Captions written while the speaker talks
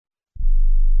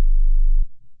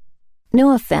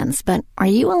No offense, but are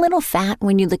you a little fat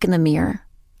when you look in the mirror?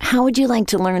 How would you like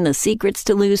to learn the secrets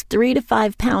to lose 3 to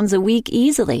 5 pounds a week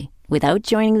easily without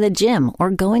joining the gym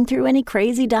or going through any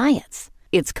crazy diets?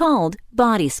 It's called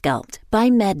Body Sculpt by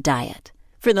Med Diet.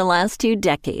 For the last 2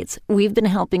 decades, we've been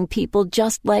helping people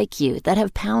just like you that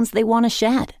have pounds they want to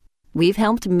shed. We've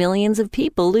helped millions of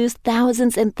people lose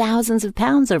thousands and thousands of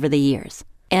pounds over the years.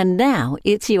 And now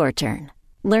it's your turn.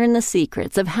 Learn the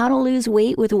secrets of how to lose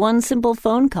weight with one simple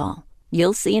phone call.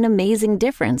 You'll see an amazing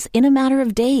difference in a matter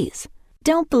of days.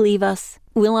 Don't believe us?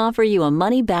 We'll offer you a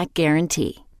money-back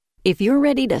guarantee. If you're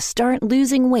ready to start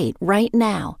losing weight right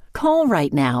now, call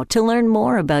right now to learn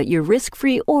more about your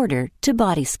risk-free order to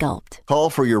Body Sculpt. Call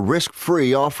for your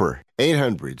risk-free offer.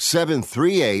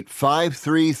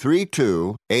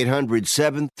 800-738-5332.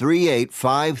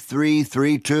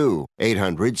 800-738-5332.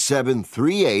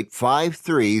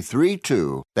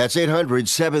 800-738-5332. That's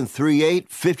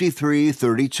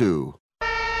 800-738-5332.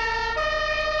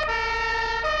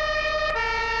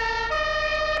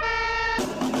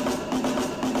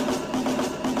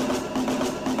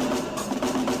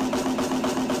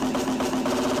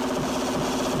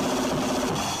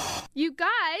 You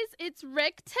guys, it's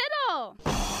Rick Tittle.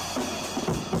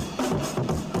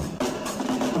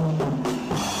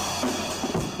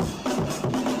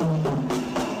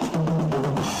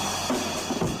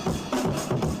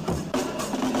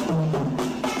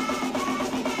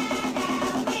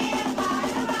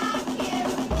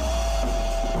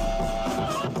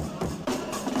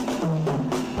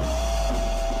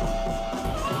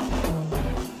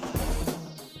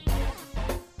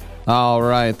 All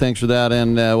right, thanks for that,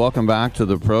 and welcome back to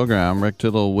the program. Rick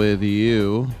Tittle with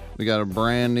you. We got a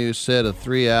brand new set of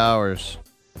 3 hours.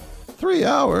 3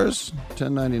 hours?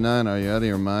 $10.99. Are you out of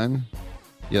your mind?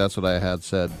 Yeah, that's what I had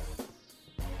said.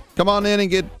 Come on in and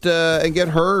get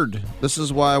heard. This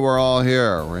is why we're all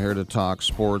here. We're here to talk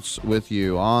sports with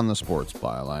you on the Sports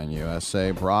Byline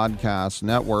USA Broadcast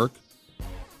Network.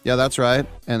 Yeah, that's right.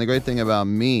 And the great thing about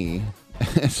me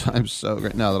is I'm so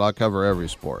great now that I'll cover every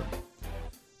sport.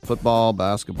 Football,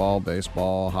 basketball,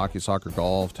 baseball, hockey, soccer,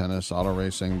 golf, tennis, auto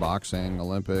racing, boxing,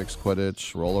 Olympics,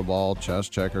 Quidditch, rollerball, chess,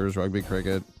 checkers, rugby,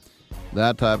 cricket,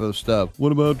 that type of stuff.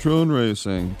 What about drone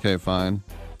racing? Okay, fine.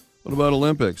 What about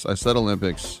Olympics? I said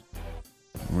Olympics.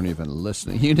 You weren't even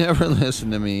listening. You never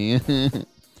listen to me.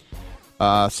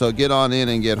 So get on in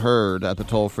and get heard at the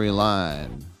toll-free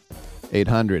line.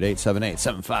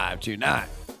 800-878-7529.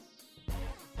 If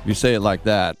you say it like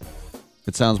that,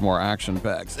 it sounds more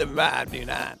action-packed.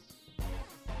 7529.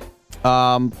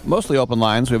 Mostly open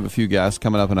lines. We have a few guests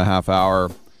coming up in a half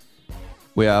hour.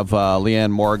 We have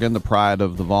Leanne Morgan, the pride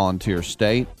of the volunteer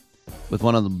state, with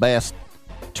one of the best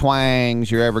twangs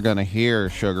you're ever going to hear,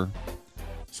 Sugar.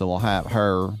 So we'll have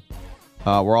her.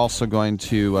 We're also going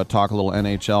to talk a little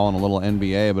NHL and a little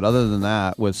NBA. But other than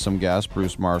that, with some guests,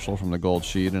 Bruce Marshall from the Gold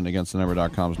Sheet and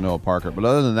AgainstTheNumber.com's Noah Parker. But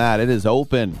other than that, it is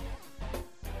open.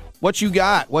 What you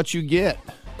got? What you get?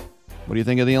 What do you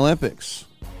think of the Olympics?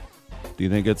 Do you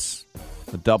think it's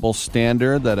a double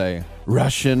standard that a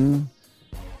Russian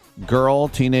girl,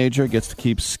 teenager, gets to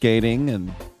keep skating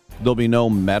and there'll be no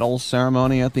medal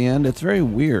ceremony at the end? It's very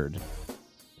weird.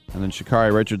 And then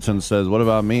Sha'Carri Richardson says, what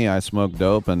about me? I smoked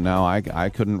dope and now I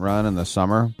couldn't run in the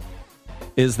summer.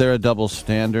 Is there a double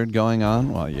standard going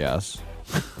on? Well, yes.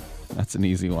 That's an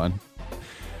easy one.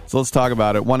 So let's talk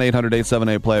about it.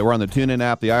 1-800-878-PLAY. We're on the TuneIn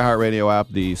app, the iHeartRadio app,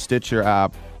 the Stitcher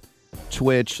app,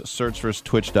 Twitch. Search for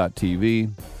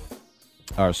twitch.tv.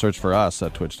 Or search for us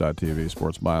at twitch.tv,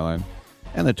 Sports Byline,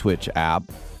 and the Twitch app.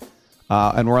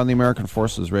 And we're on the American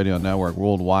Forces Radio Network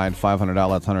worldwide, 500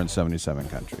 outlets, 177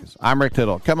 countries. I'm Rick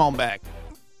Tittle. Come on back.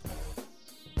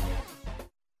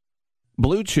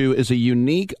 Blue Chew is a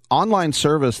unique online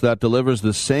service that delivers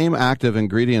the same active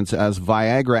ingredients as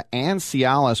Viagra and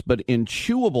Cialis, but in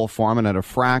chewable form and at a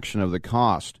fraction of the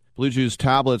cost. Blue Chew's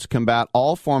tablets combat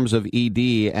all forms of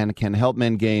ED and can help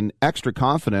men gain extra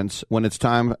confidence when it's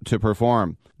time to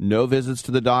perform. No visits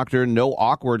to the doctor, no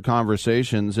awkward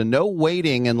conversations, and no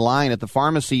waiting in line at the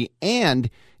pharmacy, and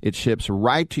it ships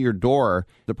right to your door.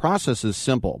 The process is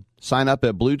simple. Sign up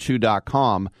at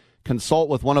BlueChew.com. Consult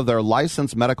with one of their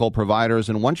licensed medical providers,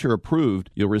 and once you're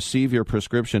approved, you'll receive your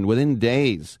prescription within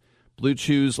days. Blue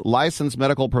Chew's licensed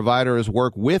medical providers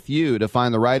work with you to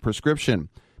find the right prescription.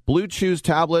 Blue Chew's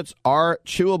tablets are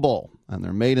chewable, and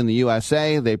they're made in the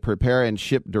USA. They prepare and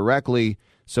ship directly,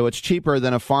 so it's cheaper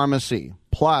than a pharmacy.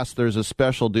 Plus, there's a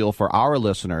special deal for our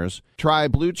listeners. Try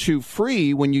Blue Chew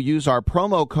free when you use our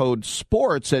promo code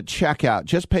SPORTS at checkout.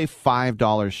 Just pay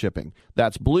 $5 shipping.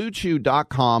 That's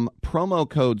BlueChew.com, promo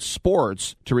code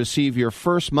SPORTS to receive your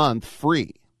first month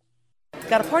free.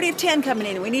 Got a party of 10 coming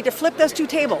in, and we need to flip those 2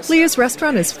 tables. Leah's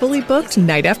restaurant is fully booked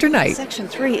night after night. Section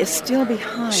 3 is still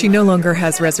behind. She no longer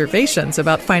has reservations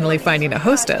about finally finding a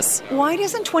hostess. Why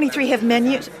doesn't 23 have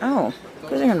menus? Oh,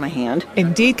 because they're in my hand.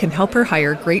 Indeed can help her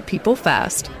hire great people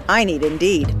fast. I need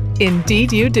Indeed.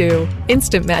 Indeed you do.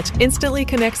 Instant Match instantly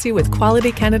connects you with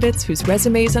quality candidates whose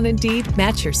resumes on Indeed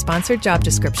match your sponsored job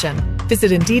description.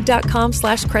 Visit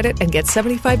Indeed.com/credit and get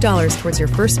 $75 towards your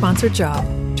first sponsored job.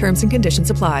 Terms and conditions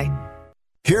apply.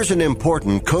 Here's an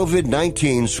important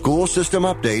COVID-19 school system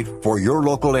update for your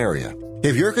local area.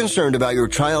 If you're concerned about your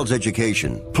child's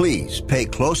education, please pay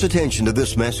close attention to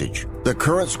this message. The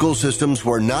current school systems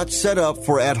were not set up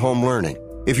for at-home learning.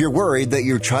 If you're worried that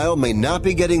your child may not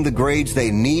be getting the grades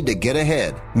they need to get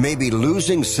ahead, may be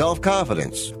losing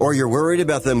self-confidence, or you're worried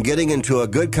about them getting into a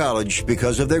good college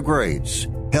because of their grades,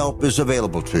 help is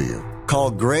available to you. Call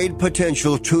Grade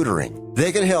Potential Tutoring.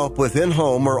 They can help with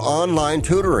in-home or online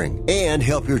tutoring and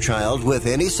help your child with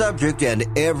any subject and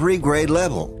every grade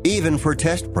level, even for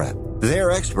test prep.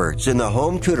 They're experts in the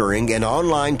home tutoring and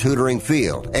online tutoring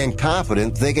field and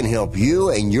confident they can help you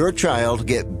and your child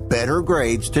get better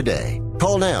grades today.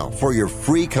 Call now for your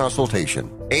free consultation.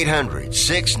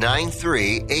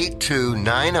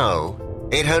 800-693-8290.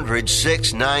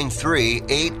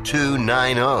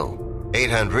 800-693-8290.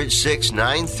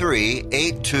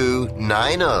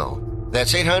 800-693-8290.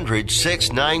 That's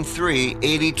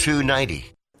 800-693-8290.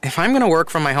 If I'm going to work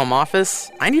from my home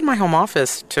office, I need my home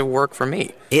office to work for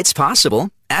me. It's possible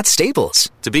at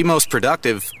Staples. To be most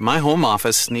productive, my home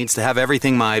office needs to have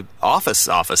everything my office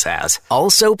has.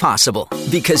 Also possible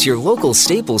because your local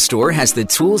Staples store has the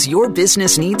tools your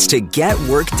business needs to get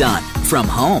work done from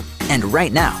home. And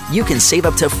right now, you can save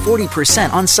up to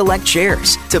 40% on select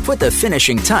chairs to put the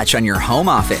finishing touch on your home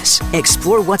office.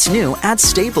 Explore what's new at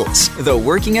Staples, the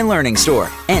working and learning store.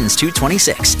 Ends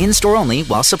 2/26. In-store only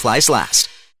while supplies last.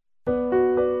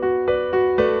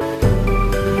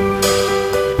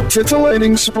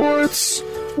 Titillating Sports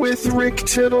with Rick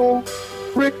Tittle.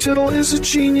 Rick Tittle is a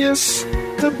genius,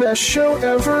 the best show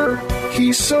ever.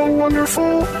 He's so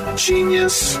wonderful,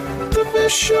 genius, the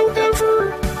best show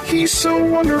ever. He's so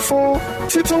wonderful.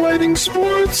 Titillating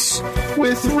Sports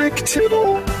with Rick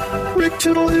Tittle. Rick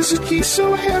Tittle he's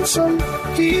so handsome,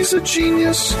 he's a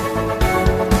genius.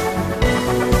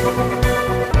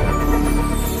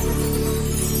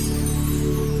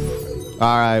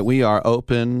 All right, we are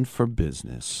open for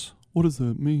business. What does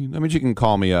that mean? That means you can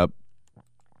call me up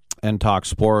and talk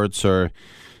sports, or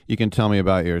you can tell me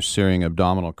about your searing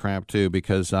abdominal cramp too,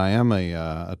 because I am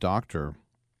a doctor.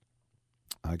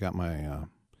 I got my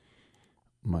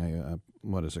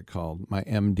what is it called? My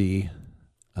MD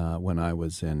when I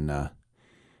was in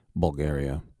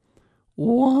Bulgaria.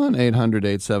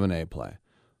 1-800-878-PLAY.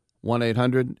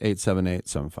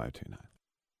 1-800-878-7529.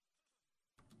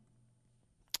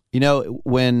 You know,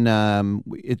 when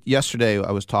yesterday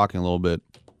I was talking a little bit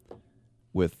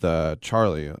with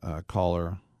Charlie, a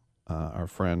caller, our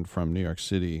friend from New York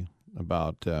City,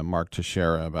 about Mark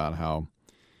Teixeira, about how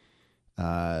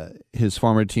his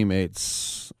former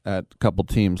teammates at a couple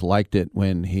teams liked it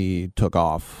when he took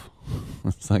off.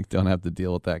 It's like, don't have to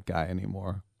deal with that guy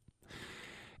anymore.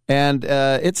 And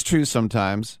it's true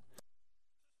sometimes.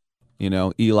 You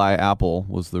know, Eli Apple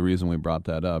was the reason we brought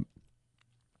that up.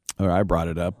 Or I brought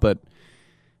it up, but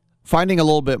finding a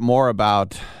little bit more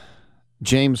about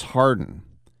James Harden,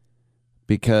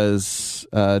 because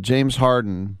James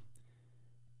Harden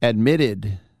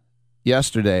admitted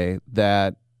yesterday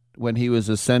that when he was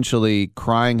essentially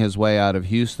crying his way out of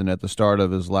Houston at the start of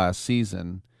his last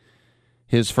season,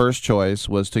 his first choice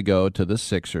was to go to the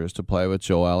Sixers to play with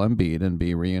Joel Embiid and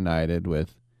be reunited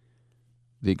with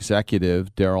the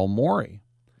executive Daryl Morey.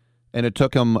 And it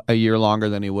took him a year longer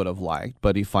than he would have liked,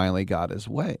 but he finally got his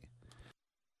way.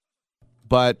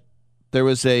 But there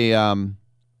was a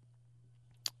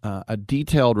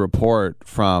detailed report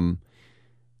from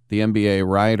the NBA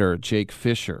writer Jake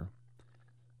Fisher,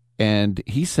 and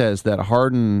he says that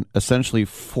Harden essentially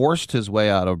forced his way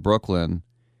out of Brooklyn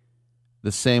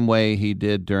the same way he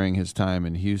did during his time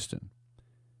in Houston.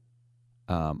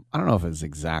 I don't know if it's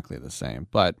exactly the same,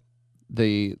 but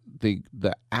the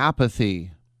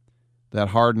apathy that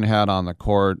Harden had on the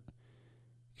court,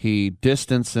 he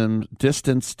distanced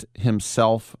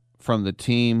himself from the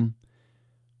team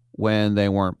when they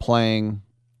weren't playing,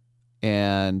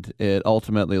 and it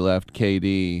ultimately left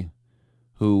KD,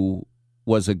 who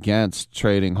was against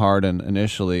trading Harden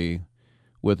initially,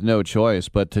 with no choice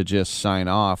but to just sign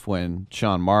off when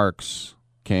Sean Marks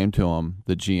came to him,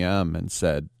 the GM, and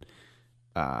said,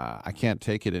 I can't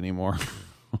take it anymore,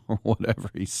 or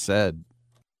whatever he said.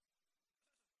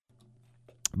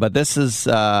 But this is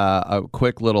a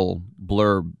quick little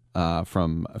blurb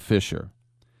from Fisher.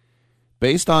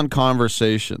 Based on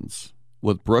conversations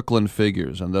with Brooklyn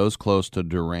figures and those close to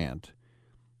Durant,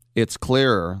 it's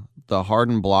clear the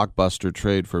Harden blockbuster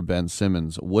trade for Ben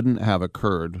Simmons wouldn't have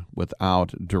occurred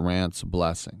without Durant's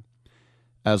blessing.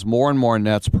 As more and more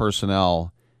Nets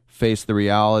personnel face the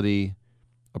reality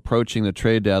approaching the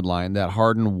trade deadline that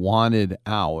Harden wanted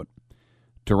out,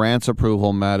 Durant's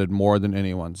approval mattered more than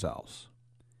anyone's else.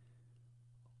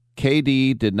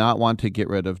 KD did not want to get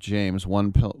rid of James,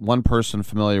 one person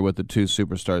familiar with the two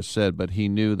superstars said, but he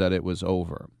knew that it was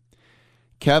over.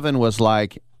 Kevin was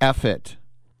like, F it.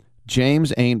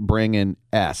 James ain't bringing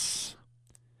S.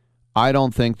 I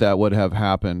don't think that would have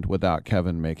happened without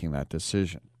Kevin making that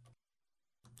decision.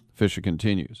 Fisher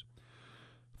continues.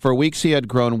 For weeks he had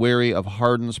grown weary of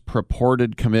Harden's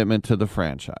purported commitment to the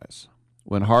franchise.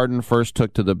 When Harden first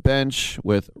took to the bench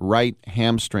with right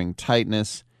hamstring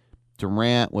tightness,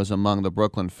 Durant was among the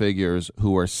Brooklyn figures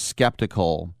who were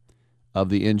skeptical of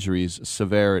the injury's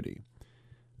severity.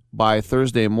 By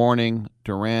Thursday morning,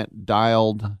 Durant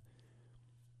dialed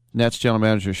Nets general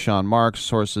manager Sean Marks.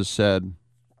 Sources said,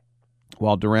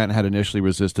 while Durant had initially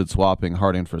resisted swapping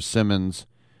Harden for Simmons,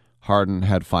 Harden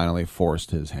had finally forced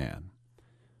his hand.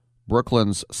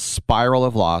 Brooklyn's spiral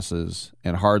of losses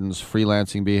and Harden's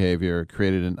freelancing behavior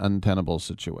created an untenable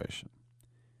situation.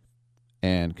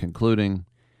 And concluding,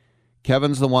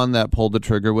 Kevin's the one that pulled the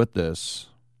trigger with this.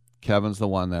 Kevin's the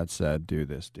one that said, do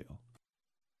this deal.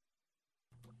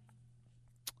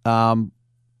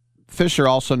 Fisher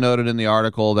also noted in the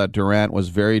article that Durant was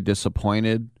very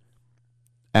disappointed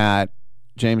at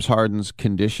James Harden's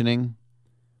conditioning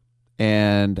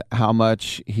and how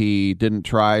much he didn't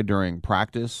try during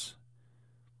practice.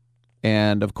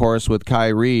 And, of course, with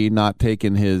Kyrie not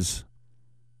taking his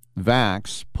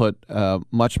vax, put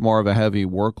much more of a heavy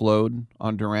workload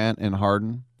on Durant and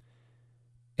Harden.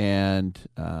 And,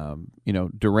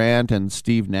 Durant and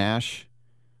Steve Nash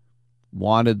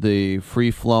wanted the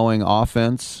free-flowing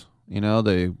offense.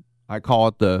 I call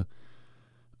it the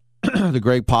the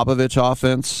Greg Popovich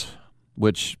offense,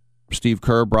 which Steve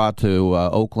Kerr brought to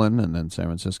Oakland and then San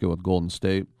Francisco with Golden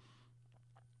State.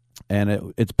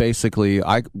 And it's basically,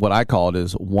 what I call it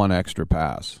is one extra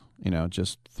pass.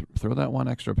 Just throw that one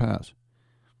extra pass.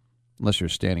 Unless you're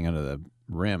standing under the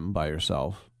rim by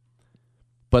yourself.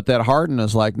 But that Harden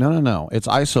is like, no. It's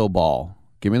iso ball.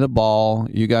 Give me the ball.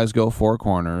 You guys go four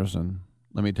corners and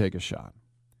let me take a shot.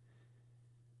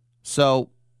 So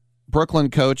Brooklyn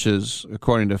coaches,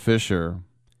 according to Fisher,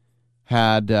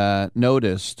 had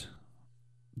noticed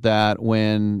that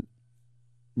when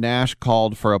Nash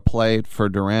called for a play for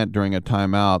Durant during a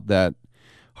timeout, that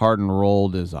Harden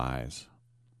rolled his eyes.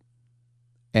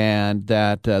 And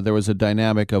that there was a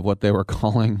dynamic of what they were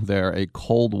calling there a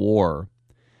Cold War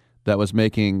that was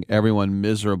making everyone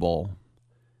miserable.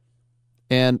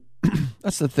 And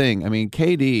that's the thing. I mean,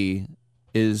 KD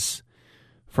is,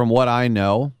 from what I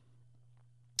know,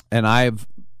 and I've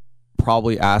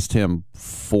probably asked him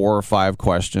 4 or 5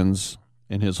 questions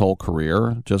in his whole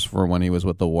career, just for when he was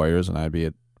with the Warriors and I'd be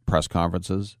at press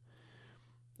conferences.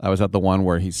 I was at the one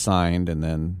where he signed, and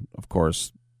then, of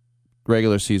course,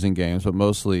 regular season games, but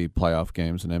mostly playoff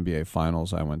games and NBA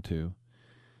finals I went to.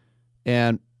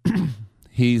 And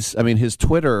his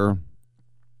Twitter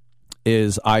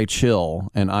is I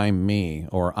chill and I'm me,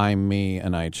 or I'm me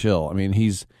and I chill. I mean,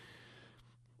 he's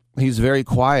very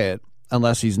quiet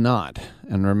unless he's not.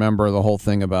 And remember the whole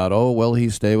thing about, will he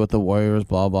stay with the Warriors,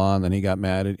 blah, blah. And then he got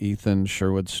mad at Ethan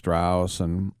Sherwood-Strauss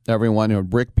and everyone.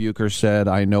 Rick Bucher said,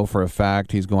 I know for a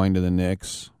fact he's going to the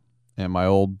Knicks. And my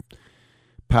old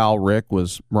pal Rick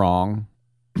was wrong.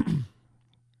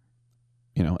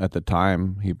 At the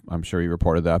time, I'm sure he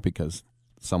reported that because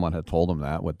someone had told him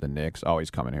that with the Knicks. Oh,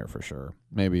 he's coming here for sure.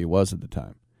 Maybe he was at the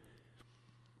time.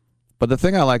 But the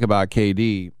thing I like about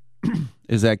KD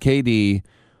is that KD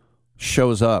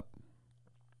shows up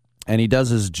and he does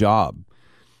his job,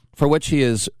 for which he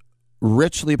is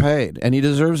richly paid, and he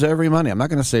deserves every money. I'm not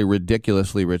going to say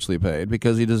ridiculously richly paid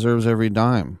because he deserves every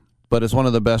dime, but it's one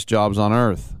of the best jobs on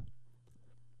earth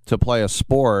to play a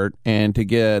sport and to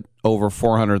get over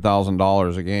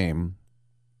 $400,000 a game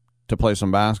to play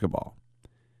some basketball.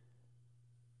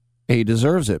 He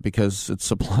deserves it because it's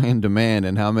supply and demand,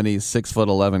 and how many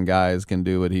 6'11" guys can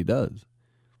do what he does.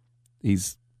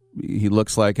 He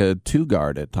looks like a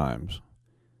 2-guard at times,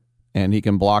 and he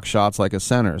can block shots like a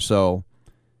center. So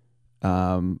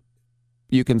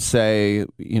you can say,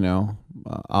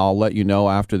 I'll let you know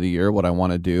after the year what I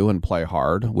want to do and play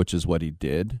hard, which is what he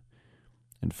did.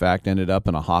 In fact, ended up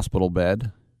in a hospital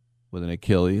bed with an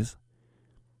Achilles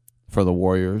for the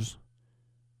Warriors.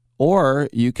 Or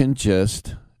you can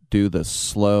just do the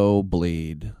slow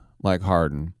bleed like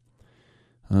Harden.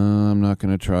 I'm not going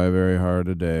to try very hard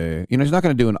today. You know, he's not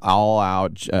going to do an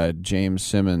all-out James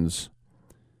Simmons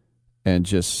and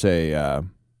just say,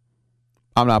 I'm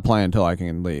not playing until I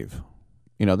can leave.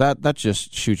 You know, that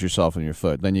just shoots yourself in your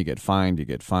foot. Then you get fined, you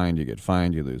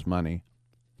lose money.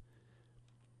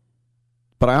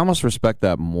 But I almost respect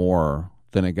that more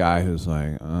than a guy who's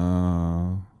like,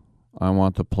 I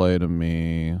want the play to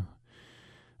me.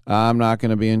 I'm not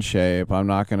going to be in shape. I'm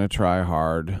not going to try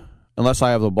hard. Unless I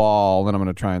have the ball, then I'm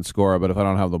going to try and score. But if I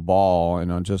don't have the ball,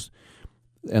 and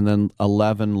then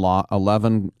 11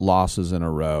 losses in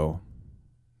a row.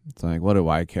 It's like, what do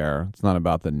I care? It's not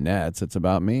about the Nets. It's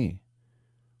about me.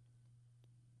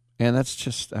 And that's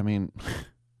just, I mean,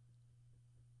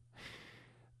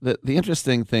 the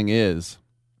interesting thing is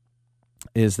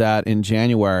that in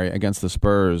January against the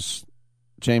Spurs,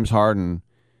 James Harden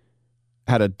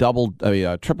had a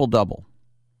triple-double.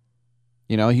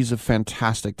 You know, he's a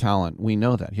fantastic talent. We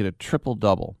know that. He had a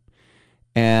triple-double.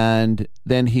 And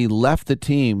then he left the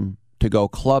team to go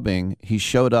clubbing. He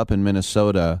showed up in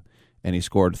Minnesota, and he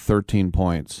scored 13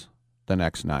 points the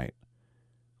next night.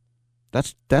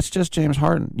 That's just James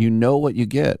Harden. You know what you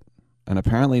get. And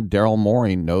apparently Daryl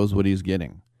Morey knows what he's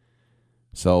getting.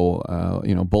 So,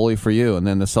 bully for you. And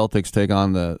then the Celtics take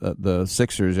on the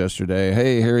Sixers yesterday.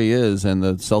 Hey, here he is. And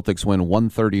the Celtics win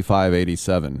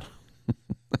 135-87.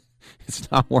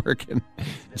 It's not working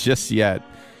just yet.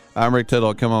 I'm Rick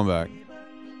Tittle. Come on back.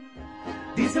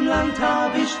 Diesem Land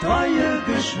hab ich Treue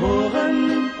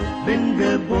geschworen, bin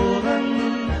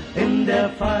geboren in der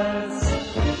Pfalz.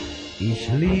 Ich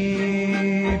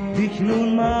lieb dich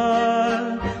nun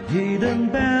mal,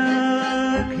 jeden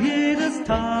Berg, jedes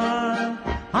Tal,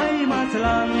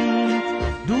 Heimatland,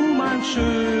 du mein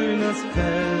schönes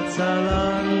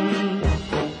Pfälzerland.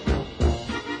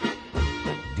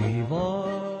 Die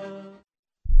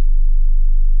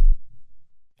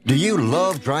Do you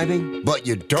love driving, but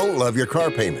you don't love your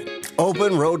car payment?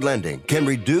 Open Road Lending can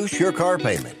reduce your car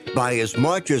payment by as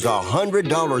much as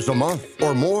 $100 a month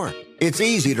or more. It's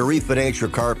easy to refinance your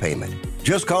car payment.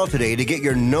 Just call today to get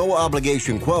your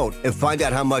no-obligation quote and find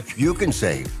out how much you can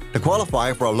save. To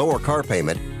qualify for a lower car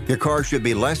payment, your car should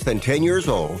be less than 10 years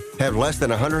old, have less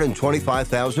than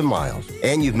 125,000 miles,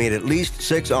 and you've made at least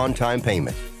 6 on-time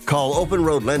payments. Call Open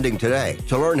Road Lending today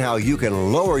to learn how you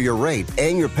can lower your rate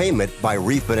and your payment by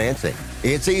refinancing.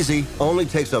 It's easy, only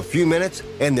takes a few minutes,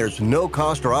 and there's no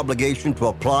cost or obligation to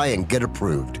apply and get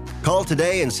approved. Call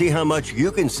today and see how much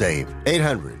you can save.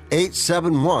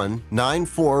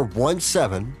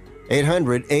 800-871-9417.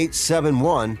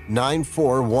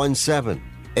 800-871-9417.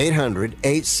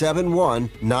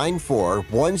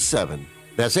 800-871-9417.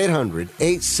 That's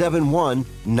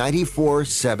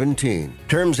 800-871-9417.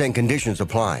 Terms and conditions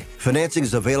apply. Financing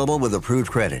is available with approved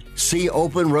credit. See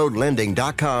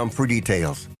openroadlending.com for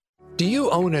details. Do you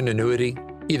own an annuity,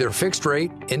 either fixed rate,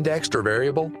 indexed, or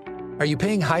variable? Are you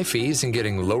paying high fees and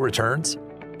getting low returns?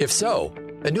 If so,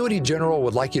 Annuity General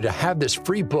would like you to have this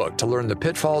free book to learn the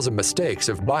pitfalls and mistakes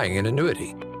of buying an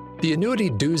annuity. The Annuity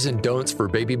Do's and Don'ts for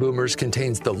Baby Boomers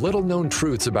contains the little-known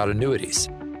truths about annuities,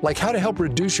 like how to help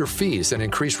reduce your fees and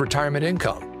increase retirement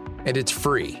income. And it's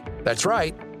free. That's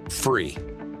right, free.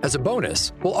 As a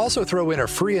bonus, we'll also throw in a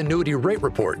free annuity rate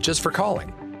report just for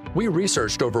calling. We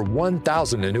researched over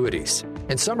 1,000 annuities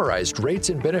and summarized rates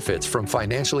and benefits from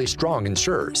financially strong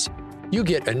insurers. You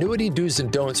get Annuity Do's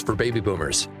and Don'ts for Baby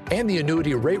Boomers and the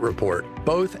Annuity Rate Report,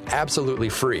 both absolutely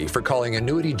free for calling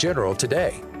Annuity General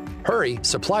today. Hurry,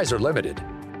 supplies are limited.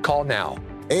 Call now.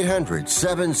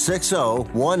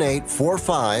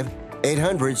 800-760-1845.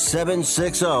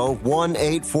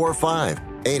 800-760-1845.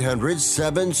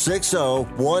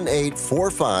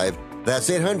 800-760-1845.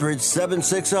 That's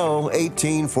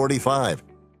 800-760-1845.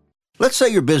 Let's say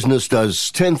your business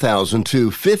does $10,000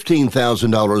 to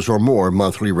 $15,000 or more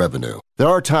monthly revenue. There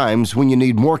are times when you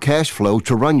need more cash flow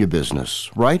to run your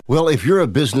business, right? Well, if you're a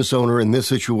business owner in this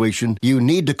situation, you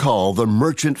need to call the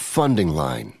Merchant Funding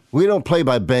Line. We don't play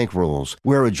by bank rules.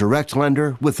 We're a direct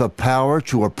lender with the power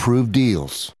to approve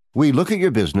deals. We look at your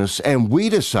business and we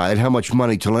decide how much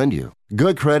money to lend you.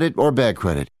 Good credit or bad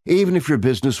credit, even if your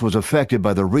business was affected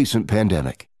by the recent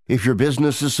pandemic. If your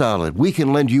business is solid, we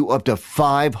can lend you up to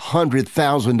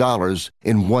 $500,000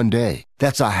 in one day.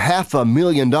 That's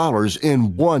 $500,000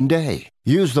 in one day.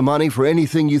 Use the money for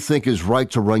anything you think is right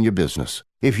to run your business.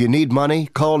 If you need money,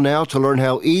 call now to learn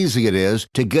how easy it is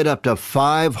to get up to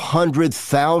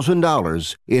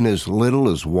 $500,000 in as little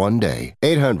as one day.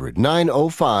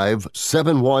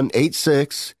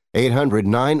 800-905-7186.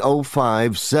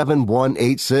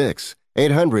 800-905-7186.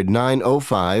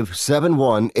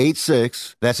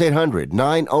 800-905-7186. That's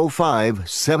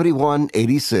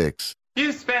 800-905-7186.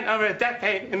 You spent over a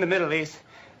decade in the Middle East,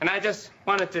 and I just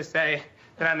wanted to say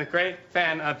that I'm a great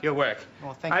fan of your work.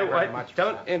 Well, thank you very much.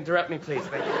 Don't interrupt me, please.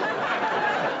 Thank you.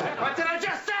 What did I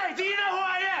just say? Do you know who I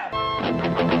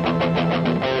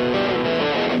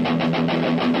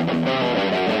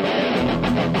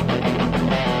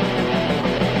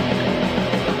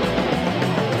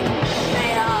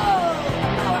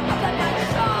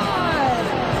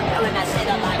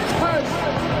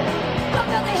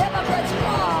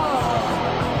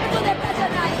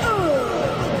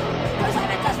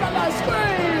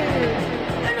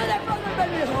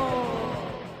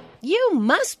You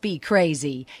must be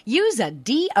crazy. You's a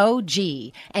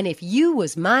D.O.G. And if you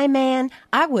was my man,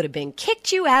 I would have been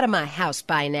kicked you out of my house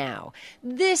by now.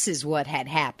 This is what had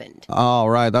happened. All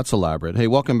right, that's elaborate. Hey,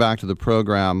 welcome back to the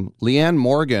program. Leanne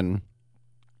Morgan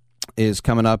is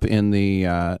coming up in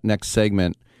the next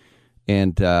segment,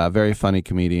 and very funny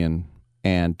comedian.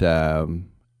 And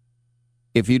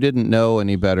if you didn't know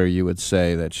any better, you would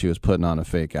say that she was putting on a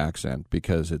fake accent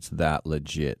because it's that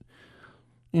legit.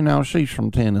 You know, she's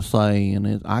from Tennessee,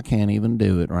 and I can't even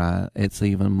do it right. It's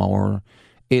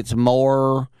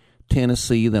more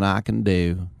Tennessee than I can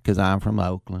do because I'm from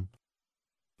Oakland.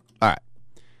 All right.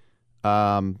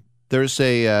 There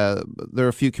are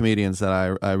a few comedians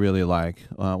that I really like.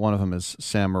 One of them is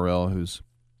Sam Morril, who's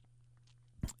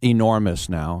enormous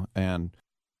now, and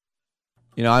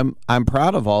you know, I'm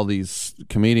proud of all these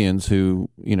comedians who,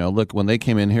 you know, look, when they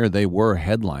came in here, they were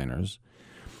headliners,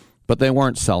 but they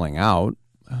weren't selling out.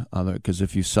 Because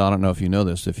if you sell, I don't know if you know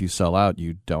this, if you sell out,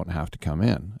 you don't have to come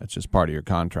in. It's just part of your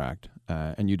contract,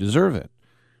 and you deserve it.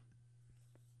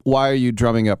 Why are you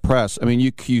drumming up press? I mean,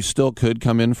 you still could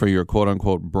come in for your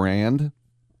quote-unquote brand,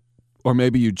 or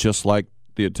maybe you just like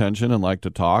the attention and like to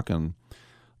talk and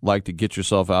like to get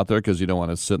yourself out there because you don't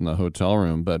want to sit in the hotel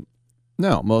room. But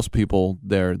no, most people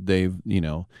they've, you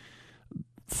know,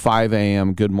 5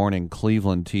 a.m. Good Morning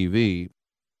Cleveland TV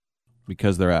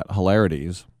because they're at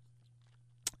Hilarities.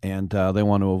 And they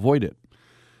want to avoid it.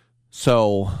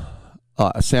 So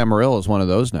Sam Morril is one of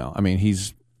those now. I mean,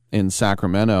 he's in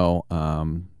Sacramento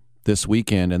this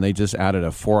weekend, and they just added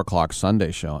a 4 o'clock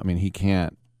Sunday show. I mean, you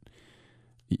can't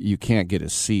get a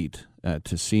seat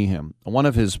to see him. One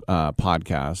of his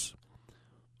podcasts,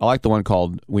 I like the one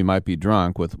called We Might Be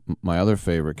Drunk with my other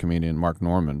favorite comedian, Mark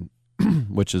Norman,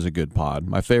 which is a good pod.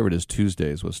 My favorite is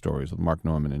Tuesdays with Stories with Mark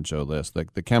Norman and Joe List.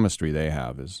 The chemistry they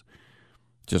have is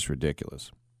just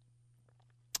ridiculous.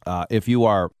 If you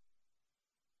are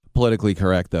politically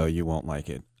correct, though, you won't like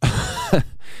it.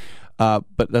 But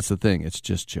that's the thing. It's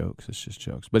just jokes. It's just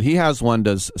jokes. But he has one,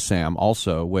 does Sam,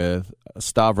 also with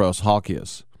Stavros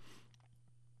Halkias,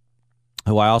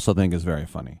 who I also think is very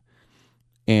funny.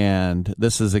 And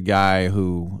this is a guy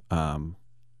who,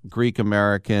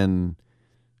 Greek-American,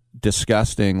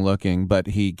 disgusting looking, but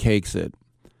he cakes it.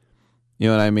 You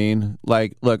know what I mean?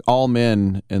 Like, look, all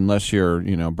men, unless you're,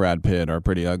 you know, Brad Pitt, are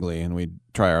pretty ugly, and we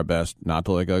try our best not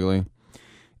to look ugly.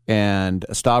 And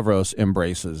Stavros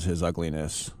embraces his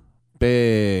ugliness.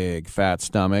 Big, fat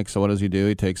stomach. So what does he do?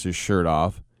 He takes his shirt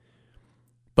off.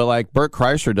 But, like, Bert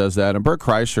Kreischer does that, and Bert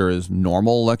Kreischer is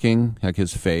normal looking, like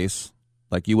his face.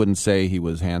 Like, you wouldn't say he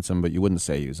was handsome, but you wouldn't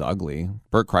say he was ugly.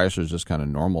 Bert Kreischer is just kind of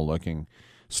normal looking.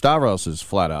 Stavros is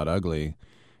flat out ugly.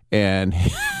 And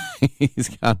he's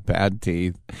got bad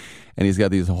teeth, and he's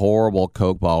got these horrible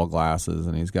Coke bottle glasses,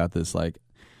 and he's got this like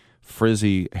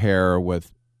frizzy hair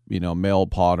with, you know, male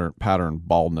pattern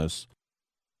baldness.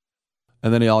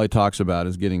 And then all he talks about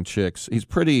is getting chicks. He's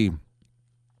pretty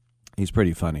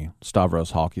funny.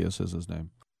 Stavros Halkias is his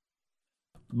name.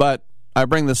 But I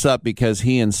bring this up because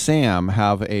he and Sam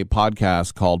have a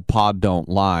podcast called Pod Don't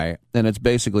Lie, and it's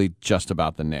basically just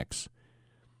about the Knicks.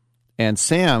 And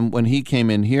Sam, when he came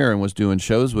in here and was doing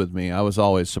shows with me, I was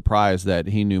always surprised that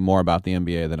he knew more about the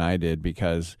NBA than I did,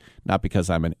 not because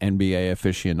I'm an NBA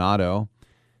aficionado.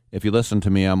 If you listen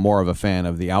to me, I'm more of a fan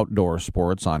of the outdoor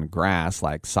sports on grass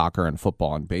like soccer and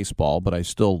football and baseball, but I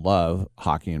still love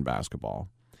hockey and basketball.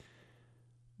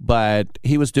 But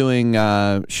he was doing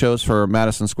shows for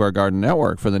Madison Square Garden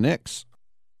Network for the Knicks.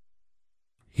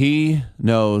 He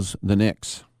knows the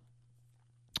Knicks.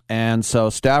 And so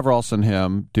Stavros and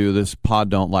him do this Pod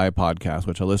Don't Lie podcast,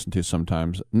 which I listen to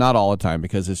sometimes, not all the time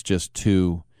because it's just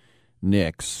two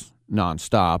Knicks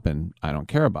nonstop, and I don't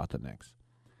care about the Knicks.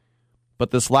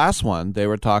 But this last one, they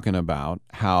were talking about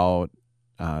how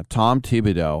Tom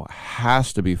Thibodeau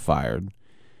has to be fired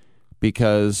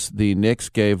because the Knicks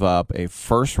gave up a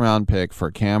first-round pick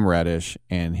for Cam Reddish,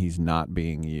 and he's not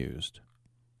being used.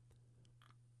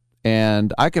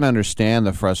 And I can understand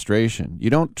the frustration. You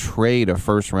don't trade a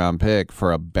first-round pick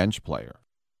for a bench player.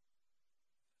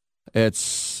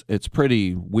 It's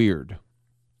pretty weird.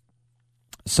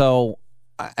 So,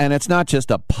 and it's not just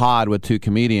a pod with two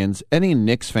comedians. Any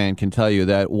Knicks fan can tell you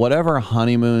that whatever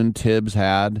honeymoon Tibbs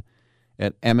had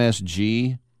at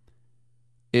MSG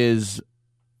is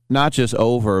not just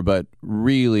over, but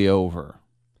really over.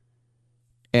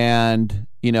 And,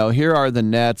 you know, here are the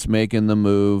Nets making the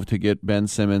move to get Ben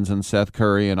Simmons and Seth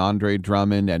Curry and Andre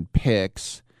Drummond and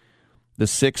picks. The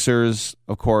Sixers,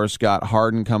 of course, got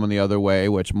Harden coming the other way,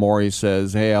 which Morey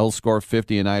says, hey, I'll score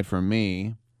 50 a night for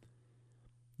me.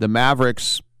 The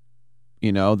Mavericks,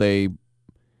 you know, they're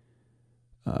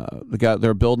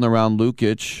building around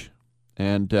Lukic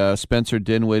and Spencer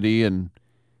Dinwiddie and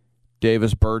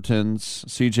Davis Bertans,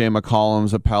 C.J.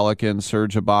 McCollum's a Pelican,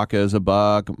 Serge Ibaka is a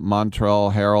Buck,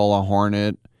 Montrezl Harrell a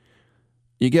Hornet.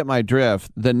 You get my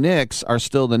drift. The Knicks are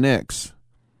still the Knicks.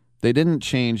 They didn't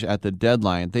change at the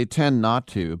deadline. They tend not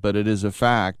to, but it is a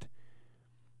fact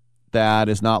that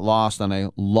is not lost on a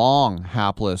long,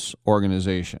 hapless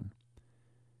organization.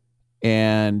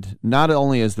 And not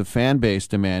only is the fan base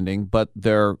demanding, but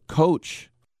their coach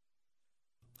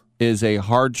is a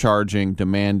hard-charging,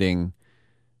 demanding,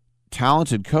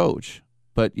 talented coach.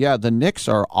 But, yeah, the Knicks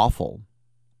are awful.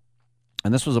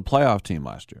 And this was a playoff team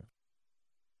last year.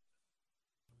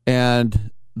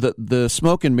 And the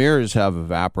smoke and mirrors have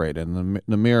evaporated, and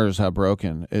the mirrors have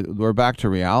broken. We're back to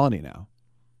reality now.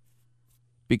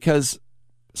 Because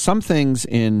some things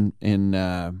in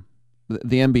the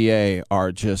NBA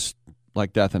are just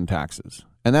like death and taxes.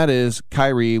 And that is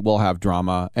Kyrie will have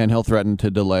drama, and he'll threaten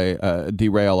to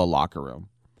derail a locker room.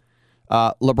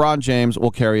 LeBron James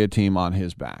will carry a team on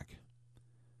his back.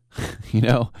 You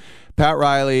know, Pat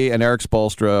Riley and Eric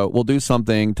Spoelstra will do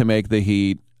something to make the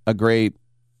Heat a great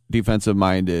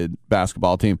defensive-minded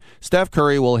basketball team. Steph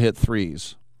Curry will hit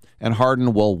threes, and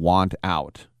Harden will want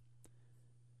out.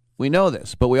 We know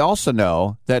this, but we also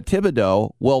know that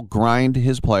Thibodeau will grind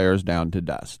his players down to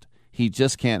dust. He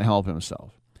just can't help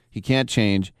himself. He can't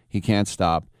change. He can't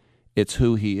stop. It's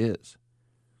who he is.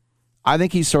 I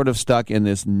think he's sort of stuck in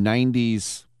this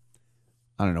 90s,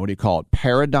 I don't know, what do you call it,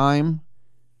 paradigm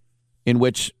in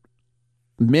which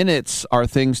minutes are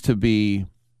things to be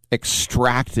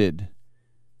extracted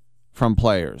from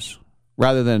players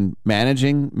rather than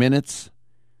managing minutes.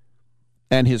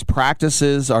 And his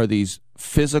practices are these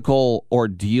physical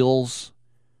ordeals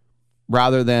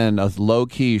rather than a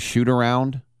low-key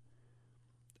shoot-around.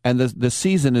 And the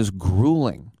season is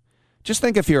grueling. Just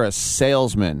think if you're a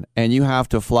salesman and you have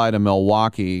to fly to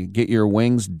Milwaukee, get your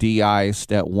wings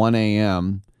de-iced at 1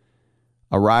 a.m.,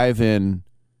 arrive in,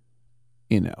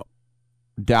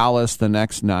 Dallas the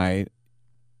next night.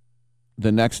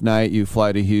 The next night you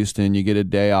fly to Houston, you get a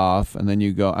day off, and then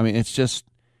you go. I mean, it's just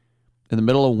in the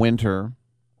middle of winter.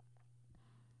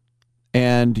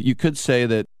 And you could say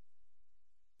that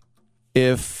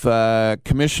if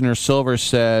Commissioner Silver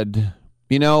said,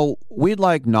 we'd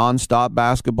like nonstop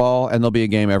basketball, and there'll be a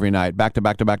game every night, back to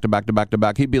back to back to back to back to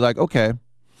back. He'd be like, okay.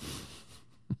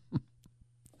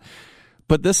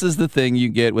 But this is the thing you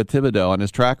get with Thibodeau on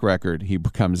his track record. He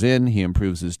comes in, he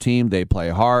improves his team, they play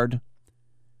hard.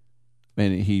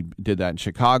 And he did that in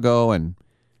Chicago.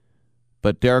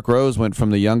 But Derrick Rose went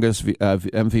from the youngest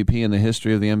MVP in the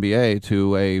history of the NBA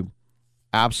to a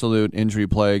absolute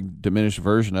injury-plagued, diminished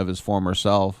version of his former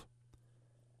self.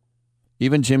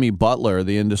 Even Jimmy Butler,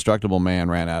 the indestructible man,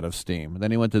 ran out of steam.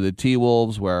 Then he went to the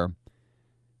T-Wolves, where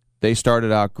they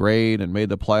started out great and made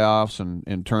the playoffs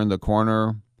and turned the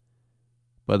corner,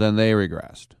 but then they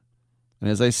regressed. And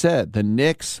as I said, the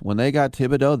Knicks, when they got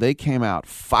Thibodeau, they came out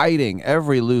fighting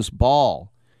every loose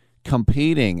ball,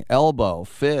 competing, elbow,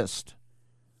 fist.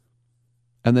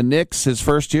 And the Knicks, his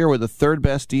first year, were the third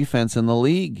best defense in the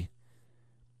league.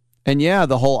 And yeah,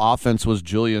 the whole offense was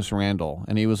Julius Randle,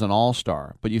 and he was an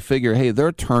all-star. But you figure, hey,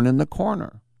 they're turning the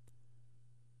corner.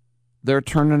 They're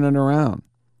turning it around.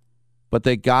 But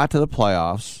they got to the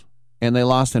playoffs, and they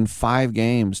lost in 5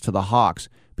 games to the Hawks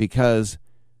because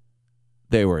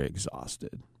they were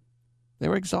exhausted. They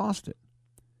were exhausted.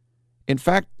 In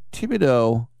fact,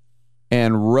 Thibodeau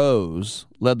and Rose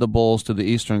led the Bulls to the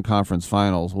Eastern Conference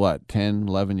Finals, 10,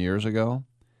 11 years ago?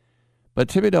 But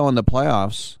Thibodeau in the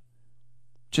playoffs,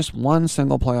 just one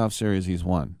single playoff series he's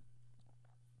won,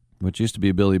 which used to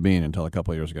be Billy Beane until a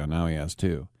couple of years ago. Now he has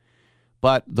 2.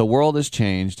 But the world has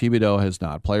changed. Thibodeau has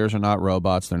not. Players are not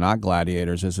robots. They're not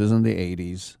gladiators. This isn't the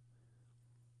 80s.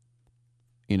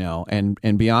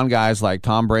 And beyond guys like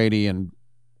Tom Brady and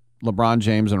LeBron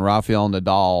James and Rafael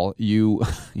Nadal,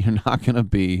 you're not going to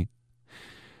be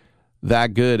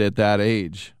that good at that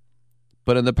age.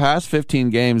 But in the past 15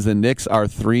 games, the Knicks are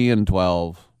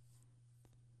 3-12.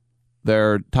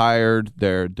 They're tired.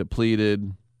 They're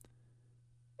depleted.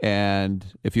 And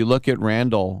if you look at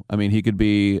Randall, I mean, he could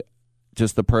be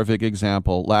just the perfect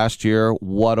example. Last year,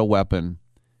 what a weapon.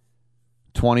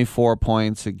 24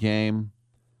 points a game,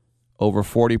 over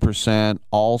 40%,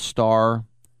 all-star.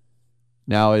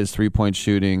 Now his three-point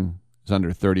shooting is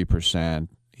under 30%.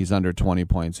 He's under 20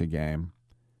 points a game.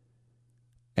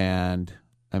 And,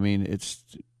 I mean, it's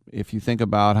if you think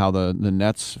about how the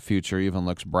Nets' future even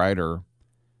looks brighter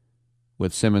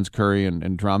with Simmons, Curry,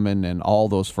 and Drummond and all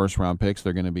those first-round picks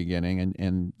they're going to be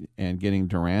getting and getting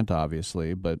Durant,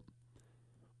 obviously. But,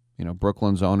 you know,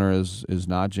 Brooklyn's owner is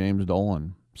not James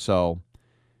Dolan. So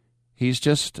he's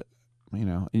just, you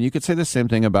know, and you could say the same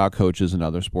thing about coaches in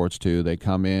other sports too. They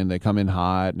come in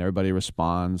hot, and everybody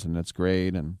responds, and it's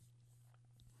great. And,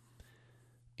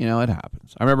 you know, it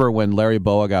happens. I remember when Larry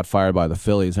Boa got fired by the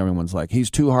Phillies, everyone's like, he's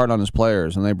too hard on his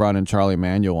players. And they brought in Charlie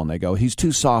Manuel, and they go, he's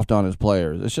too soft on his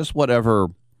players. It's just whatever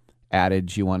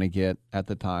adage you want to get at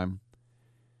the time.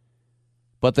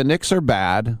 But the Knicks are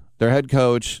bad. Their head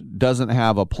coach doesn't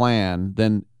have a plan,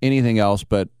 then anything else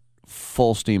but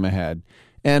full steam ahead.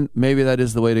 And maybe that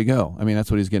is the way to go. I mean, that's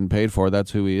what he's getting paid for.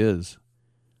 That's who he is.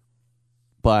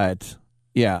 But,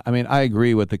 yeah, I mean, I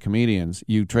agree with the comedians.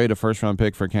 You trade a first-round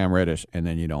pick for Cam Reddish, and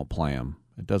then you don't play him.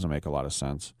 It doesn't make a lot of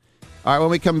sense. All right, when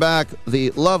we come back,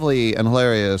 the lovely and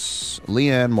hilarious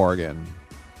Leanne Morgan.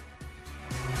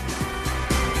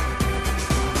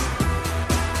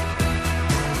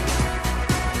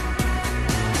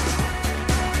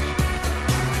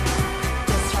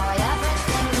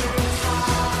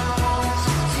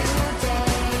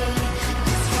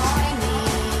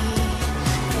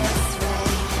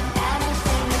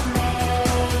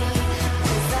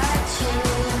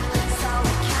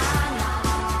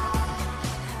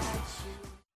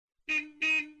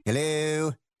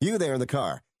 Hello? You there in the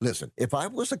car. Listen, if I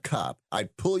was a cop,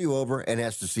 I'd pull you over and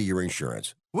ask to see your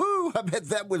insurance. Woo, I bet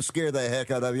that would scare the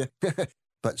heck out of you.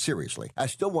 But seriously, I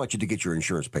still want you to get your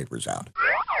insurance papers out.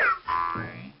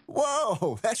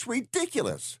 Whoa, that's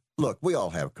ridiculous. Look, we all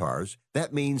have cars.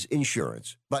 That means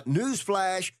insurance. But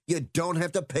newsflash, you don't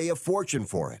have to pay a fortune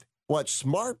for it. What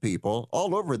smart people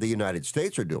all over the United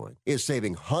States are doing is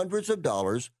saving hundreds of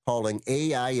dollars calling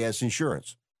AIS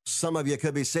Insurance. Some of you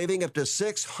could be saving up to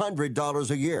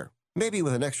 $600 a year. Maybe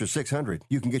with an extra $600,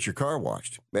 you can get your car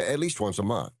washed, at least once a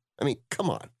month. I mean, come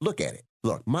on, look at it.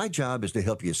 Look, my job is to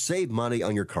help you save money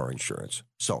on your car insurance.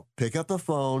 So pick up the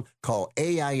phone, call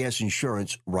AIS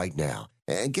Insurance right now,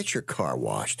 and get your car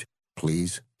washed.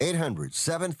 Please.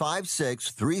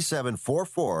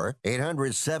 800-756-3744.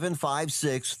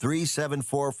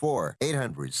 800-756-3744.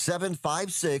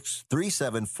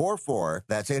 800-756-3744.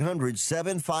 That's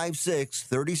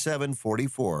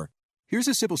 800-756-3744. Here's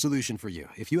a simple solution for you.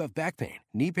 If you have back pain,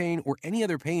 knee pain, or any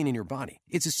other pain in your body,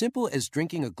 it's as simple as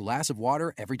drinking a glass of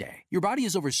water every day. Your body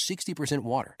is over 60%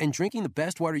 water, and drinking the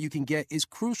best water you can get is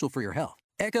crucial for your health.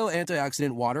 Echo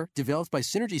Antioxidant Water, developed by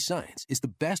Synergy Science, is the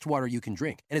best water you can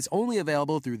drink, and it's only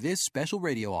available through this special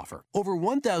radio offer. Over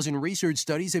 1,000 research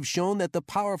studies have shown that the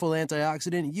powerful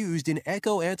antioxidant used in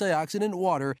Echo Antioxidant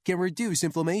Water can reduce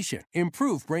inflammation,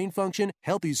 improve brain function,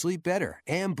 help you sleep better,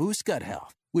 and boost gut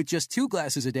health. With just 2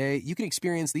 glasses a day, you can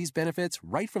experience these benefits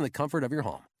right from the comfort of your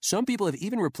home. Some people have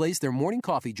even replaced their morning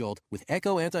coffee jolt with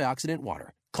Echo Antioxidant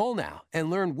Water. Call now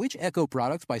and learn which Echo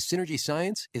product by Synergy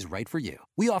Science is right for you.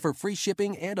 We offer free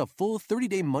shipping and a full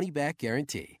 30-day money-back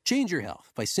guarantee. Change your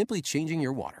health by simply changing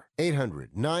your water.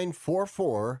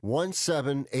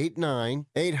 800-944-1789.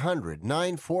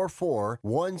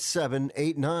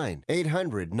 800-944-1789.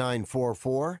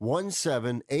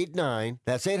 800-944-1789.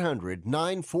 That's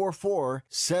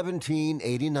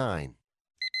 800-944-1789.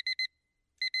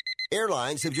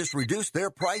 Airlines have just reduced their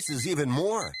prices even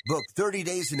more. Book 30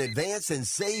 days in advance and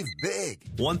save big.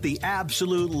 Want the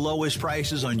absolute lowest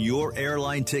prices on your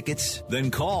airline tickets? Then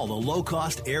call the Low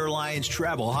Cost Airlines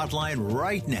Travel Hotline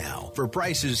right now for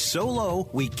prices so low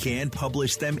we can't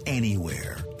publish them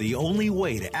anywhere. The only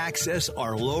way to access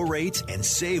our low rates and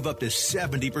save up to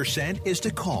 70% is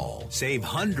to call. Save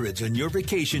hundreds on your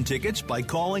vacation tickets by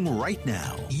calling right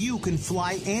now. You can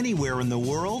fly anywhere in the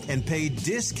world and pay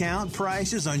discount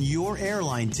prices on your your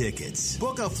airline tickets.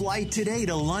 Book a flight today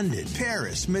to London,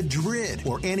 Paris, Madrid,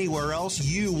 or anywhere else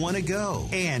you want to go.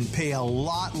 And pay a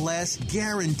lot less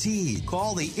guaranteed.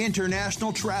 Call the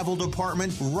International Travel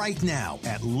Department right now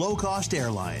at Low Cost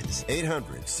Airlines.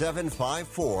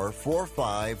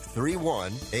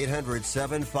 800-754-4531.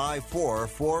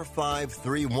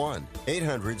 800-754-4531.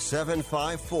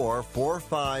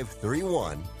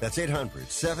 800-754-4531. That's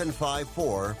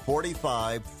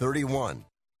 800-754-4531.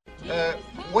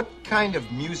 What kind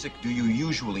of music do you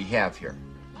usually have here?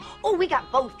 Oh, we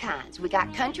got both kinds. We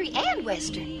got country and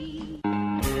western.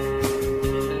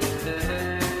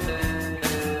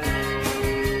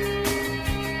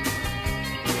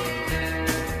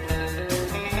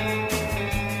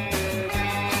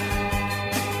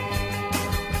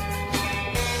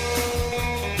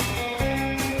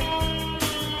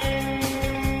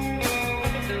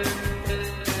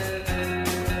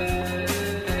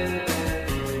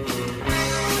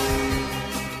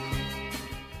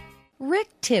 Rick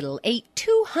Tittle ate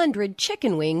 200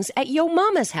 chicken wings at Yo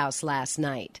Mama's house last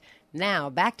night. Now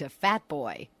back to Fat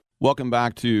Boy. Welcome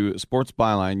back to Sports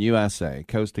Byline USA,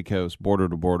 coast to coast, border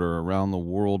to border, around the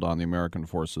world on the American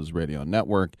Forces Radio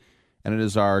Network. And it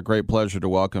is our great pleasure to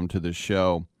welcome to the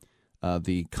show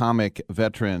the comic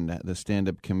veteran, the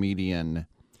stand-up comedian,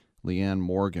 Leanne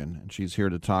Morgan. And she's here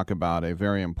to talk about a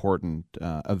very important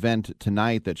event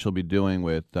tonight that she'll be doing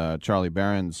with Charlie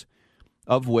Berens,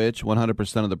 of which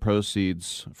 100% of the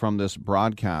proceeds from this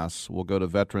broadcast will go to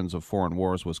Veterans of Foreign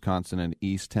Wars, Wisconsin, and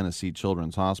East Tennessee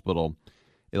Children's Hospital.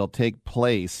 It'll take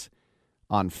place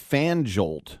on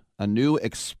FanJolt, a new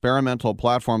experimental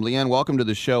platform. Leanne, welcome to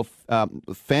the show.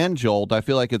 FanJolt, I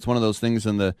feel like it's one of those things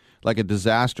like a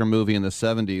disaster movie in the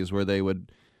 70s where they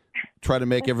would try to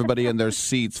make everybody in their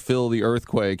seats feel the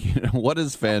earthquake. What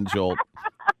is FanJolt?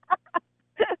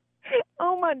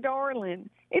 Oh, my darling.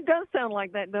 It does sound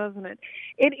like that, doesn't it?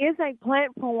 It is a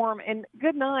platform, and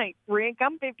good night, Rick.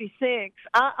 I'm 56.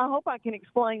 I hope I can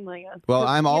explain this. Well,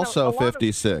 I'm also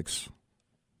 56.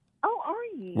 Oh, are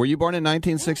you? Were you born in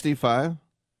 1965?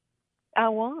 I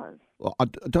was. Well,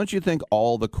 don't you think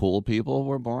all the cool people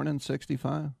were born in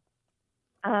 65?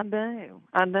 I do.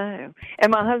 And my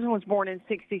husband was born in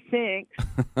 66,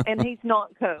 and he's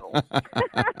not cool.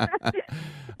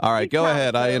 All right, go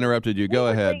ahead. I interrupted you. Go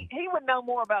ahead. He would know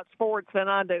more about sports than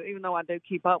I do, even though I do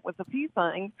keep up with a few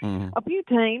things, Mm-hmm. a few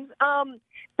teams.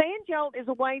 FanJolt is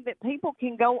a way that people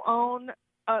can go on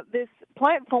this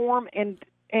platform and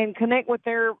connect with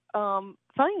their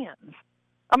fans.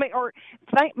 I mean,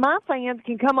 my fans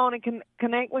can come on and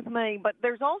connect with me, but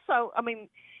there's also,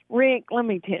 Rick, let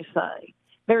me just say,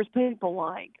 there's people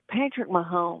like Patrick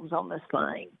Mahomes on this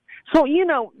thing. So,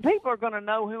 people are going to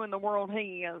know who in the world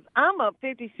he is. I'm a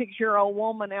 56-year-old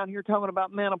woman out here talking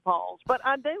about menopause, but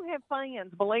I do have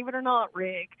fans, believe it or not,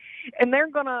 Rick, and they're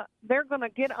gonna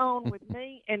get on with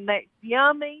me and that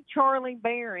yummy Charlie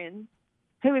Berens,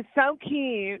 who is so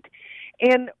cute,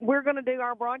 and we're going to do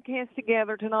our broadcast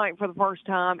together tonight for the first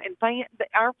time, and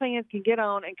our fans can get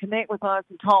on and connect with us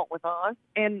and talk with us,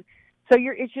 and so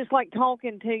it's just like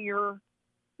talking to your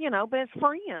best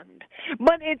friend.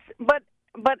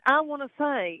 But I want to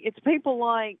say it's people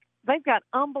like, they've got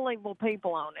unbelievable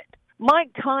people on it.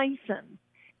 Mike Tyson,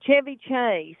 Chevy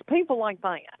Chase, people like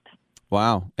that.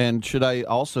 Wow. And should I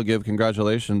also give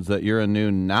congratulations that you're a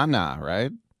new nana,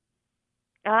 right?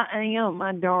 I am,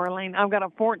 my darling. I've got a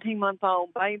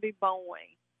 14-month-old baby boy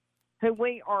who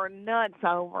we are nuts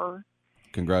over.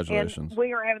 Congratulations. And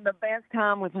we are having the best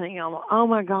time with him. Oh,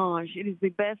 my gosh. It is the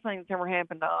best thing that's ever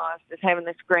happened to us, is having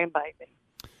this grandbaby.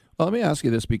 Well, let me ask you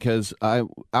this, because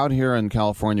out here in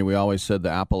California, we always said the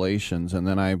Appalachians, and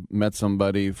then I met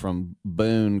somebody from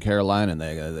Boone, Carolina, and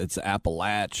they go, it's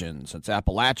Appalachians. It's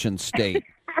Appalachian State.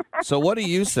 So what do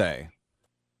you say?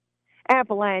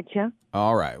 Appalachia.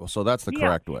 All right. Well, so that's the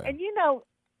correct way. And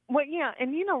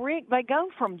Rick, they go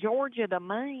from Georgia to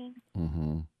Maine.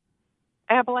 Mm-hmm.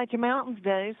 Appalachian Mountains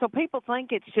do. So people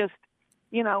think it's just,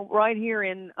 right here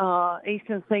in East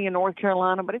Tennessee and North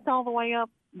Carolina, but it's all the way up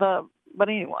but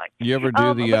anyway. You ever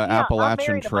do the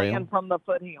Appalachian Trail? I married a man from the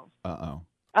foothills. Uh-oh.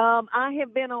 I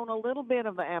have been on a little bit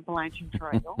of the Appalachian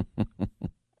Trail.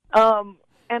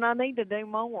 And I need to do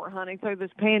more, honey, through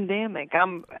this pandemic.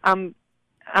 I'm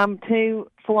too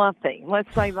fluffy.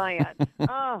 Let's say that.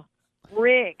 Oh,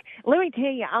 Rick, let me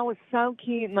tell you, I was so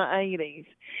cute in the 80s.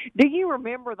 Do you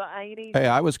remember the 80s? Hey,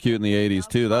 I was cute in the 80s,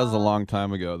 too. That was a long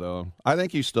time ago, though. I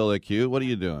think you still look cute. What are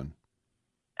you doing?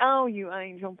 Oh, you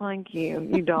angel, thank you.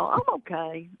 You don't.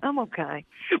 I'm okay.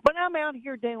 But I'm out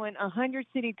here doing a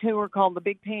 100-city tour called the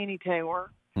Big Panty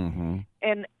Tour. Mm-hmm.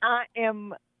 And I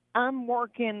am I'm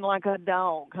working like a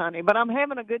dog, honey, but I'm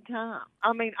having a good time.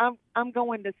 I mean, I'm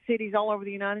going to cities all over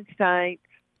the United States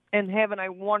and having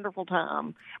a wonderful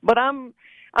time. But I'm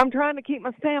trying to keep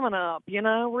my stamina up, you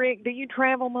know. Rick, do you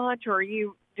travel much, or are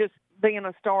you just being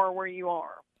a star where you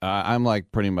are? I'm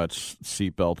like pretty much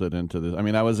seatbelted into this. I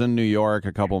mean, I was in New York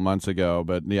a couple months ago,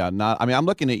 but yeah, not. I mean, I'm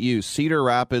looking at you. Cedar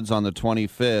Rapids on the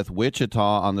 25th,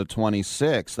 Wichita on the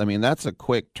 26th. I mean, that's a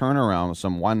quick turnaround with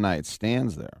some one-night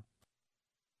stands there.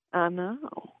 I know.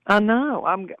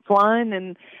 I'm flying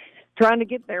and trying to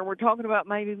get there. We're talking about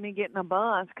maybe me getting a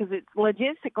bus because it's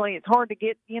logistically it's hard to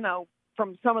get, you know,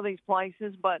 from some of these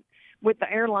places, but with the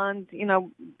airlines, you know,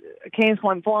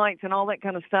 canceling flights and all that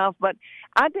kind of stuff. But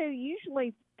I do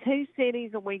usually 2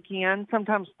 cities a weekend,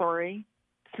 sometimes 3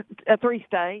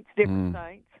 states, different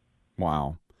states.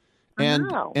 Wow.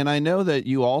 And I know that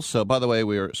you also, by the way,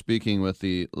 we were speaking with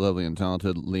the lovely and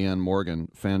talented Leanne Morgan,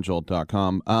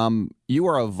 fanjolt.com. You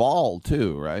are a Vol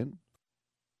too, right?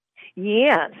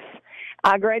 Yes.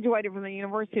 I graduated from the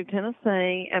University of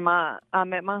Tennessee, and I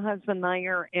met my husband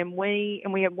there, and we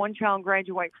had one child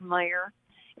graduate from there.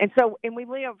 And we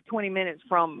live 20 minutes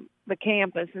from the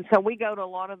campus, and so we go to a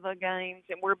lot of the games,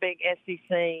 and we're big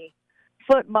SEC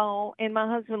football, and my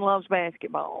husband loves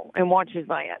basketball and watches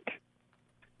that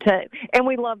too. And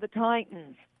we love the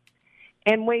Titans,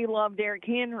 and we love Derrick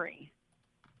Henry.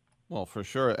 Well, for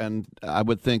sure. And I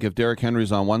would think if Derrick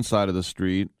Henry's on one side of the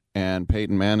street and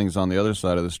Peyton Manning's on the other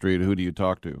side of the street, who do you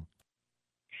talk to?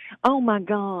 Oh, my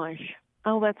gosh.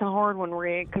 Oh, that's a hard one,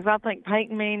 Rick, because I think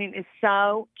Peyton Manning is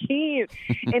so cute.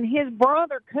 And his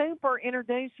brother, Cooper,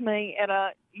 introduced me at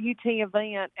a UT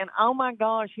event, and oh, my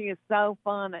gosh, he is so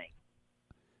funny.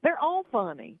 They're all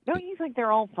funny. Don't you think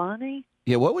they're all funny?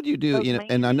 Yeah, what would you do? You know,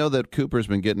 and I know that Cooper's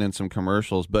been getting in some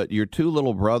commercials, but your 2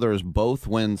 little brothers both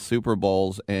win Super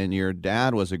Bowls, and your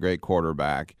dad was a great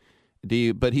quarterback.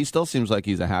 But he still seems like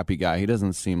he's a happy guy. He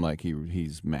doesn't seem like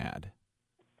he's mad.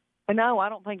 No, I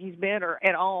don't think he's bitter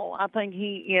at all. I think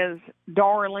he is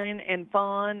darling and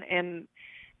fun, and,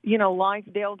 you know, life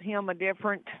dealt him a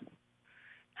different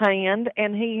hand,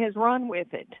 and he has run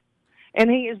with it. And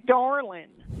he is darling,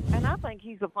 and I think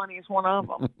he's the funniest one of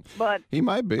them. But he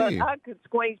might be. But I could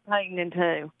squeeze Peyton in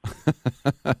two.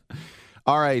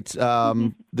 All right,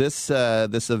 this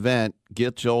event,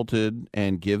 Get Jolted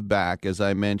and Give Back, as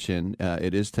I mentioned,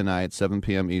 it is tonight, 7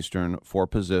 p.m. Eastern, 4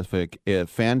 Pacific,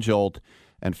 FanJolt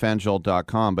and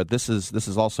fanjolt.com. But this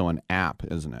is also an app,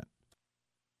 isn't it?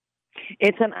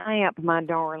 It's an app, my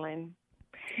darling.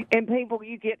 And people,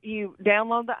 you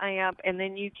download the app, and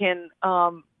then you can.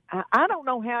 I don't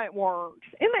know how it works.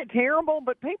 Isn't that terrible?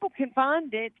 But people can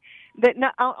find it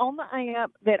on the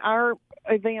app that our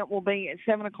event will be at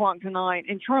 7 o'clock tonight.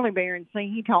 And Charlie Barron,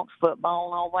 he talks football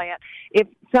and all that. If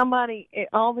somebody,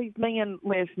 all these men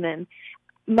listening,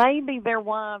 maybe their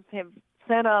wives have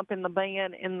set up in the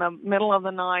bed in the middle of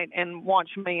the night and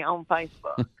watched me on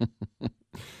Facebook.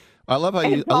 I love how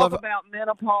you talk about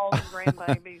menopause and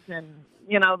grandbabies and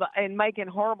and making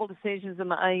horrible decisions in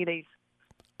the 80s.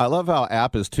 I love how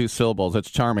app is 2 syllables. It's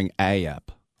charming.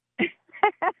 A-app.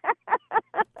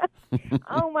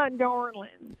 Oh, my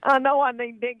darling. I know I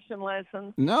need diction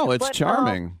lessons. No, it's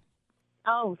charming.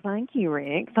 Oh, thank you,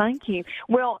 Rick. Thank you.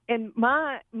 Well, and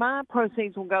my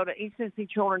proceeds will go to East Tennessee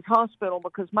Children's Hospital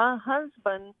because my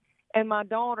husband and my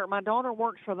daughter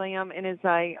works for them and is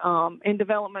in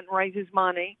development, raises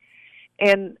money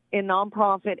and in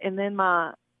nonprofit, and then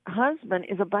my husband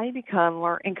is a baby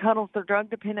cuddler and cuddles their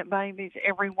drug-dependent babies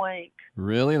every week.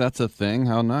 Really? That's a thing?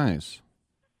 How nice.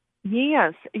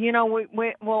 Yes.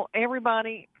 Well,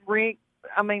 everybody, Rick,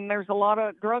 I mean, there's a lot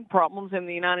of drug problems in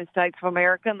the United States of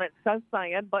America, and that's so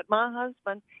sad, but my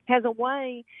husband has a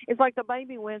way, it's like the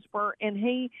baby whisperer, and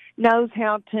he knows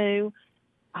how to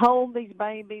hold these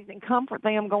babies and comfort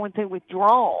them going through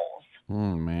withdrawals.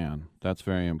 Oh, man, that's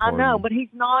very important. I know, but he's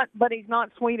not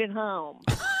sweet at home.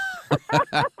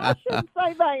 I shouldn't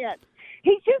say that.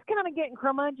 He's just kind of getting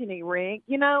curmudgeon-y, Rick.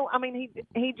 I mean,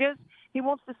 he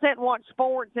wants to sit and watch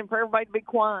sports and for everybody to be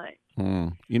quiet.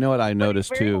 You know what I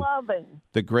noticed too? Loving.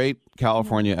 The great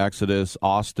California exodus,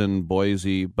 Austin,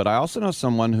 Boise. But I also know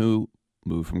someone who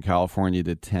moved from California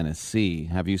to Tennessee.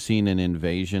 Have you seen an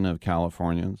invasion of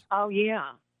Californians? Oh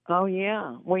yeah,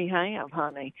 we have,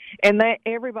 honey. And that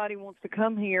everybody wants to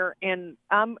come here. And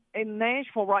I'm in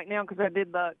Nashville right now because I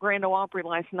did the Grand Ole Opry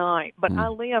last night. But I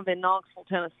live in Knoxville,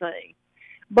 Tennessee.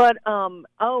 But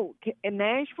in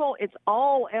Nashville, it's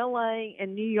all L.A.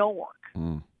 and New York.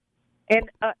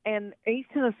 And East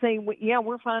Tennessee,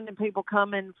 we're finding people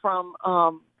coming from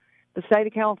the state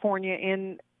of California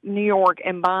in New York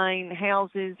and buying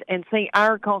houses. And see,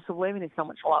 our cost of living is so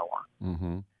much lower.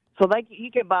 Mm-hmm. So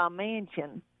you could buy a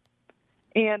mansion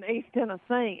in East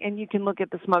Tennessee, and you can look at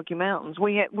the Smoky Mountains.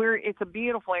 It's a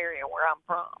beautiful area where I'm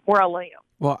from, where I live.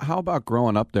 Well, how about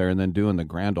growing up there and then doing the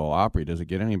Grand Ole Opry? Does it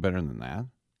get any better than that?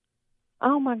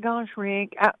 Oh my gosh,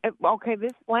 Rick!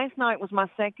 This last night was my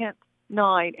second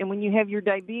night, and when you have your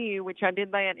debut, which I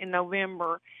did that in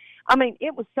November, I mean,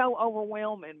 it was so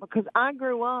overwhelming because I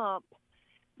grew up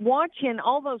watching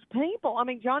all those people. I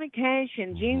mean, Johnny Cash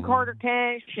and Gene Carter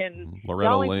Cash and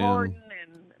Dolly Parton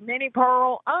and Minnie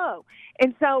Pearl. Oh,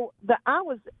 and so I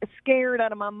was scared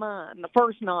out of my mind the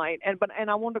first night, and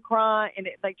I wanted to cry. And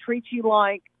they treat you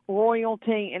like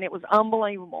royalty, and it was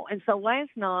unbelievable. And so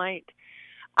last night,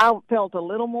 I felt a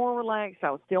little more relaxed. I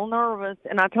was still nervous,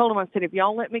 and I told them, I said, if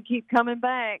y'all let me keep coming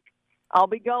back, I'll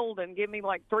be golden. Give me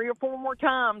like 3 or 4 more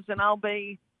times, and I'll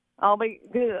be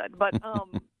good. But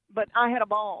but I had a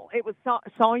ball. It was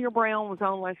Sawyer Brown was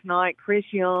on last night, Chris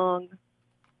Young,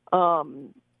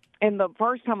 and the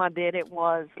first time I did it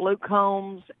was Luke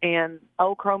Combs and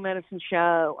Old Crow Medicine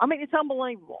Show. I mean, it's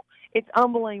unbelievable. It's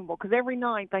unbelievable because every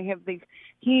night they have these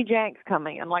huge acts come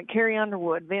in, like Carrie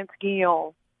Underwood, Vince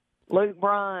Gill, Luke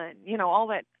Bryan, all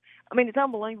that. I mean, it's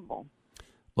unbelievable.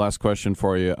 Last question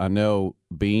for you. I know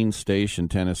Bean Station,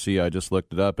 Tennessee, I just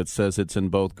looked it up. It says it's in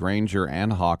both Granger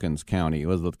and Hawkins County.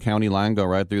 Was the county line go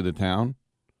right through the town?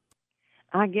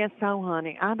 I guess so,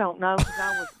 honey. I don't know because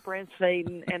I was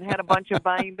breastfeeding and had a bunch of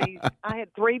babies. I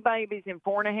had 3 babies in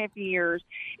 4.5 years,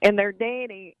 and their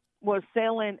daddy was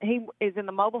selling. He is in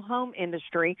the mobile home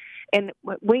industry, and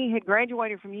we had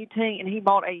graduated from UT, and he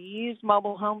bought a used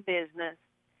mobile home business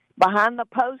behind the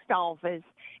post office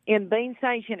in Bean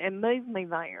Station and moved me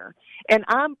there. And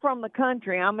I'm from the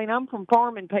country. I mean, I'm from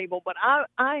farming people, but I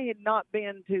had not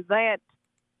been to that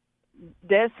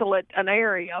desolate an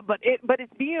area, but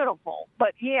it's beautiful.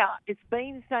 But yeah, it's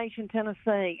Bean Station,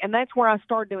 Tennessee, and that's where I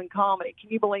started doing comedy. Can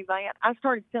you believe that? I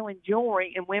started selling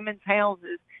jewelry in women's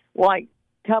houses like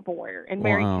Tupperware and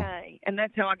Mary Kay, and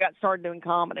that's how I got started doing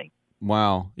comedy.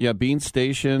 Wow. Yeah, Bean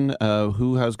Station,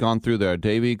 who has gone through there?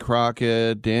 Davy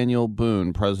Crockett, Daniel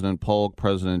Boone, President Polk,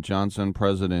 President Johnson,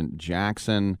 President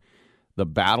Jackson. The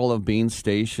Battle of Bean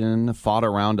Station fought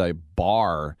around a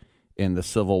bar in the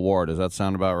Civil War. Does that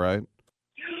sound about right?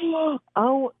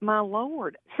 Oh, my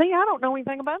Lord. See, I don't know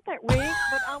anything about that, Rick,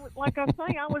 but I was, like I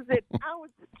say, I was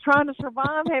trying to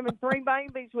survive having 3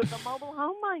 babies with a mobile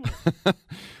home man.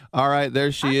 All right,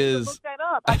 there she is. Look that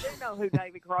up. I do know who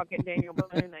Davy Crockett and Daniel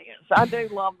Boone is. I do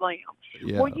love them.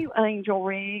 Yeah. Well, you angel,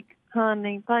 Rick,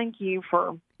 honey, thank you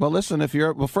for... Well, listen,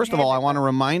 first of all, I want to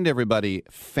remind everybody,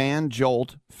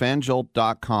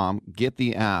 fanjolt.com, get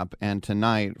the app, and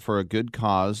tonight, for a good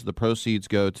cause, the proceeds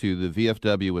go to the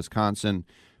VFW Wisconsin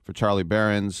for Charlie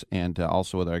Behrens, and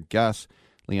also with our guest,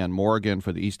 Leanne Morgan,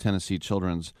 for the East Tennessee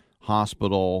Children's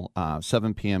Hospital,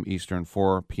 7 p.m. Eastern,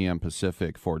 4 p.m.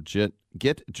 Pacific, for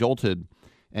Get Jolted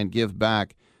and Give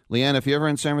Back. Leanne, if you're ever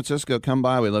in San Francisco, come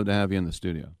by. We'd love to have you in the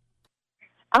studio.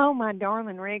 Oh, my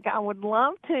darling Rick, I would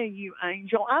love to, you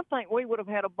angel. I think we would have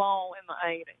had a ball in the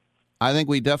 80s. I think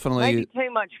we definitely... Maybe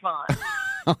too much fun.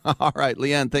 All right,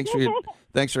 Leanne, thanks for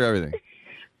everything.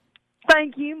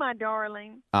 Thank you, my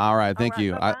darling. All right, thank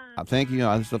you. Thank you.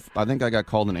 I think I got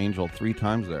called an angel 3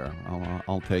 times there.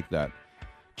 I'll take that.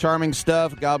 Charming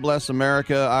stuff. God bless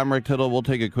America. I'm Rick Tittle. We'll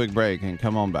take a quick break and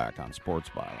come on back on Sports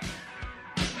Byline.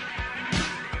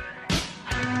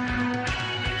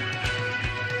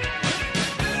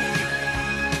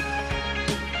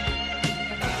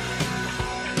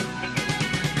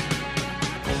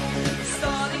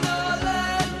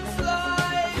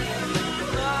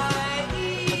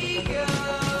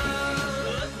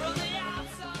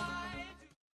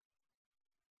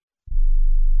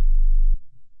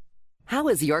 How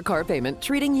is your car payment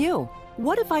treating you?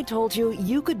 What if I told you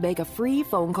you could make a free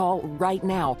phone call right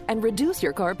now and reduce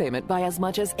your car payment by as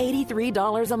much as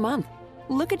 $83 a month?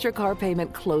 Look at your car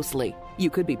payment closely.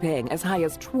 You could be paying as high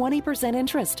as 20%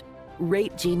 interest.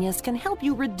 Rate Genius can help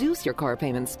you reduce your car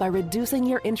payments by reducing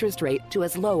your interest rate to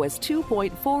as low as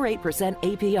 2.48%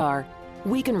 APR.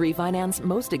 We can refinance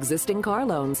most existing car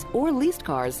loans or leased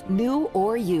cars, new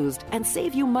or used, and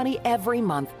save you money every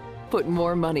month. Put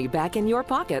more money back in your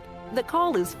pocket. The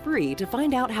call is free to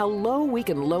find out how low we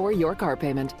can lower your car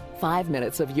payment. 5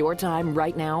 minutes of your time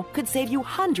right now could save you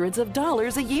hundreds of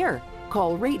dollars a year.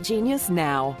 Call Rate Genius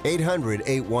now.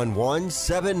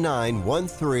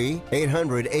 800-811-7913.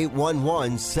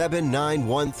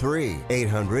 800-811-7913.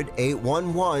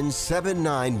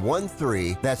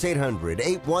 800-811-7913. That's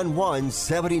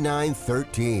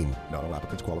 800-811-7913. Not all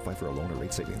applicants qualify for a loan or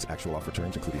rate savings. Actual offer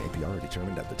terms, including APR, are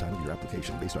determined at the time of your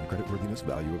application based on creditworthiness,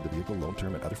 value of the vehicle, loan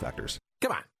term, and other factors.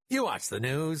 Come on. You watch the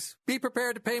news. Be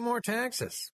prepared to pay more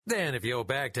taxes. Then if you owe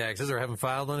back taxes or haven't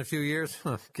filed in a few years,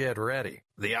 get ready.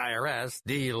 The IRS,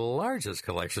 the largest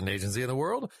collection agency in the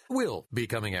world, will be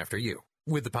coming after you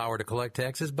with the power to collect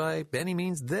taxes by any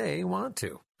means they want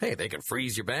to. Hey, they can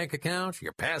freeze your bank account,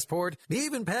 your passport,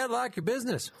 even padlock your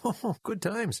business. Oh, good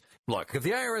times. Look, if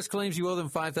the IRS claims you owe them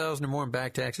 $5,000 or more in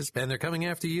back taxes and they're coming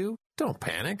after you, don't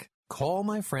panic. Call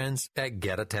my friends at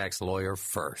Get a Tax Lawyer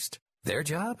first. Their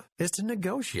job is to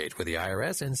negotiate with the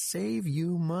IRS and save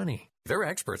you money. They're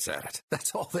experts at it.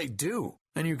 That's all they do,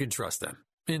 and you can trust them.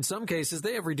 In some cases,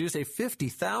 they have reduced a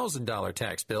 $50,000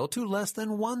 tax bill to less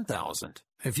than $1,000.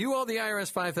 If you owe the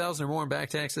IRS $5,000 or more in back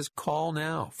taxes, call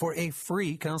now for a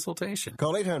free consultation.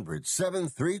 Call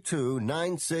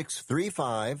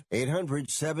 800-732-9635.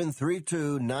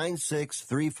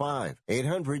 800-732-9635.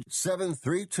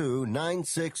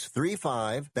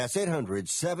 800-732-9635. That's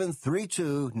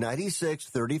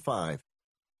 800-732-9635.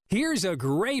 Here's a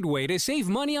great way to save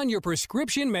money on your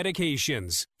prescription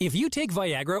medications. If you take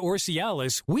Viagra or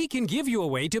Cialis, we can give you a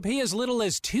way to pay as little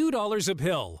as $2 a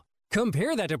pill.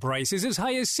 Compare that to prices as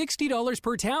high as $60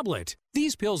 per tablet.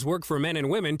 These pills work for men and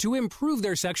women to improve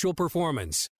their sexual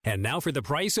performance. And now for the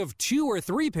price of 2 or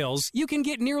 3 pills, you can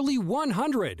get nearly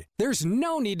 100. There's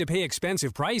no need to pay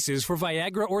expensive prices for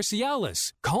Viagra or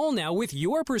Cialis. Call now with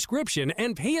your prescription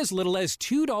and pay as little as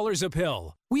 $2 a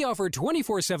pill. We offer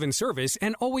 24/7 service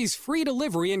and always free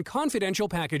delivery and confidential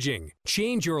packaging.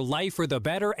 Change your life for the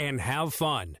better and have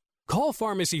fun. Call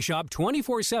Pharmacy Shop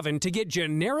 24/7 to get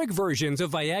generic versions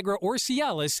of Viagra or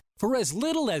Cialis for as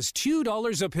little as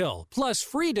 $2 a pill, plus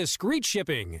free discreet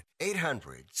shipping.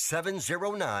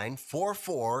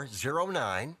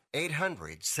 800-709-4409.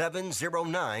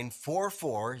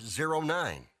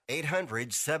 800-709-4409.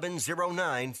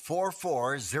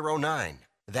 800-709-4409.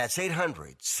 That's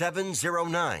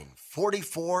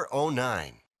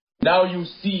 800-709-4409. Now you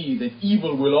see that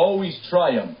evil will always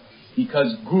triumph,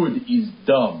 because good is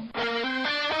dumb.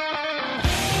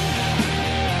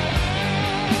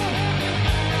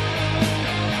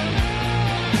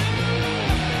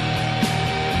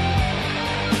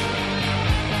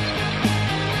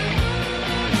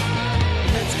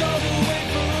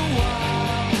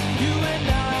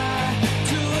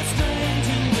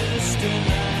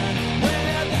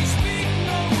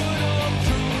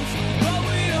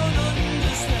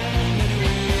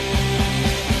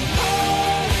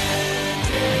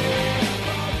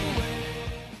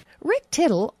 Rick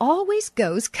Tittle always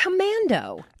goes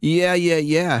commando.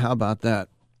 Yeah. How about that?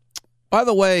 By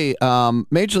the way,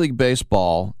 Major League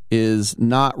Baseball is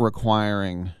not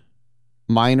requiring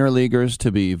minor leaguers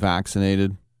to be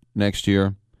vaccinated next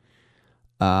year.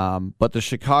 But the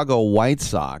Chicago White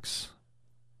Sox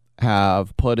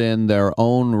have put in their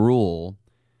own rule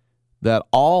that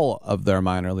all of their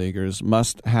minor leaguers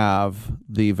must have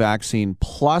the vaccine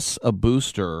plus a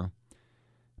booster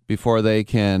before they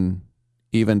can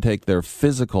even take their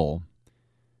physical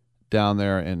down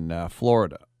there in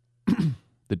Florida.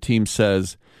 The team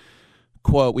says,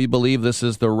 quote, "We believe this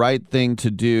is the right thing to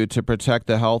do to protect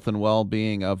the health and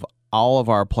well-being of all of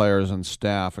our players and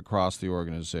staff across the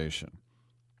organization."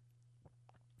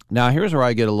 Now, here's where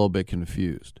I get a little bit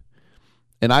confused.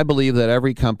 And I believe that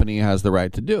every company has the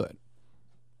right to do it.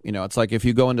 You know, it's like if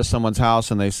you go into someone's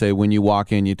house and they say, when you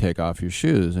walk in, you take off your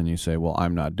shoes, and you say, well,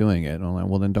 I'm not doing it. And I'm like,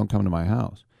 well, then don't come to my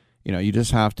house. You know, you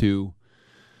just have to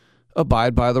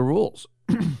abide by the rules.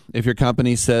 If your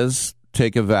company says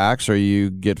take a vax or you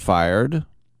get fired,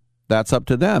 that's up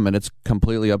to them. And it's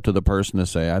completely up to the person to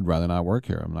say, I'd rather not work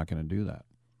here. I'm not going to do that.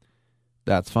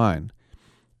 That's fine.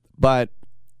 But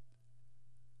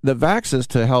the vax is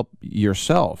to help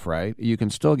yourself, right? You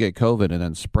can still get COVID and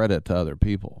then spread it to other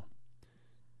people.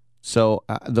 So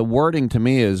the wording to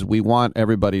me is we want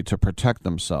everybody to protect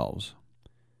themselves.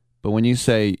 But when you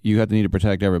say you have to need to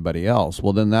protect everybody else,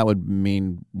 well, then that would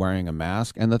mean wearing a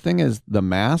mask. And the thing is, the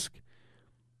mask,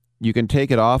 you can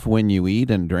take it off when you eat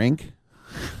and drink.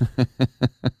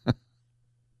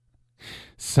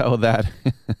 So that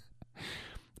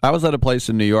I was at a place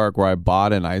in New York where I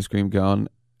bought an ice cream cone,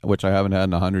 which I haven't had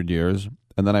in 100 years.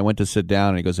 And then I went to sit down,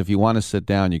 and he goes, if you want to sit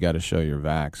down, you got to show your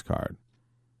vax card.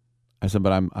 I said,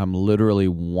 but I'm literally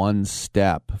one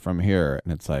step from here.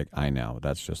 And it's like, I know,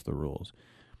 that's just the rules.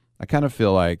 I kind of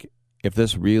feel like if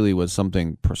this really was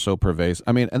something so pervasive,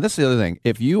 I mean, and this is the other thing,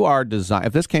 if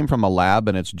this came from a lab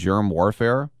and it's germ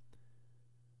warfare,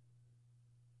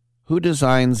 who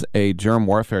designs a germ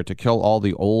warfare to kill all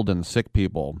the old and sick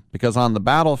people? Because on the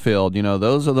battlefield, you know,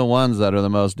 those are the ones that are the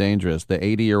most dangerous, the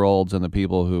 80-year-olds and the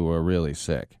people who are really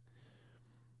sick.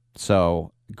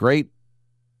 So, great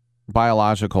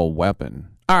biological weapon.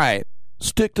 All right.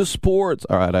 Stick to sports.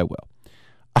 All right, I will.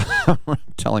 I'm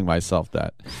telling myself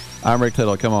that. I'm Rick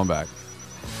Tittle. Come on back.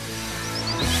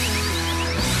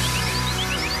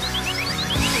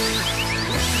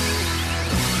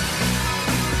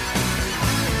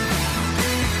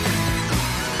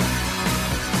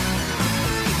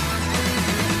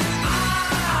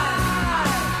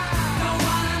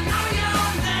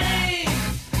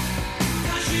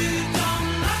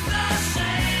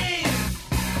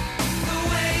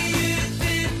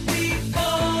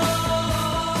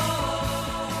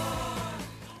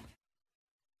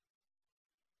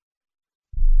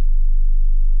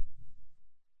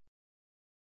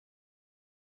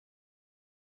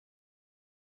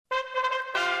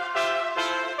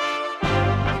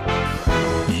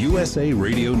 USA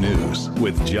Radio News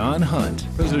with John Hunt.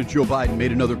 President Joe Biden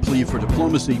made another plea for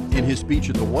diplomacy in his speech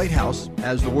at the White House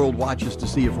as the world watches to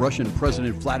see if Russian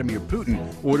President Vladimir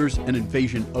Putin orders an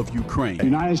invasion of Ukraine. The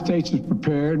United States is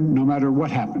prepared no matter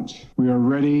what happens. We are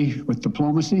ready with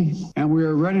diplomacy, and we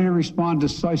are ready to respond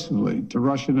decisively to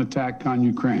Russian attack on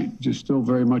Ukraine, which is still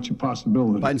very much a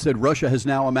possibility. Biden said Russia has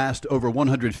now amassed over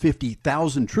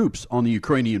 150,000 troops on the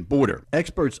Ukrainian border.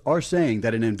 Experts are saying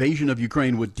that an invasion of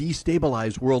Ukraine would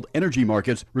destabilize world energy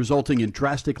markets, resulting in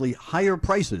drastically higher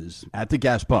prices at the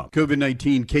gas pump.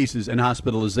 COVID-19 cases and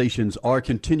hospitalizations are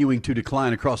continuing to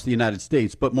decline across the United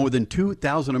States, but more than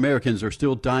 2,000 Americans are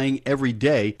still dying every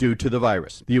day due to the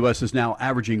virus. The U.S. is now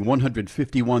averaging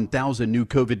 151,000 new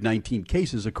COVID-19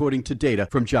 cases, according to data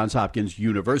from Johns Hopkins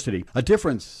University, a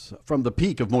difference from the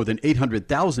peak of more than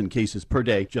 800,000 cases per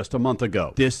day just a month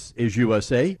ago. This is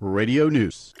USA Radio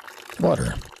News.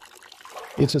 Water.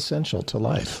 It's essential to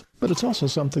life, but it's also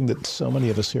something that so many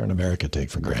of us here in America take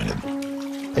for granted.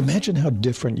 Imagine how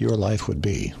different your life would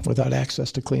be without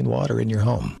access to clean water in your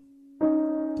home.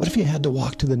 What if you had to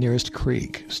walk to the nearest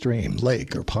creek, stream,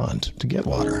 lake, or pond to get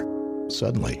water?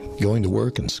 Suddenly, going to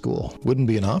work and school wouldn't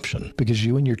be an option because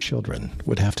you and your children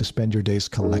would have to spend your days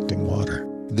collecting water.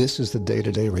 This is the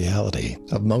day-to-day reality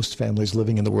of most families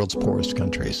living in the world's poorest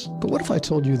countries. But what if I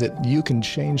told you that you can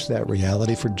change that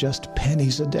reality for just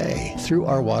pennies a day? Through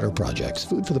our water projects,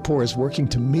 Food for the Poor is working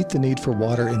to meet the need for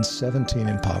water in 17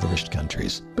 impoverished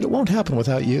countries. But it won't happen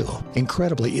without you.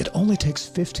 Incredibly, it only takes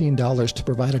 $15 to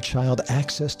provide a child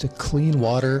access to clean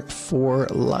water for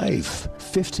life.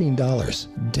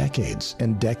 $15, decades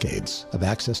and decades of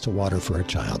access to water for a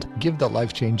child. Give the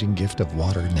life-changing gift of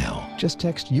water now. Just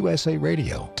text USA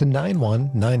Radio to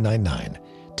 91999.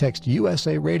 Text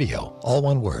USA Radio, all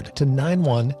one word, to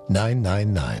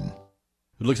 91999.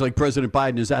 It looks like President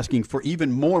Biden is asking for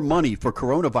even more money for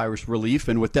coronavirus relief.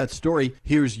 And with that story,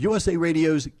 here's USA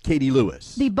Radio's Katie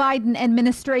Lewis. The Biden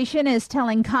administration is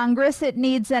telling Congress it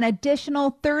needs an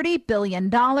additional $30 billion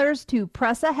to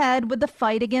press ahead with the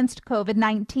fight against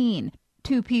COVID-19.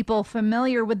 Two people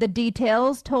familiar with the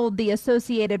details told the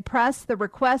Associated Press the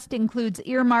request includes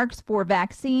earmarks for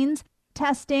vaccines,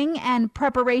 testing, and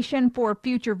preparation for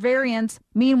future variants.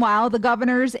 Meanwhile, the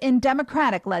governors in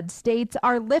Democratic-led states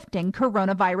are lifting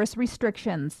coronavirus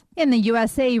restrictions. In the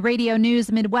USA Radio News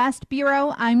Midwest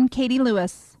Bureau, I'm Katie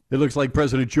Lewis. It looks like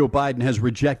President Joe Biden has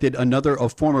rejected another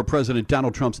of former President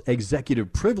Donald Trump's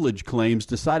executive privilege claims,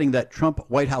 deciding that Trump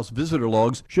White House visitor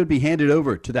logs should be handed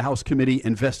over to the House committee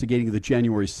investigating the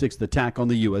January 6th attack on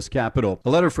the U.S. Capitol. A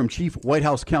letter from Chief White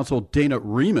House counsel Dana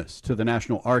Remus to the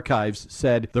National Archives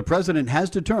said the president has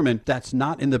determined that's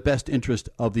not in the best interest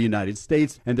of the United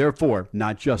States and therefore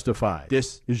not justified.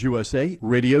 This is USA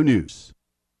Radio News.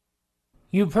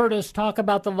 You've heard us talk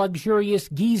about the luxurious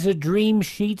Giza Dream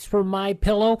sheets from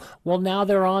MyPillow. Well, now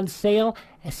they're on sale,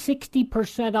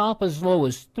 60% off, as low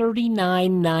as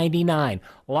 $39.99.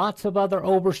 Lots of other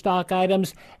overstock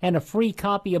items and a free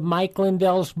copy of Mike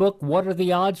Lindell's book, What Are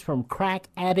the Odds from Crack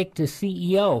Addict to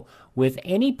CEO, with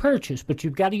any purchase, but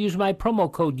you've got to use my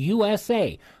promo code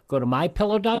USA. Go to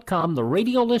MyPillow.com, the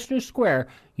Radio Listener Square,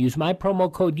 use my promo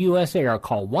code USA, or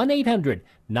call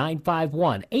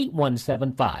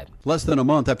 1-800-951-8175. Less than a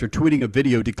month after tweeting a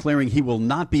video declaring he will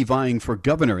not be vying for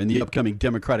governor in the upcoming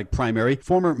Democratic primary,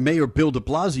 former Mayor Bill de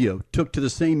Blasio took to the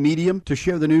same medium to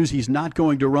share the news he's not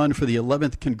going to run for the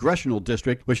 11th Congressional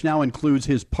District, which now includes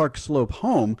his Park Slope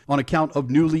home, on account of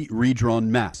newly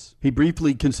redrawn maps. He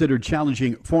briefly considered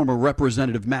challenging former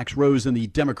Representative Max Rose in the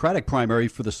Democratic primary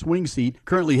for the swing seat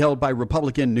currently held by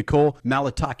Republican Nicole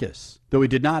Malliotakis. Though he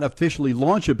did not officially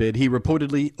launch a bid, he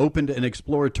reportedly opened an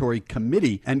exploratory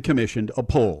committee and commissioned a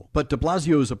poll. But de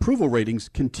Blasio's approval ratings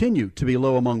continue to be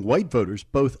low among white voters,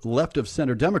 both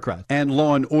left-of-center Democrats and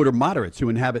law and order moderates who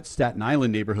inhabit Staten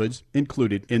Island neighborhoods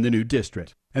included in the new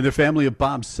district. And the family of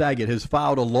Bob Saget has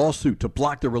filed a lawsuit to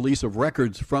block the release of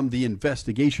records from the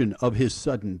investigation of his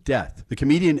sudden death. The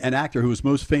comedian and actor who is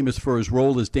most famous for his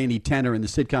role as Danny Tanner in the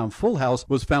sitcom Full House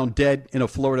was found dead in a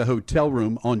Florida hotel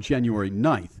room on January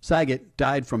 9th. Saget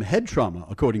died from head trauma,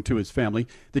 according to his family.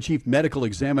 The chief medical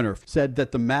examiner said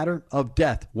that the matter of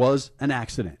death was an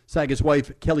accident. Saget's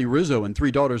wife, Kelly Rizzo, and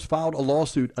 3 daughters filed a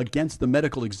lawsuit against the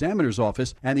medical examiner's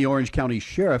office and the Orange County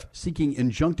Sheriff seeking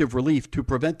injunctive relief to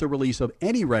prevent the release of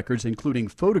any records, including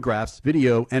photographs,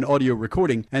 video, and audio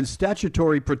recording, and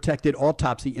statutory protected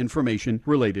autopsy information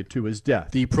related to his death.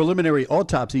 The preliminary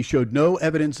autopsy showed no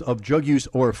evidence of drug use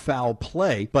or foul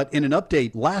play, but in an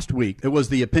update last week, it was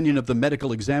the opinion of the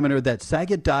medical examiner that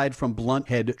Saget died from blunt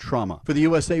head trauma. For the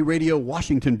USA Radio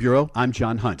Washington Bureau, I'm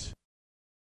John Hunt.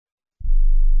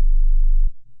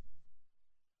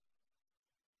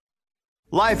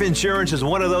 Life insurance is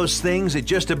one of those things that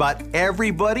just about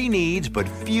everybody needs, but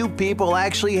few people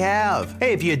actually have.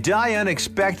 Hey, if you die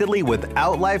unexpectedly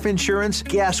without life insurance,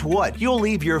 guess what? You'll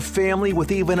leave your family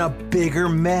with even a bigger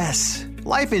mess.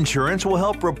 Life insurance will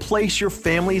help replace your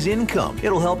family's income.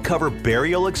 It'll help cover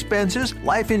burial expenses.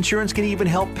 Life insurance can even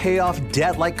help pay off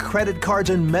debt like credit cards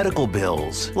and medical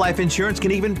bills. Life insurance can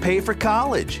even pay for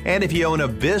college. And if you own a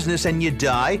business and you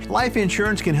die, life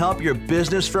insurance can help your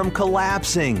business from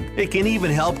collapsing. It can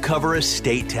even help cover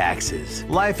estate taxes.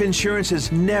 Life insurance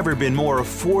has never been more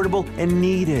affordable and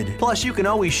needed. Plus, you can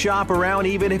always shop around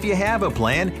even if you have a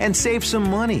plan and save some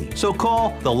money. So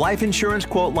call the Life Insurance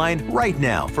Quote Line right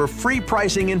now for free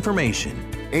pricing information.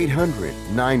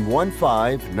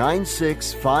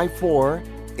 800-915-9654.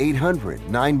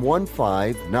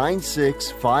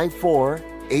 800-915-9654.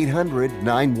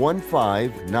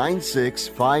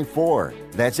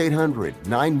 800-915-9654. That's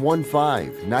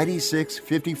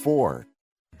 800-915-9654.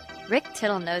 Rick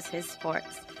Tittle knows his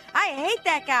sports. I hate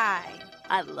that guy.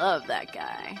 I love that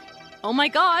guy. Oh my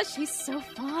gosh, he's so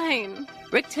fine.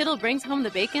 Rick Tittle brings home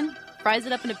the bacon, fries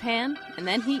it up in a pan, and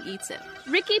then he eats it.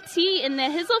 Ricky T in the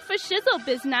hizzle for shizzle,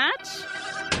 biznatch.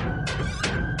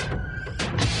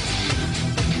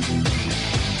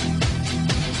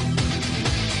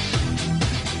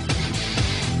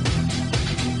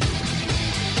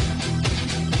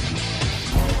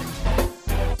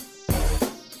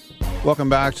 Welcome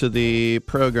back to the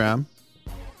program.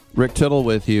 Rick Tittle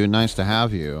with you. Nice to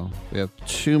have you. We have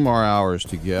 2 more hours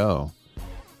to go.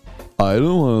 I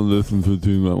don't want to listen for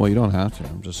 2 more. Well, you don't have to.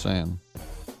 I'm just saying.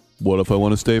 What if I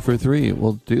want to stay for 3?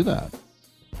 We'll do that.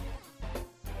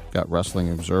 Got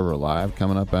Wrestling Observer Live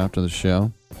coming up after the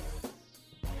show.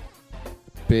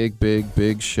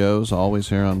 Big shows always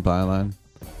here on Byline.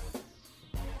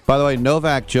 By the way,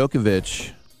 Novak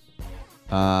Djokovic,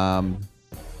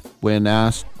 when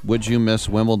asked, would you miss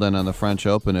Wimbledon and the French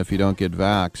Open if you don't get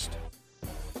vaxxed?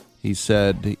 He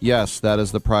said, yes, that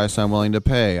is the price I'm willing to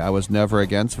pay. I was never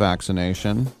against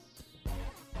vaccination,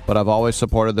 but I've always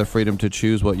supported the freedom to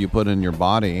choose what you put in your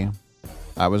body.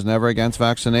 I was never against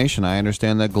vaccination. I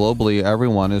understand that globally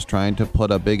everyone is trying to put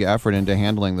a big effort into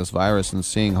handling this virus and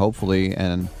seeing hopefully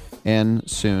an end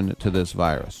soon to this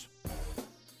virus.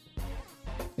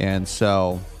 And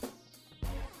so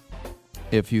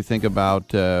if you think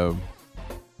about,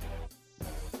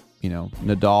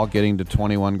 Nadal getting to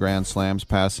 21 Grand Slams,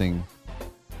 passing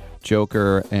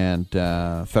Joker and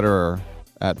Federer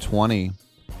at 20,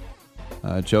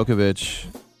 Djokovic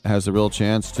has a real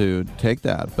chance to take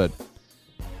that. But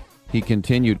he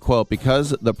continued, quote, because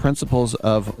the principles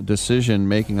of decision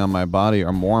making on my body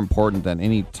are more important than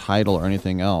any title or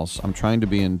anything else, I'm trying to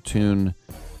be in tune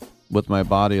with my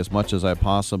body as much as I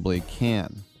possibly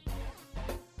can. I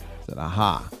said,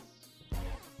 aha.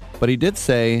 But he did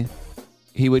say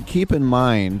he would keep in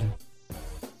mind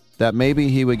that maybe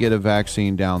he would get a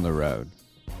vaccine down the road.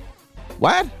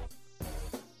 What?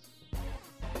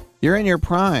 You're in your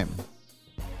prime.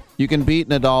 You can beat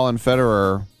Nadal and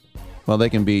Federer. Well, they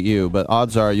can beat you, but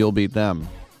odds are you'll beat them.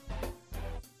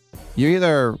 You're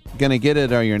either going to get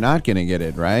it or you're not going to get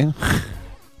it, right?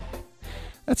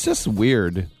 That's just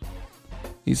weird.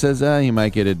 He says, he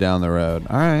might get it down the road.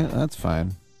 All right, that's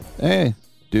fine. Hey,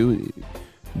 do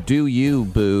you,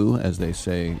 boo, as they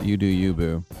say. You do you,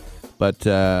 boo. But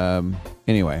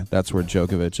anyway, that's where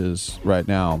Djokovic is right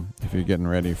now. If you're getting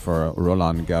ready for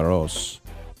Roland Garros,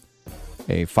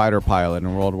 a fighter pilot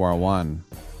in World War I.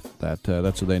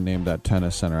 That's what they named that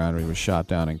tennis center after he was shot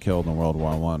down and killed in World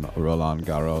War I, Roland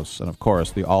Garros. And, of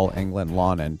course, the All England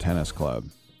Lawn and Tennis Club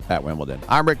at Wimbledon.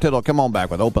 I'm Rick Tittle. Come on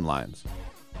back with Open Lines.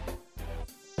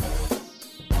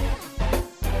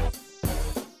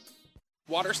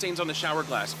 Water stains on the shower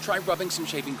glass. Try rubbing some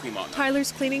shaving cream on them.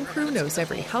 Tyler's cleaning crew knows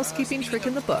every housekeeping trick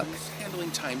in the book.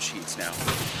 Handling timesheets now.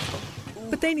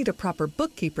 but they need a proper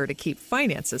bookkeeper to keep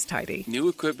finances tidy. New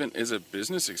equipment is a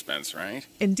business expense, right?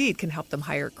 Indeed can help them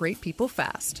hire great people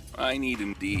fast. I need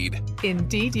Indeed.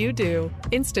 Indeed you do.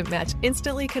 Instant Match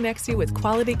instantly connects you with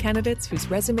quality candidates whose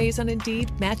resumes on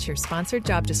Indeed match your sponsored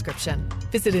job description.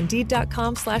 Visit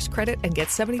Indeed.com/credit and get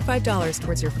 $75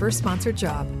 towards your first sponsored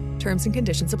job. Terms and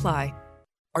conditions apply.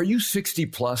 Are you 60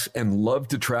 plus and love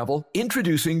to travel?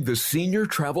 Introducing the Senior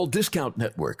Travel Discount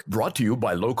Network, brought to you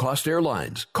by Low Cost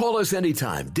Airlines. Call us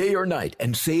anytime, day or night,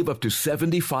 and save up to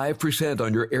 75%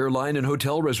 on your airline and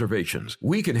hotel reservations.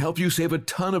 We can help you save a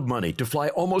ton of money to fly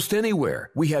almost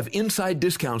anywhere. We have inside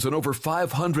discounts on over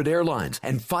 500 airlines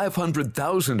and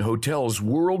 500,000 hotels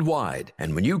worldwide.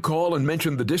 And when you call and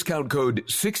mention the discount code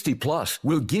 60 plus,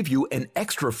 we'll give you an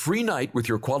extra free night with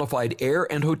your qualified air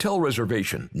and hotel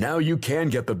reservation. Now you can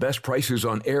get the best prices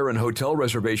on air and hotel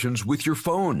reservations with your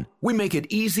phone. We make it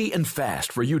easy and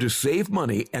fast for you to save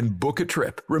money and book a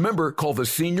trip. Remember, call the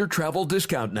Senior Travel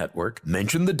Discount Network,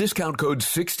 mention the discount code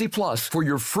 60 plus for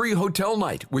your free hotel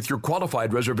night with your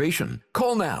qualified reservation.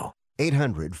 Call now.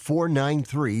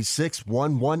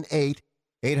 800-493-6118.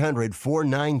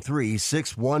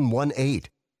 800-493-6118.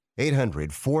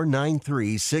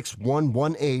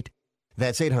 800-493-6118.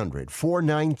 That's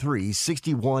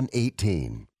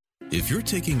 800-493-6118. If you're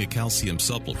taking a calcium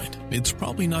supplement, it's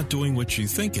probably not doing what you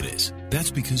think it is.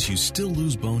 That's because you still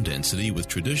lose bone density with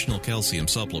traditional calcium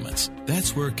supplements.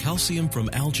 That's where calcium from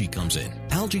algae comes in.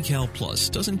 AlgaeCal Plus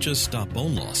doesn't just stop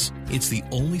bone loss. It's the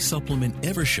only supplement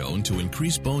ever shown to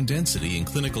increase bone density in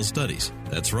clinical studies.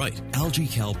 That's right.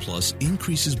 AlgaeCal Plus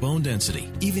increases bone density,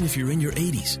 even if you're in your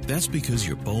 80s. That's because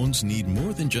your bones need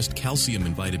more than just calcium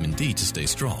and vitamin D to stay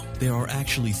strong. There are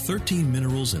actually 13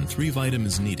 minerals and 3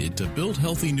 vitamins needed to build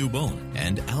healthy new bone,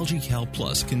 and AlgaeCal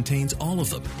Plus contains all of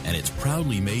them, and it's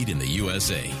proudly made in the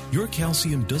USA. Your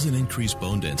calcium doesn't increase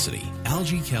bone density.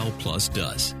 AlgaeCal Plus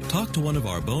does. Talk to one of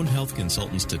our bone health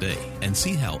consultants today and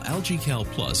see how AlgaeCal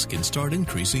Plus can start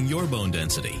increasing your bone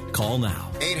density. Call now.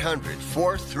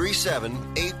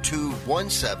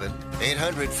 800-437-8217.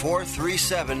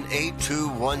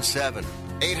 800-437-8217.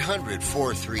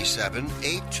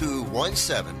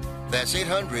 800-437-8217. That's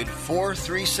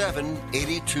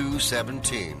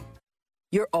 800-437-8217.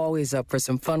 You're always up for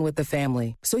some fun with the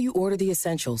family, so you order the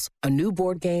essentials, a new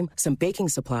board game, some baking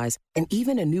supplies, and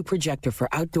even a new projector for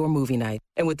outdoor movie night.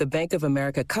 And with the Bank of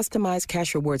America customized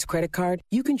Cash Rewards credit card,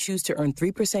 you can choose to earn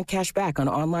 3% cash back on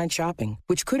online shopping,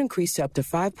 which could increase to up to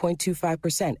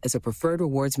 5.25% as a preferred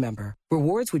rewards member.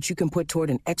 Rewards which you can put toward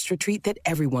an extra treat that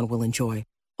everyone will enjoy,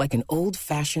 like an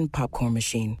old-fashioned popcorn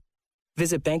machine.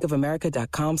 Visit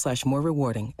bankofamerica.com/more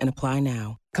rewarding and apply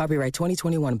now. Copyright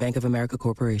 2021 Bank of America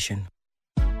Corporation.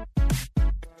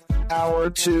 Hour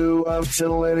 2 of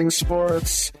titillating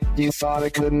sports. You thought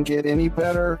it couldn't get any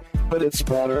better, but it's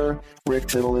better. Rick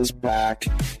Tittle is back.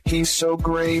 He's so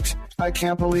great. I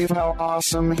can't believe how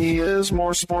awesome he is.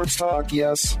 More sports talk,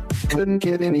 yes. Couldn't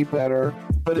get any better,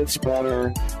 but it's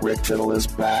better. Rick Tittle is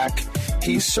back.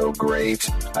 He's so great.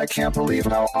 I can't believe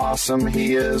how awesome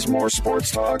he is. More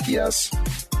sports talk, yes.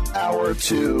 Hour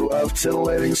 2 of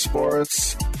titillating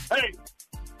sports. Hey,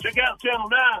 check out Channel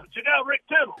 9. Check out Rick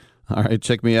Tittle. All right,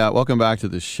 check me out. Welcome back to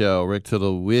the show. Rick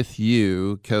Tittle with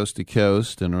you, coast to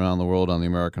coast and around the world on the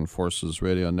American Forces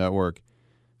Radio Network.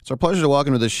 It's our pleasure to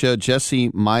welcome to the show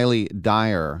Jessie Miley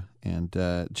Dyer. And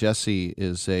Jessie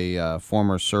is a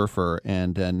former surfer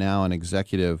and now an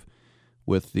executive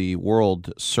with the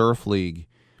World Surf League.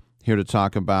 Here to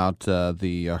talk about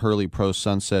the Hurley Pro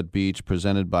Sunset Beach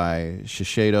presented by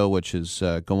Shiseido, which is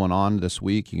going on this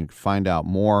week. You can find out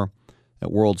more at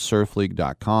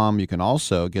worldsurfleague.com. You can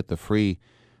also get the free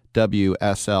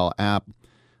WSL app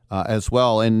as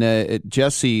well. And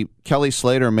Jessie, Kelly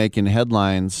Slater making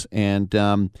headlines. And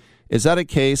is that a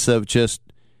case of just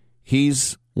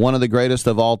he's one of the greatest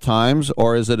of all times,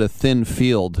 or is it a thin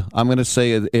field? I'm going to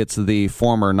say it's the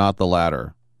former, not the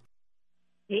latter.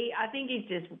 I think he's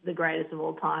just the greatest of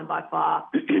all time by far.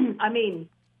 I mean,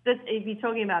 if you're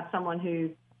talking about someone who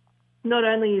not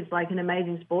only is like an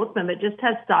amazing sportsman, but just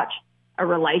has such a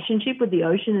relationship with the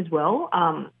ocean as well.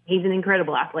 He's an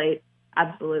incredible athlete.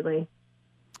 Absolutely.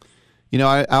 You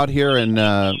know, out here in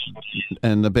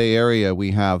the Bay Area,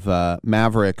 we have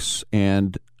Mavericks,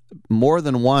 and more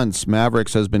than once,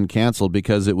 Mavericks has been canceled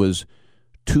because it was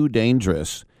too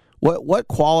dangerous. What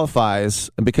qualifies?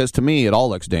 Because to me, it all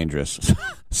looks dangerous.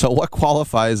 So, what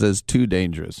qualifies as too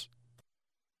dangerous?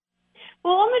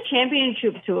 Well, on the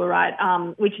championship tour, right,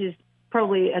 which is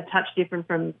probably a touch different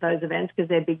from those events because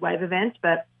they're big wave events.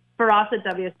 But for us at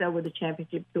WSL with the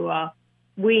championship tour,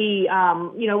 we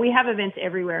have events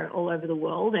everywhere all over the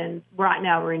world. And right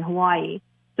now we're in Hawaii.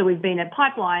 So we've been at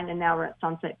Pipeline and now we're at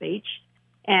Sunset Beach.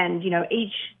 And,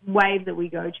 each wave that we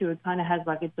go to, it kind of has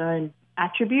like its own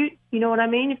attribute, you know what I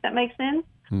mean, if that makes sense?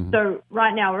 Mm-hmm. So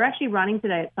right now we're actually running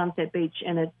today at Sunset Beach,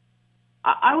 and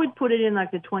I would put it in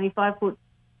like the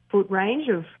 25-foot range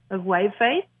of wave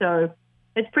face. So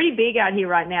it's pretty big out here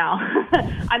right now.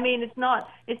 I mean, it's not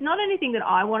anything that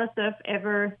I want to surf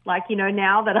ever, like,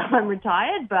 now that I'm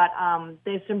retired, but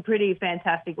there's some pretty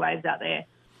fantastic waves out there.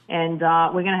 And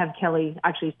we're going to have Kelly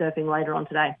actually surfing later on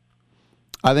today.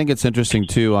 I think it's interesting,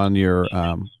 too, on your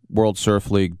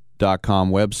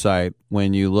WorldSurfLeague.com website,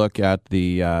 when you look at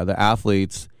the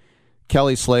athletes,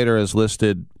 Kelly Slater is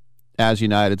listed as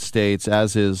United States,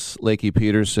 as is Lakey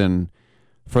Peterson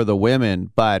for the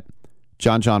women, but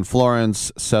John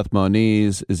Florence, Seth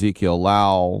Moniz, Ezekiel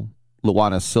Lau,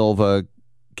 Luana Silva,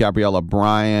 Gabriella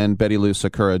Bryan, Betty Lou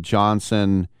Sakura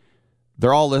Johnson,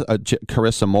 they're all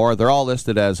Carissa Moore, they're all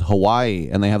listed as Hawaii,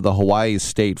 and they have the Hawaii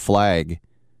state flag.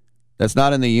 That's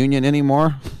not in the union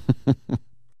anymore?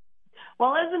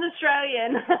 Well, as an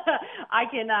Australian, I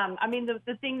can,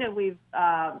 the thing that we've,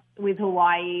 with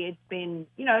Hawaii, it's been,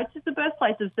 it's just the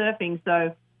birthplace of surfing.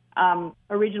 So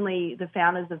originally the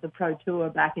founders of the Pro Tour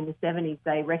back in the 70s,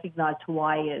 they recognized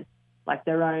Hawaii as like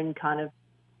their own kind of,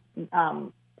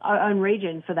 own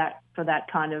region for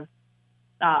that kind of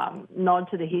nod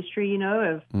to the history,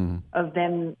 of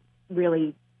them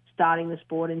really starting the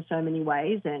sport in so many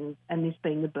ways, and this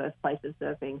being the birthplace of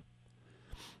surfing.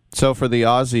 So for the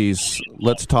Aussies,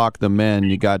 let's talk the men.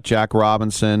 You got Jack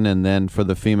Robinson, and then for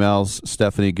the females,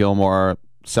 Stephanie Gilmore,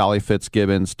 Sally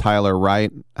Fitzgibbons, Tyler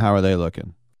Wright. How are they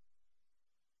looking?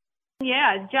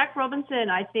 Yeah, Jack Robinson,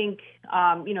 I think,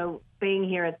 being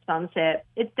here at Sunset,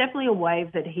 it's definitely a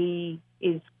wave that he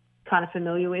is kind of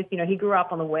familiar with. He grew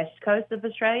up on the west coast of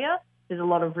Australia. There's a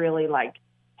lot of really, like,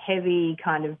 heavy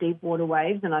kind of deep water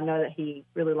waves, and I know that he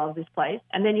really loves this place.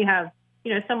 And then you have,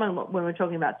 someone, when we're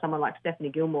talking about someone like Stephanie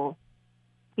Gilmore,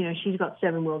 she's got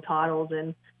 7 world titles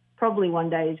and probably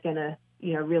one day is going to,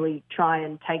 really try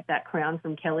and take that crown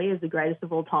from Kelly as the greatest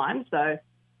of all time. So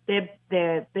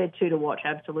they're two to watch,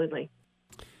 absolutely.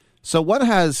 So what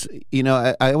has,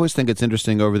 I always think it's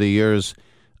interesting over the years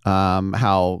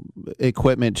how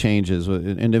equipment changes with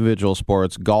individual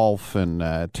sports, golf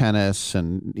and tennis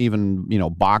and even,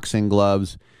 boxing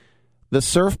gloves. The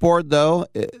surfboard, though,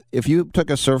 if you took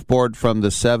a surfboard from the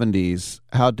 70s,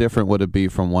 how different would it be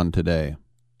from one today?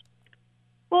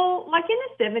 Well, like in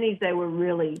the 70s, they were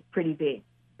really pretty big.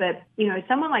 But,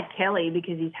 someone like Kelly,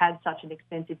 because he's had such an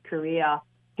extensive career,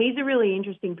 he's a really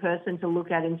interesting person to look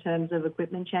at in terms of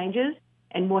equipment changes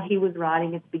and what he was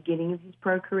riding at the beginning of his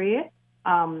pro career.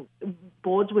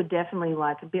 Boards were definitely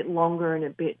like a bit longer and a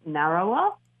bit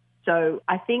narrower. So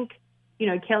I think,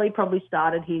 Kelly probably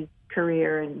started his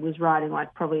career and was riding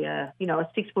like probably a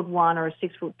 6'1" or a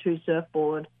 6'2"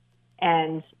 surfboard.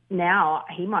 And now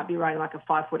he might be riding like a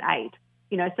 5'8",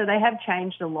 so they have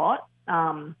changed a lot.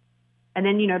 And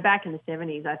then, back in the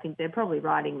 70s, I think they're probably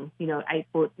riding, 8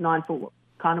 foot, 9 foot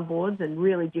kind of boards and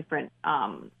really different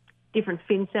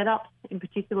fin setups in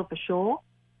particular for shore.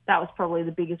 That was probably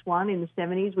the biggest one in the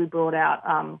 70s. We brought out,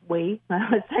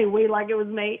 let's say we like it was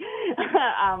me.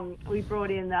 We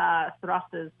brought in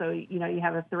thrusters. So, you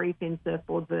have a 3-fin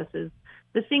surfboard versus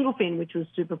the single fin, which was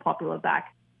super popular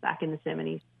back in the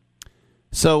 70s.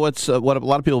 So what a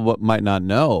lot of people might not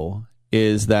know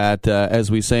is that,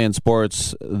 as we say in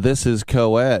sports, this is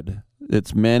co-ed.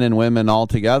 It's men and women all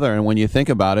together. And when you think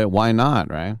about it, why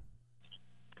not, right?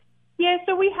 Yeah,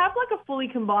 so we have like a fully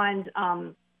combined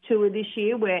tour this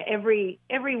year where every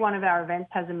one of our events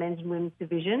has a men's and women's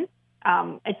division.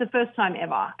 It's the first time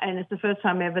ever, and it's the first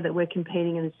time ever that we're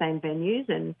competing in the same venues.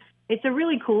 And it's a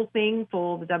really cool thing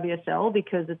for the WSL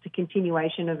because it's a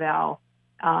continuation of our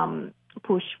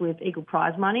push with Eagle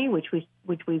Prize Money, which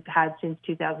we've had since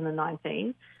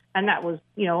 2019. And that was,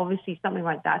 obviously something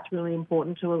like that's really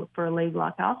important for a league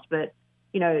like us. But,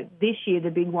 this year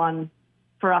the big one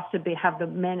for us to have the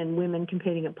men and women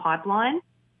competing at Pipeline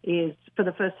is for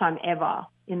the first time ever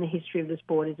in the history of the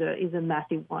sport is a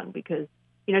massive one because,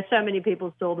 so many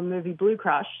people saw the movie Blue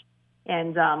Crush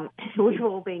and we've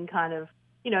all been kind of,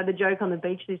 the joke on the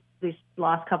beach this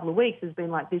last couple of weeks has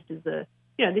been like, this is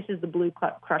the Blue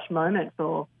Crush moment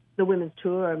for the women's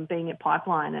tour and being at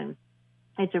Pipeline. And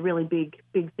it's a really big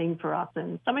thing for us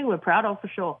and something we're proud of for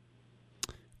sure.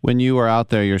 When you were out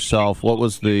there yourself, what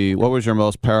was your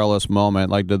most perilous moment?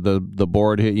 Like, did the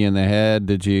board hit you in the head?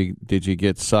 Did you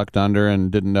get sucked under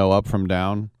and didn't know up from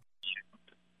down?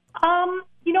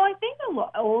 I think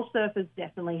all surfers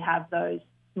definitely have those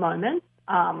moments.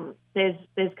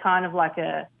 There's kind of like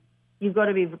you've got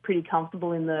to be pretty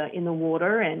comfortable in the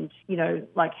water and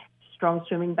like strong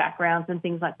swimming backgrounds and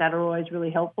things like that are always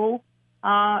really helpful.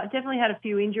 I definitely had a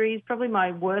few injuries. Probably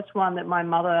my worst one that my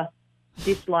mother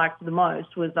disliked the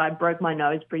most was I broke my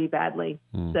nose pretty badly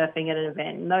surfing at an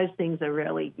event. And those things are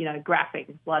really, graphic,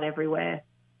 blood everywhere.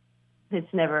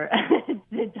 It's never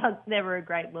a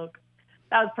great look.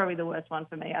 That was probably the worst one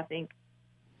for me, I think.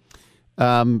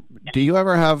 Do you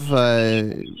ever have,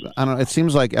 I don't know, it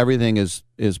seems like everything is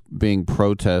being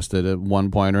protested at one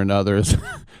point or another.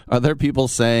 Are there people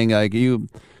saying, like, you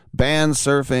ban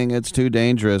surfing, it's too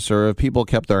dangerous, or have people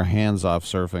kept their hands off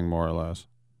surfing more or less?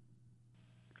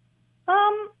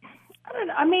 I don't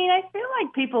know. I mean, I feel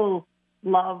like people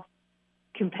love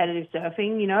competitive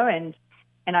surfing,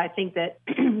 and I think that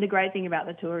the great thing about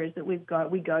the tour is that we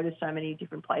go to so many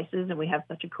different places and we have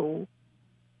such a cool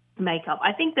makeup.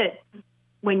 I think that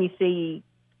when you see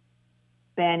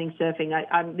banning surfing,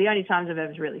 the only times I've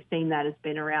ever really seen that has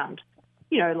been around,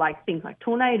 like things like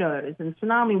tornadoes and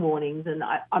tsunami warnings. And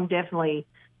I definitely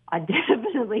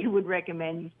would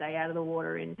recommend you stay out of the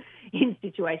water in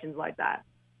situations like that.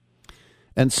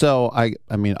 And so, I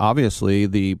mean, obviously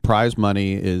the prize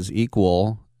money is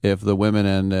equal if the women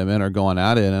and the men are going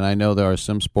at it. And I know there are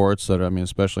some sports that,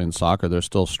 especially in soccer, they're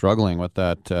still struggling with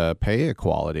that pay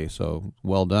equality. So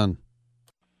well done.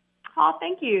 Oh,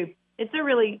 thank you. It's a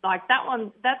really, like that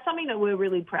one, that's something that we're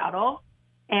really proud of.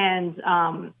 And,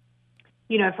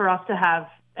 for us to have,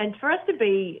 and for us to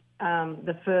be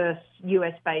the first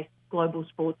US-based global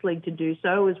sports league to do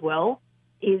so as well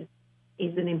is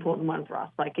an important one for us.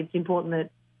 Like, it's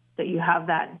important that you have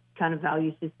that kind of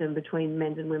value system between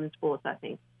men's and women's sports, I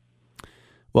think.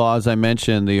 Well, as I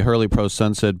mentioned, the Hurley Pro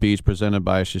Sunset Beach presented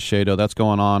by Shiseido, that's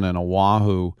going on in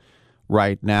Oahu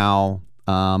right now.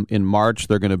 In March,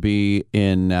 they're going to be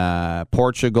in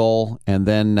Portugal, and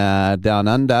then down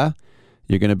under,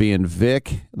 you're going to be in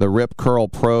Vic, the Rip Curl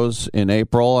Pros in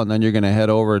April, and then you're going to head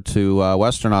over to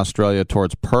Western Australia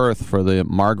towards Perth for the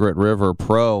Margaret River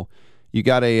Pro. You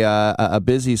got a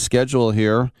busy schedule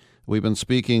here. We've been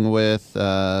speaking with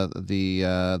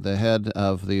the head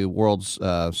of the World's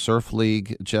Surf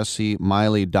League, Jessie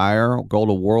Miley Dyer. Go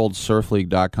to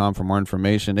worldsurfleague.com for more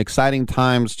information. Exciting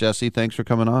times, Jessie. Thanks for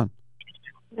coming on.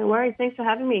 No worries. Thanks for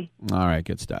having me. All right,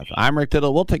 good stuff. I'm Rick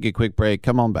Tittle. We'll take a quick break.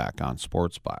 Come on back on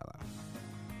Sports Byline.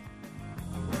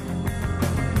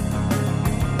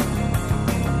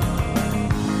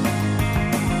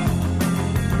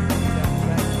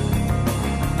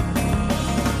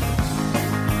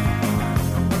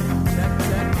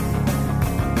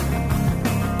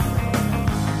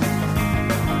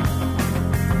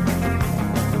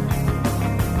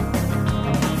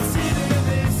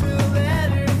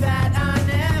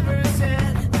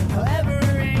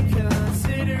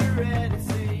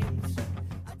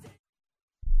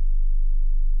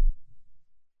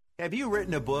 Have you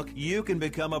written a book? You can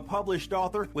become a published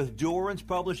author with Dorrance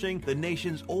Publishing, the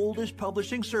nation's oldest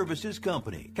publishing services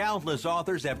company. Countless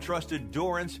authors have trusted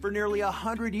Dorrance for nearly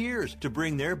 100 years to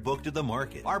bring their book to the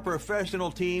market. Our professional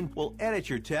team will edit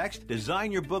your text,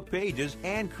 design your book pages,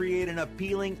 and create an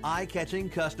appealing,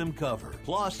 eye-catching custom cover.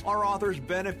 Plus, our authors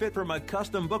benefit from a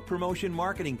custom book promotion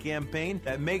marketing campaign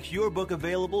that makes your book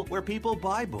available where people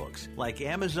buy books, like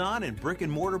Amazon and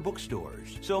brick-and-mortar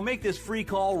bookstores. So make this free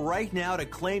call right now to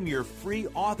claim your free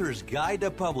author's guide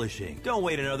to publishing. Don't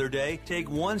wait another day.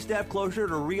 Take one step closer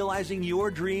to realizing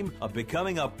your dream of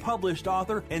becoming a published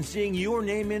author and seeing your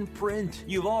name in print.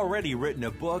 You've already written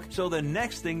a book, so the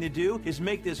next thing to do is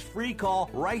make this free call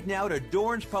right now to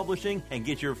Dorrance Publishing and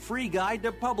get your free guide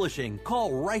to publishing.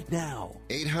 Call right now.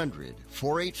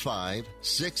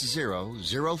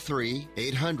 800-485-6003.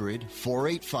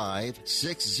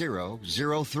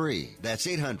 800-485-6003. That's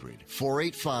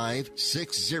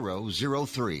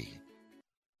 800-485-6003.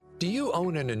 Do you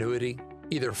own an annuity,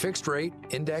 either fixed rate,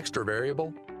 indexed, or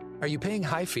variable? Are you paying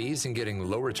high fees and getting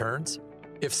low returns?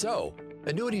 If so,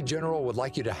 Annuity General would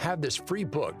like you to have this free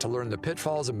book to learn the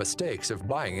pitfalls and mistakes of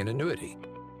buying an annuity.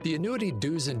 The Annuity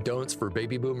Do's and Don'ts for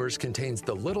Baby Boomers contains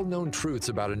the little-known truths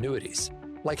about annuities,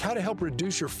 like how to help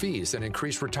reduce your fees and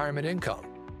increase retirement income.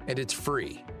 And it's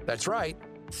free. That's right,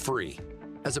 free.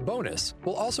 As a bonus,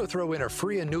 we'll also throw in a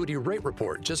free annuity rate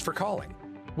report just for calling.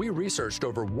 We researched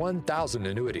over 1,000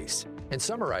 annuities and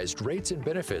summarized rates and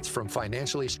benefits from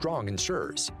financially strong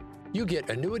insurers. You get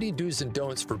Annuity Do's and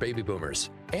Don'ts for Baby Boomers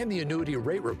and the Annuity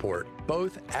Rate Report,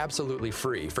 both absolutely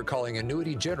free for calling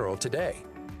Annuity General today.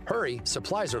 Hurry,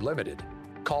 supplies are limited.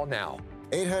 Call now.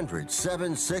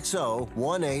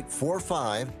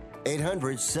 800-760-1845.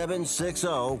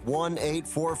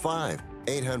 800-760-1845.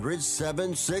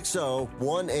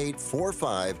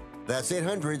 800-760-1845. That's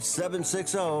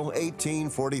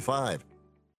 800-760-1845.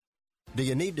 Do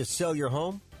you need to sell your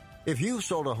home? If you've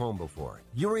sold a home before,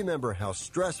 you remember how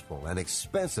stressful and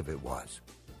expensive it was.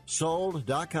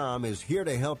 Sold.com is here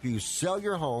to help you sell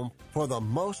your home for the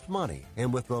most money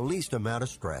and with the least amount of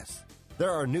stress.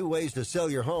 There are new ways to sell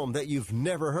your home that you've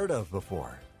never heard of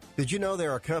before. Did you know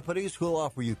there are companies who'll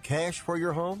offer you cash for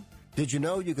your home? Did you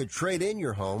know you could trade in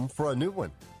your home for a new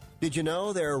one? Did you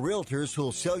know there are realtors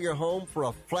who'll sell your home for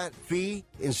a flat fee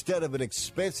instead of an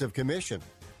expensive commission?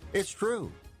 It's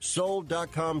true.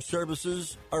 Sold.com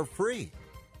services are free.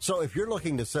 So if you're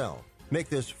looking to sell, make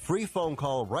this free phone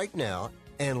call right now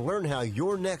and learn how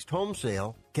your next home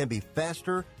sale can be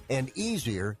faster and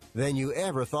easier than you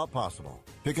ever thought possible.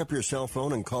 Pick up your cell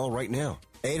phone and call right now.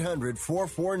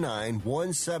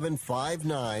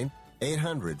 800-449-1759.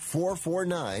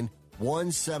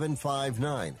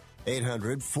 800-449-1759.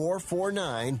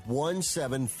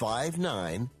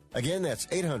 800-449-1759. Again, that's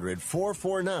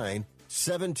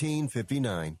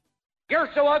 800-449-1759. You're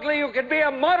so ugly you could be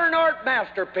a modern art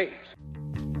masterpiece.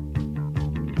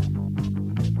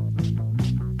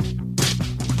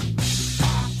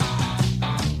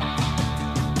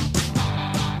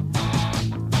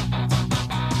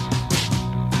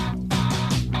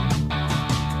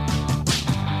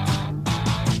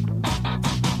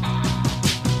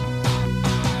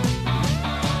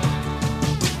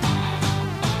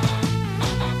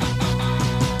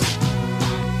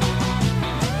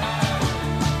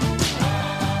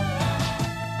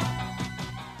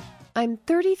 I'm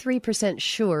 33%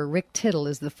 sure Rick Tittle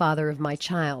is the father of my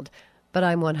child, but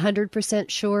I'm 100%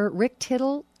 sure Rick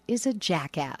Tittle is a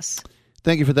jackass.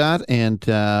 Thank you for that, and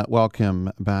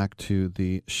welcome back to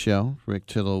the show. Rick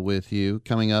Tittle with you.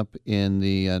 Coming up in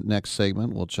the next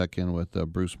segment, we'll check in with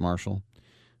Bruce Marshall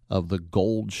of the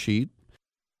Gold Sheet,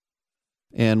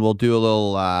 and we'll do a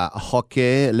little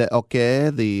hockey.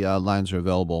 The lines are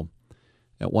available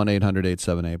at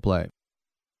 1-800-878-PLAY.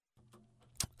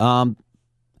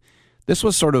 This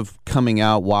was sort of coming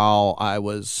out while I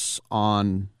was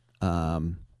on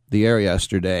the air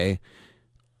yesterday.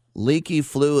 Leaky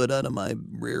fluid out of my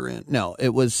rear end. No,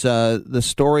 it was the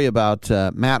story about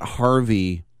Matt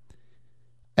Harvey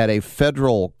at a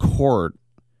federal court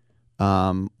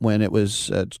when it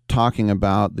was talking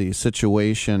about the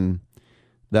situation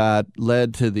that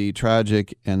led to the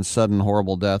tragic and sudden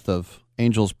horrible death of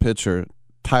Angels pitcher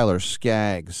Tyler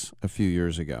Skaggs a few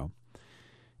years ago,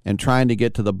 and trying to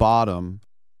get to the bottom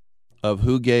of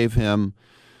who gave him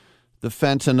the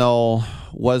fentanyl.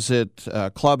 Was it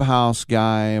a clubhouse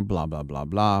guy? Blah, blah, blah,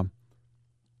 blah.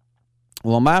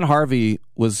 Well, Matt Harvey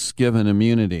was given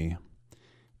immunity.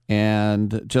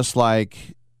 And just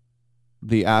like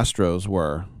the Astros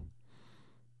were,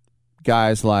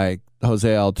 guys like Jose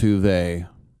Altuve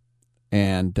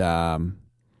and,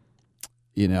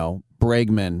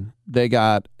 Bregman, they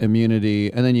got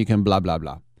immunity. And then you can blah, blah,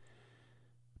 blah.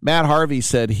 Matt Harvey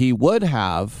said he would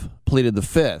have pleaded the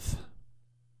fifth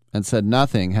and said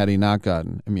nothing had he not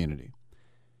gotten immunity.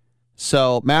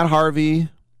 So Matt Harvey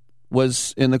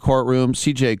was in the courtroom.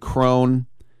 C.J. Crone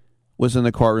was in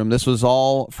the courtroom. This was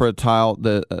all for a trial,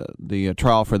 the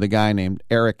trial for the guy named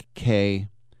Eric Kay,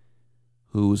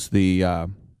 who's the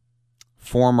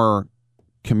former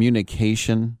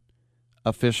communication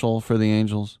official for the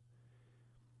Angels.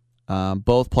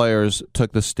 Both players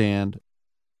took the stand.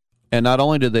 And not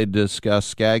only did they discuss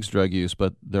Skaggs' drug use,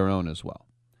 but their own as well.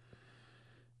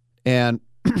 And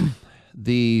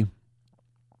it's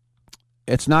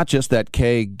not just that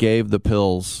Kay gave the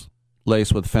pills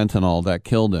laced with fentanyl that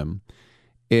killed him.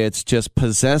 It's just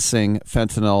possessing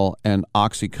fentanyl and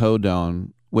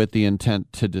oxycodone with the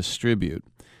intent to distribute.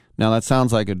 Now, that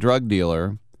sounds like a drug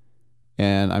dealer,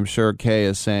 and I'm sure Kay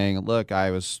is saying, look,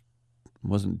 I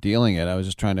wasn't dealing it. I was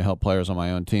just trying to help players on my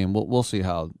own team. We'll see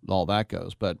how all that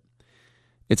goes. But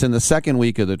it's in the second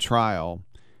week of the trial,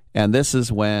 and this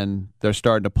is when they're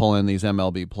starting to pull in these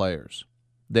MLB players.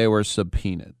 They were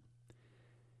subpoenaed.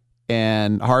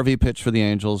 And Harvey pitched for the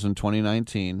Angels in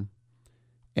 2019,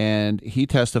 and he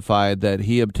testified that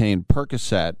he obtained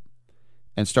Percocet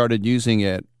and started using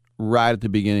it right at the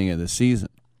beginning of the season.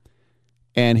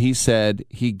 And he said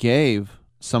he gave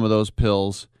some of those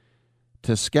pills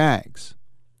to Skaggs.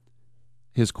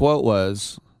 His quote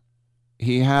was,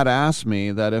 he had asked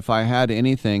me that if I had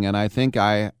anything, and I think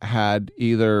I had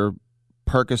either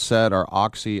Percocet or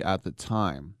Oxy at the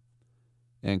time,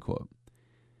 end quote.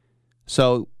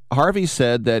 So Harvey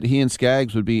said that he and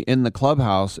Skaggs would be in the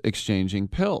clubhouse exchanging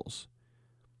pills.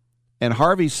 And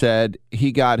Harvey said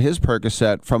he got his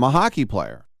Percocet from a hockey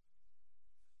player.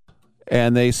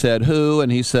 And they said, who?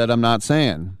 And he said, I'm not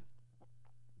saying.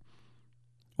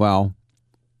 Well,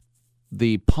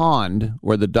 the pond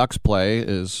where the Ducks play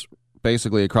is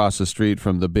basically across the street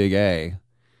from the Big A.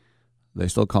 They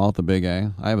still call it the Big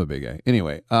A. I have a Big A.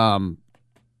 Anyway, I'm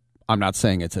not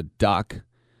saying it's a duck.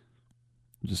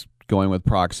 I'm just going with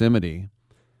proximity.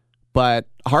 But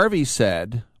Harvey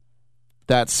said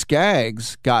that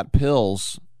Skaggs got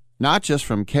pills not just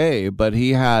from Kay, but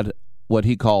he had what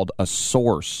he called a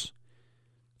source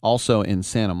also in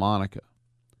Santa Monica.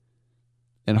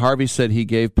 And Harvey said he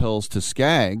gave pills to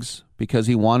Skaggs because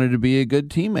he wanted to be a good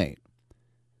teammate.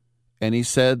 And he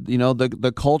said, you know,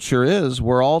 the culture is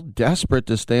we're all desperate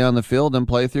to stay on the field and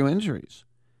play through injuries.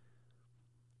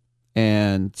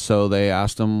 And so they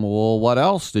asked him, well, what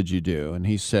else did you do? And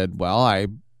he said, well, I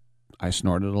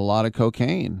snorted a lot of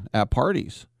cocaine at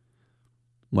parties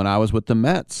when I was with the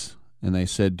Mets. And they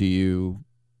said, do you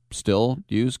still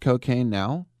use cocaine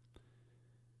now?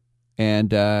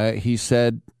 And he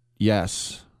said,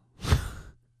 yes.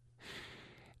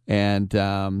 And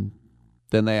then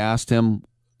they asked him,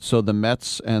 so the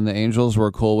Mets and the Angels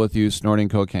were cool with you snorting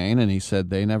cocaine? And he said,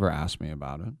 they never asked me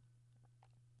about it.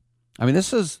 I mean,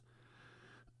 this is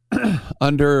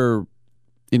under,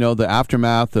 you know, the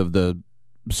aftermath of the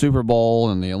Super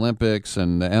Bowl and the Olympics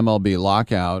and the MLB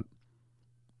lockout.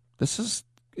 It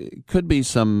could be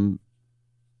some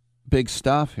big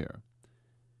stuff here.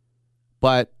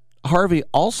 But Harvey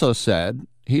also said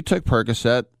he took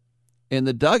Percocet in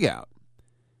the dugout.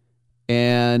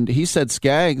 And he said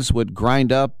Skaggs would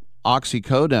grind up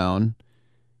oxycodone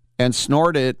and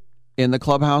snort it in the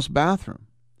clubhouse bathroom.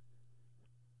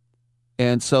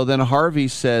 And so then Harvey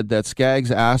said that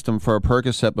Skaggs asked him for a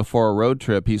Percocet before a road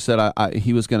trip. He said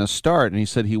he was going to start, and he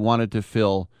said he wanted to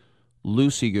feel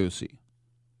loosey-goosey.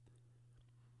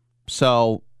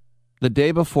 So the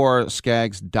day before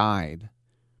Skaggs died,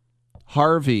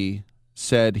 Harvey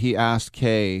said he asked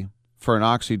Kay for an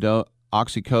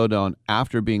oxycodone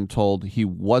after being told he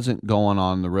wasn't going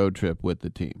on the road trip with the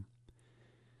team.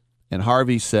 And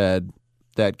Harvey said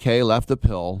that Kay left the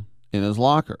pill in his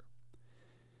locker.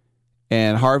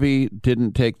 And Harvey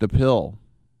didn't take the pill,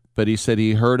 but he said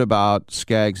he heard about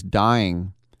Skaggs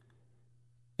dying,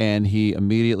 and he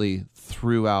immediately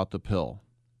threw out the pill.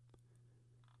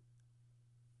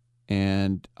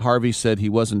 And Harvey said he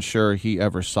wasn't sure he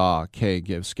ever saw Kay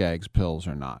give Skaggs pills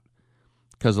or not.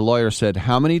 Because the lawyer said,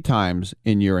 how many times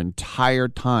in your entire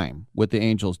time with the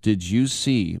Angels did you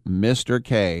see Mr.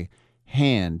 K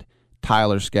hand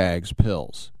Tyler Skaggs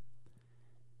pills?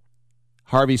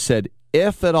 Harvey said,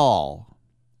 if at all,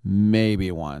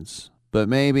 maybe once, but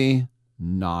maybe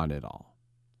not at all.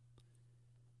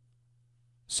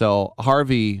 So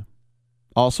Harvey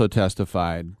also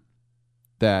testified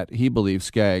that he believes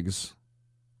Skaggs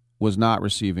was not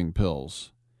receiving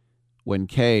pills when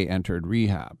Kay entered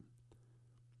rehab.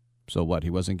 So what, he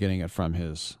wasn't getting it from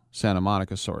his Santa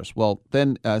Monica source. Well,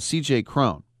 then C.J.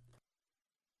 Cron.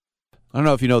 I don't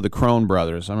know if you know the Cron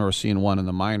brothers. I remember seeing one in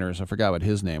the minors. I forgot what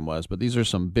his name was, but these are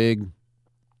some big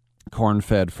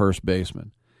corn-fed first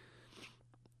basemen.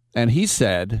 And he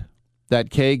said that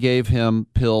Kay gave him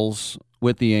pills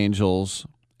with the Angels,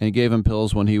 and he gave him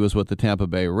pills when he was with the Tampa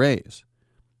Bay Rays.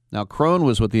 Now, Cron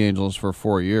was with the Angels for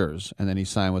 4 years, and then he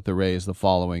signed with the Rays the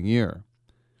following year.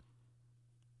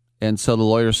 And so the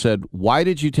lawyer said, why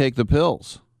did you take the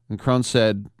pills? And Cron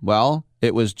said, well,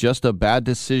 it was just a bad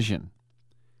decision.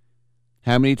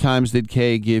 How many times did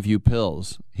Kay give you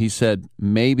pills? He said,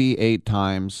 maybe 8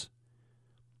 times.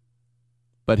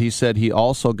 But he said he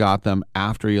also got them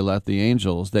after he left the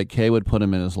Angels, that Kay would put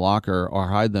them in his locker or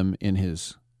hide them in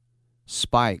his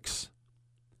spikes.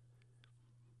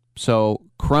 So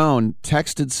Cron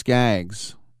texted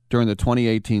Skaggs during the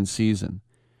 2018 season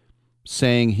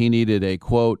saying he needed a,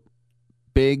 quote,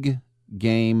 big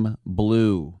game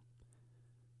blue.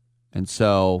 And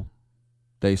so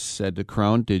they said to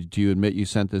Cron, did you admit you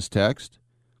sent this text?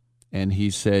 And he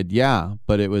said, yeah,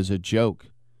 but it was a joke.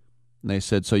 And they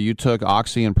said, so you took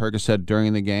Oxy and Percocet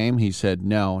during the game? He said,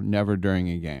 no, never during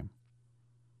a game.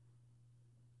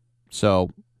 So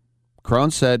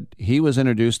Cron said he was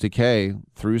introduced to Kay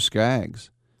through Skaggs.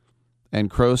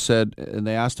 And Crow said, and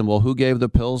they asked him, well, who gave the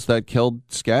pills that killed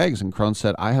Skaggs? And Cron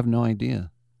said, I have no idea.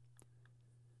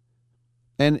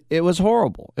 And it was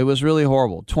horrible. It was really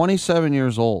horrible. 27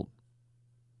 years old.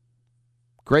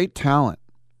 Great talent.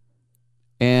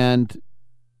 And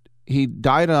he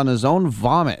died on his own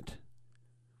vomit.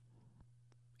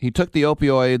 He took the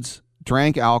opioids,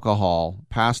 drank alcohol,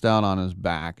 passed out on his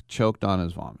back, choked on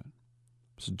his vomit.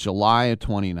 It was July of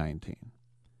 2019.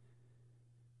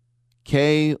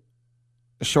 Kay,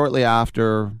 shortly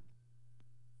after,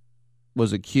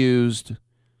 was accused.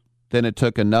 Then it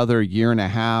took another year and a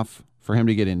half for him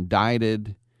to get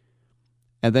indicted.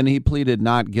 And then he pleaded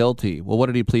not guilty. Well, what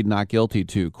did he plead not guilty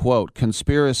to? Quote,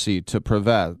 conspiracy to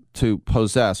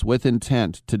possess with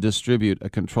intent to distribute a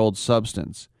controlled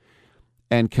substance,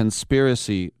 and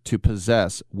conspiracy to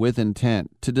possess with intent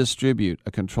to distribute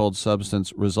a controlled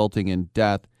substance resulting in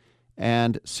death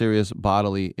and serious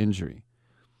bodily injury.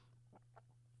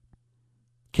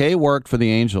 Kay worked for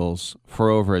the Angels for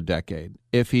over a decade.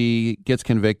 If he gets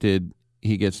convicted,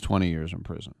 he gets 20 years in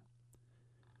prison.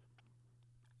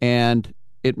 And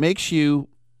it makes you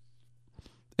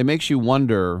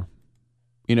wonder,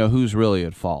 who's really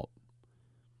at fault.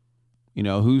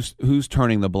 Who's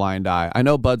turning the blind eye. I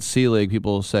know Bud Selig,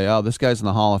 people will say, oh, this guy's in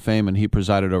the Hall of Fame and he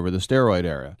presided over the steroid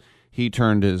era. He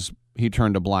turned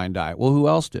a blind eye. Well, who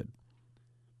else did?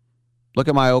 Look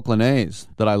at my Oakland A's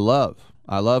that I love.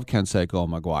 I love Canseco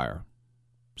McGuire.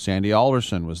 Sandy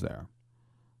Alderson was there.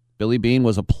 Billy Beane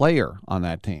was a player on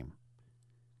that team.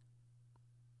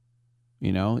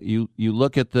 You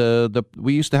look at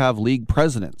we used to have league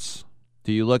presidents.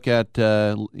 Do you look at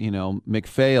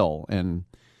McPhail and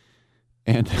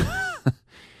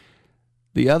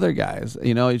the other guys?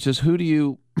 It's just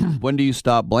when do you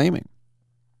stop blaming?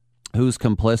 Who's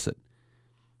complicit?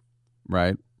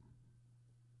 Right?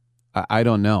 I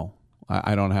don't know.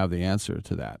 I don't have the answer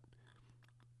to that.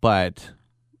 But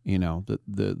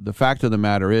the fact of the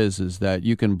matter is that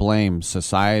you can blame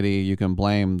society, you can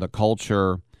blame the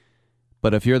culture.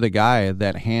 But if you're the guy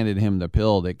that handed him the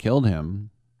pill that killed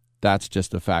him, that's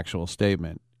just a factual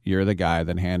statement. You're the guy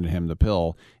that handed him the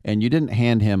pill, and you didn't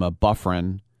hand him a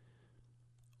Bufferin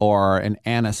or an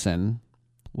Anacin.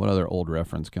 What other old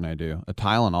reference can I do? A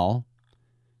Tylenol.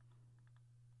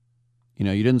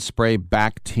 You didn't spray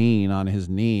Bactine on his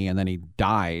knee and then he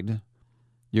died.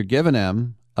 You're giving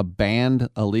him a banned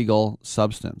illegal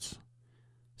substance,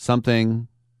 something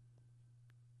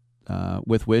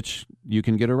with which you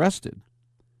can get arrested.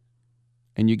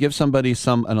 And you give somebody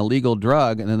an illegal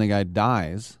drug and then the guy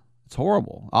dies. It's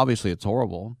horrible. Obviously, it's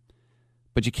horrible.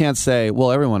 But you can't say,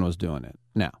 well, everyone was doing it.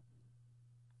 No,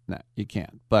 you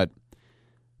can't. But,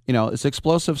 it's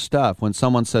explosive stuff when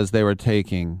someone says they were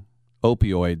taking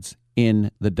opioids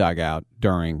in the dugout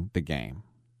during the game.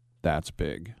 That's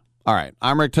big. All right,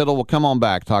 I'm Rick Tittle. We'll come on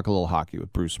back, talk a little hockey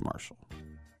with Bruce Marshall.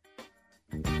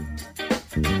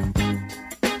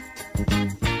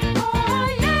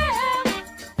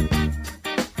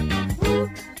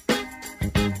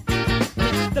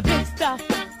 The big stuff.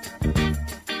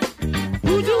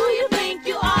 Who do you think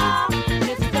you are?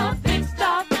 It's the big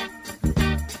stuff.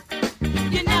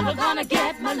 You're never gonna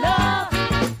get my love.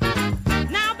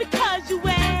 Now because you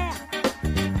wear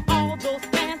all those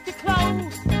fancy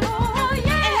clothes. Oh,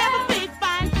 yeah. And have a big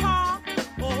fine car.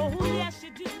 Oh, yes,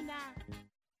 you do now.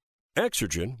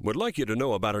 Exergen would like you to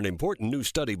know about an important new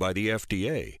study by the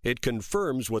FDA. It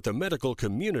confirms what the medical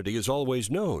community has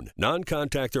always known.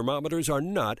 Non-contact thermometers are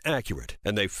not accurate,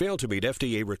 and they fail to meet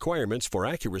FDA requirements for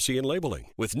accuracy in labeling.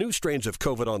 With new strains of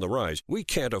COVID on the rise, we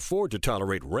can't afford to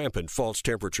tolerate rampant false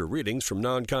temperature readings from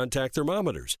non-contact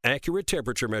thermometers. Accurate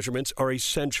temperature measurements are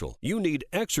essential. You need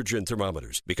Exergen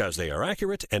thermometers because they are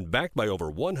accurate and backed by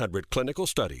over 100 clinical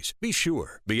studies. Be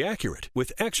sure, be accurate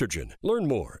with Exergen. Learn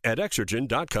more at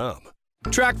Exergen.com.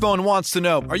 TrackPhone wants to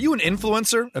know, are you an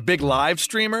influencer? A big live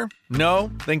streamer? No?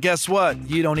 Then guess what?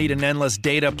 You don't need an endless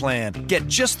data plan. Get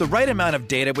just the right amount of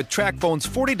data with TrackPhone's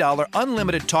 $40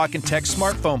 unlimited talk and text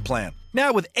smartphone plan.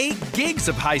 Now with 8 gigs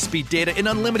of high-speed data in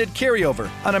unlimited carryover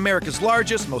on America's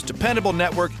largest, most dependable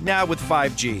network, now with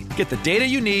 5G. Get the data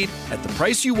you need at the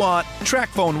price you want.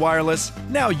 TrackPhone Wireless.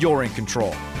 Now you're in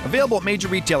control. Available at major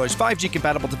retailers. 5G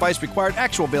compatible device required.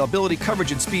 Actual availability,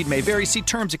 coverage, and speed may vary. See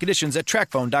terms and conditions at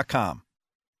TrackPhone.com.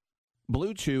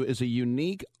 Blue Chew is a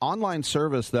unique online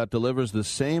service that delivers the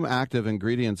same active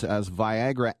ingredients as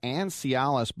Viagra and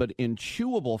Cialis, but in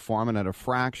chewable form and at a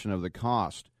fraction of the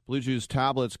cost. Blue Chew's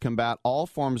tablets combat all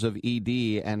forms of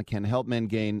ED and can help men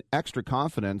gain extra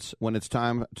confidence when it's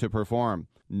time to perform.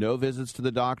 No visits to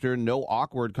the doctor, no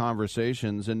awkward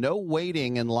conversations, and no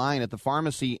waiting in line at the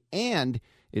pharmacy, and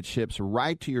it ships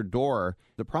right to your door.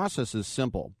 The process is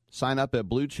simple. Sign up at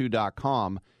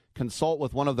BlueChew.com. Consult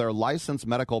with one of their licensed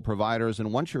medical providers,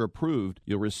 and once you're approved,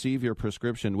 you'll receive your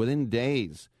prescription within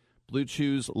days. Blue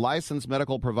Chew's licensed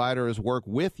medical providers work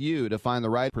with you to find the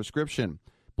right prescription.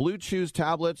 Blue Chew's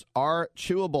tablets are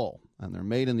chewable, and they're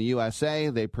made in the USA.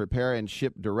 They prepare and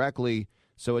ship directly,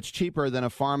 so it's cheaper than a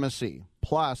pharmacy.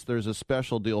 Plus, there's a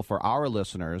special deal for our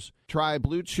listeners. Try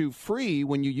Blue Chew free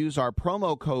when you use our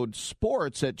promo code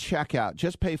SPORTS at checkout.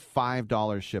 Just pay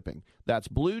 $5 shipping. That's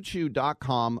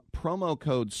BlueChew.com, promo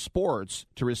code SPORTS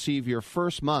to receive your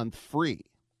first month free.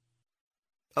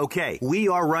 Okay, we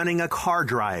are running a car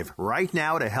drive right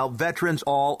now to help veterans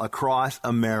all across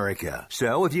America.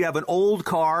 So if you have an old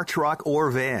car, truck, or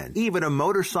van, even a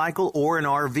motorcycle or an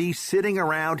RV sitting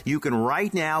around, you can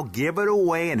right now give it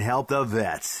away and help the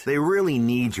vets. They really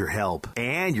need your help.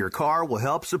 And your car will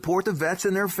help support the vets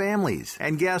and their families.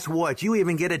 And guess what? You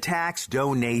even get a tax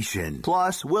donation.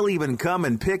 Plus, we'll even come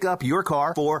and pick up your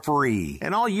car for free.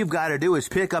 And all you've got to do is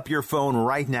pick up your phone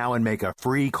right now and make a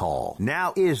free call.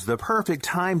 Now is the perfect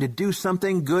time to do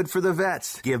something good for the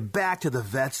vets. Give back to the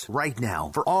vets right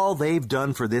now for all they've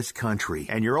done for this country.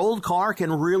 And your old car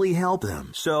can really help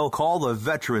them. So call the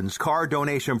Veterans Car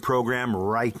Donation Program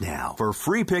right now for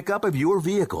free pickup of your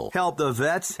vehicle. Help the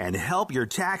vets and help your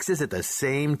taxes at the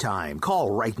same time. Call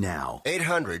right now.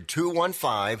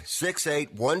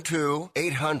 800-215-6812.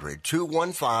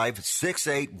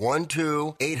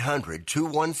 800-215-6812.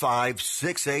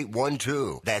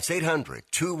 800-215-6812. That's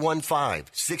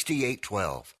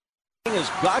 800-215-6812.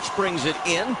 As Gotch brings it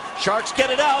in, Sharks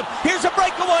get it out. Here's a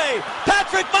breakaway.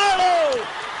 Patrick Marleau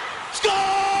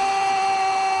scores!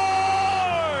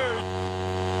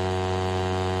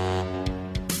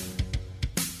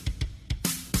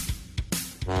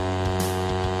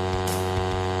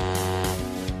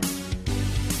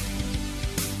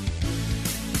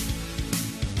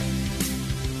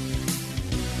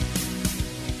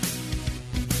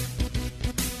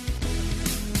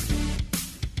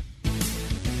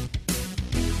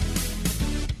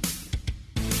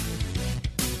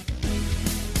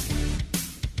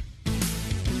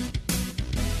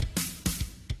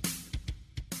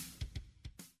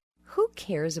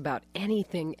 Cares about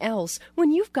anything else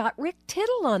when you've got Rick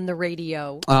Tittle on the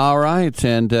radio. All right,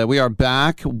 and we are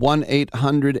back.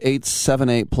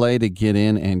 1-800-878-PLAY to get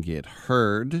in and get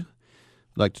heard. I'd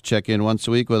like to check in once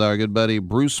a week with our good buddy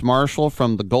Bruce Marshall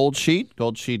from the Gold Sheet,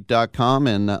 goldsheet.com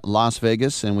in Las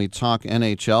Vegas, and we talk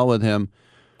NHL with him.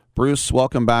 Bruce,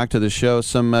 welcome back to the show.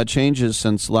 Some changes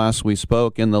since last we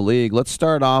spoke in the league. Let's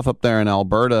start off up there in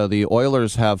Alberta. The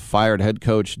Oilers have fired head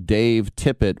coach Dave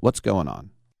Tippett. What's going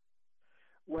on?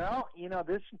 Well,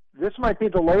 this might be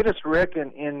the latest, Rick,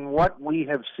 in what we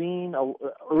have seen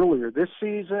earlier this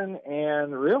season,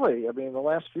 and really, the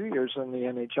last few years in the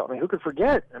NHL. Who could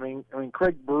forget?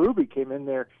 Craig Berube came in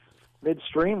there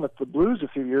midstream with the Blues a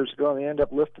few years ago, and they ended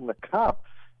up lifting the cup.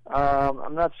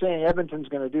 I'm not saying Edmonton's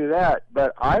going to do that,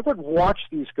 but I would watch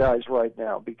these guys right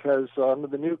now because under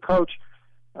the new coach,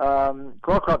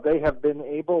 Gorkov, they have been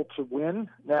able to win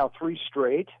now 3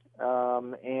 straight,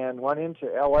 and went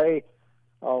into L.A.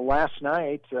 Last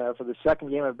night for the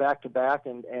second game of back-to-back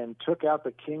and took out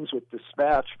the Kings with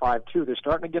dispatch 5-2. They're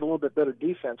starting to get a little bit better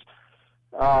defense.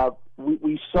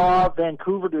 We saw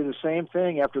Vancouver do the same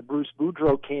thing after Bruce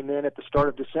Boudreau came in at the start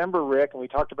of December, Rick, and we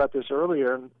talked about this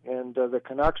earlier, and the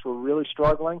Canucks were really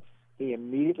struggling. He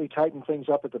immediately tightened things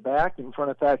up at the back in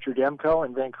front of Thatcher Demko,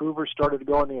 and Vancouver started to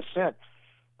go on the ascent.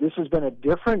 This has been a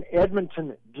different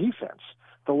Edmonton defense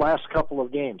the last couple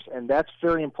of games, and that's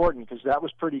very important because that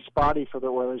was pretty spotty for the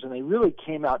Oilers, and they really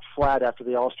came out flat after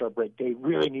the All-Star break. They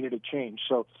really needed a change,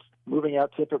 so moving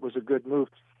out Tippett was a good move.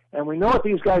 And we know what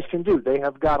these guys can do. They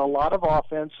have got a lot of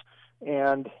offense,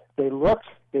 and they look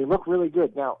really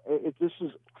good. Now,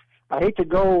 I hate to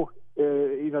go,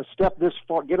 step this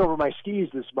far, get over my skis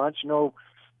this much. No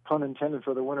pun intended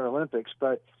for the Winter Olympics,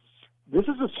 but this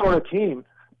is the sort of team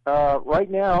right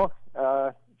now.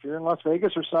 If you're in Las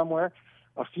Vegas or somewhere,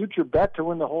 a future bet to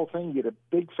win the whole thing. You get a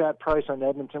big fat price on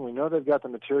Edmonton. We know they've got the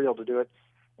material to do it,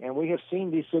 and we have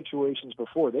seen these situations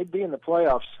before. They'd be in the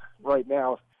playoffs right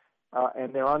now,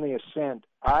 and they're on the ascent.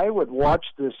 I would watch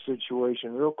this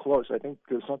situation real close. I think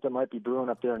something might be brewing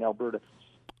up there in Alberta.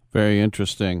 Very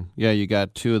interesting. Yeah, you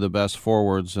got 2 of the best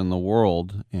forwards in the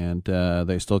world, and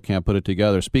they still can't put it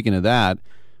together. Speaking of that,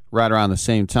 right around the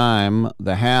same time,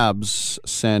 the Habs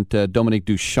sent Dominique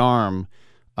Ducharme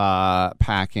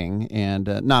packing, and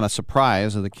not a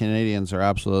surprise. The Canadians are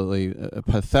absolutely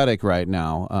pathetic right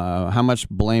now. How much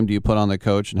blame do you put on the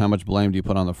coach, and how much blame do you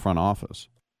put on the front office?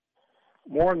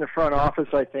 More in the front office,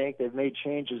 I think. They've made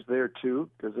changes there, too,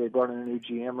 because they brought in a new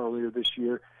GM earlier this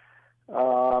year.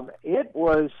 It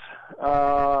was,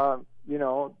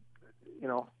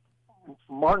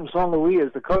 Martin St. Louis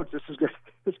as the coach. This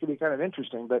could be kind of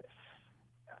interesting, but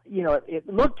it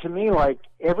looked to me like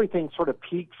everything sort of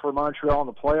peaked for Montreal in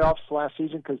the playoffs last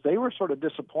season because they were sort of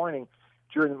disappointing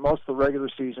during most of the regular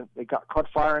season. They caught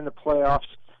fire in the playoffs.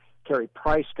 Carey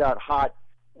Price got hot,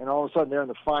 and all of a sudden they're in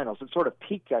the finals. It sort of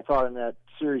peaked, I thought, in that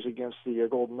series against the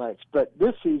Golden Knights. But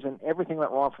this season, everything went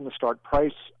wrong from the start.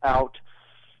 Price out,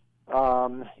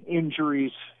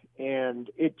 injuries,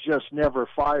 and it just never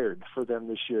fired for them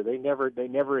this year. They never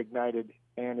ignited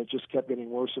and it just kept getting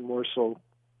worse and worse. So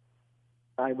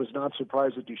I was not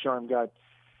surprised that Ducharme got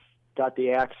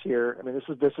the axe here. I mean,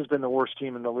 this has been the worst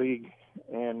team in the league,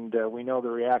 and we know the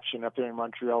reaction up there in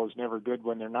Montreal is never good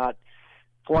when they're not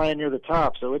flying near the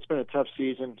top. So it's been a tough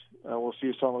season. We'll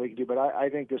see what we can do, but I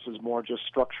think this is more just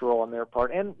structural on their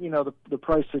part. And, the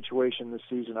price situation this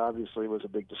season obviously was a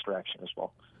big distraction as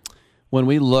well. When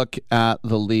we look at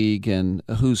the league and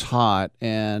who's hot,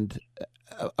 and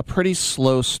a pretty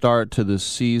slow start to the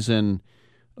season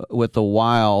with the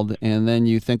Wild, and then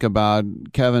you think about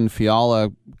Kevin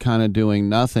Fiala kind of doing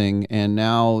nothing, and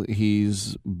now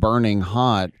he's burning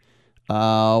hot.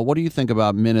 What do you think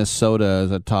about Minnesota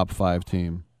as a top 5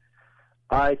 team?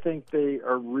 I think they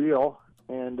are real,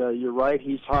 and you're right,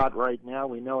 he's hot right now.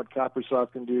 We know what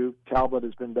Kaprizov can do. Talbot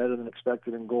has been better than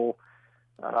expected in goal.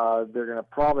 They're going to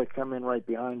probably come in right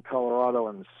behind Colorado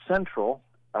in the Central,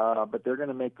 but they're going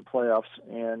to make the playoffs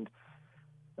and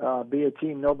be a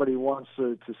team nobody wants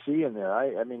to see in there.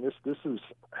 I mean, this is,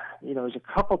 there's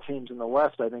a couple teams in the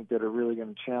West, I think, that are really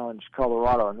going to challenge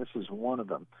Colorado, and this is one of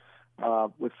them.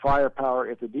 With firepower,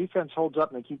 if the defense holds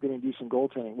up and they keep getting decent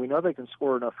goaltending, we know they can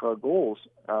score enough goals.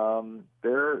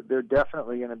 They're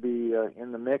definitely going to be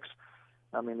in the mix.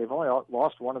 I mean, they've only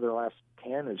lost one of their last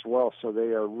 10 as well, so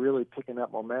they are really picking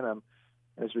up momentum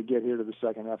as we get here to the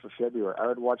second half of February. I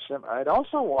would watch them. I'd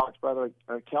also watch, by the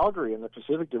way, Calgary in the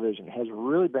Pacific Division has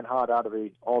really been hot out of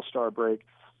the All-Star break.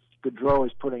 Gaudreau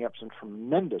is putting up some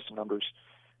tremendous numbers,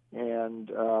 and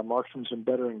Markstrom's been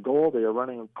better in goal. They are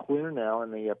running clear now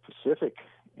in the Pacific,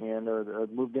 and they're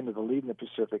moved into the lead in the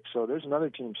Pacific. So there's another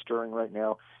team stirring right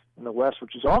now in the West,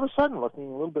 which is all of a sudden looking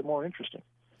a little bit more interesting.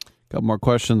 A couple more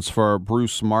questions for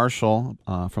Bruce Marshall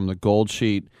from the Gold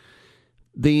Sheet.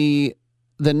 The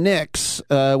Knicks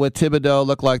with Thibodeau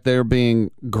look like they're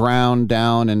being ground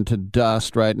down into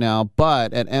dust right now,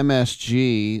 but at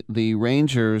MSG, the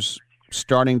Rangers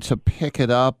starting to pick it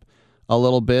up a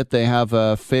little bit. They have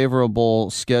a favorable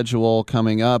schedule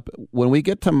coming up. When we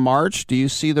get to March, do you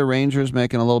see the Rangers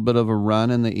making a little bit of a run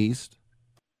in the East?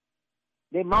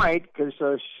 They might, because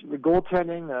the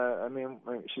goaltending,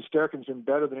 Shesterkin's been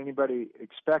better than anybody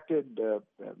expected.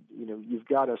 You've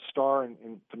got a star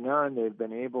in Panarin. They've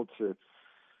been able to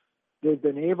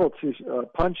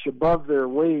punch above their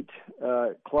weight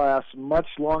class much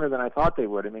longer than I thought they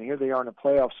would. I mean, here they are in a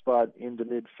playoff spot into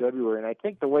mid-February, and I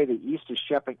think the way the East is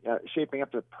shaping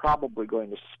up, they're probably going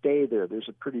to stay there. There's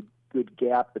a pretty good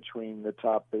gap between the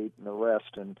top 8 and the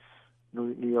rest, and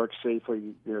New York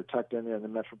safely, they're tucked in there in the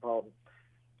Metropolitan.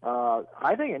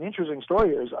 I think an interesting story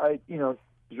here is,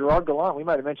 Gerard Gallant, we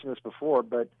might have mentioned this before,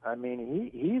 but, I mean,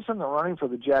 he's in the running for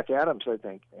the Jack Adams, I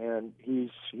think, and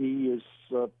he is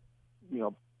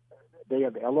they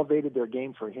have elevated their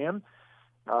game for him,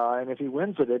 and if he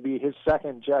wins it, it'd be his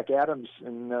second Jack Adams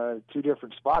in 2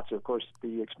 different spots. Of course,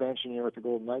 the expansion year with the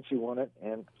Golden Knights, he won it,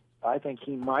 and I think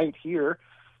he might here.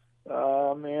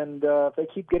 If they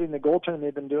keep getting the goaltending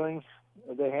they've been doing,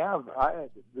 they have.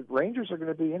 The Rangers are going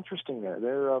to be interesting there.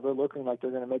 They're looking like they're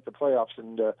going to make the playoffs,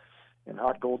 and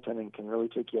hot goaltending can really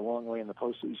take you a long way in the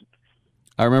postseason.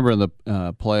 I remember in the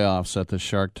playoffs at the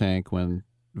Shark Tank when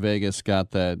Vegas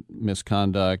got that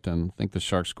misconduct, and I think the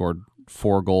Sharks scored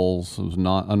 4 goals. It was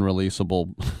not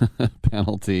unreleasable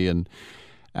penalty. And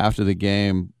after the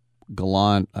game,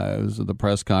 Gallant, it was at the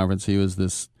press conference, he was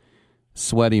this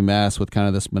sweaty mess with kind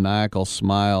of this maniacal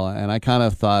smile. And I kind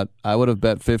of thought I would have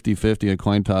bet 50-50 a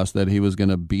coin toss that he was going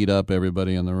to beat up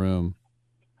everybody in the room.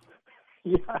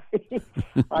 Yeah,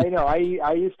 I know. I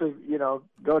used to,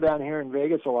 go down here in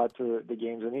Vegas a lot to the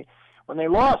games, and when they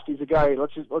lost, he's a guy.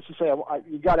 Let's just say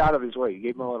you got out of his way. You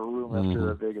gave him a lot of room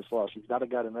after Vegas lost. He's not a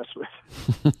guy to mess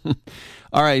with.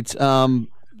 All right,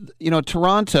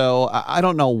 Toronto. I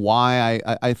don't know why.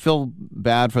 I feel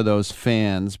bad for those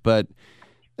fans, but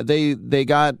they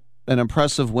got an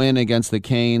impressive win against the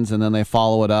Canes, and then they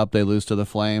follow it up. They lose to the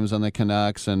Flames and the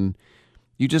Canucks, and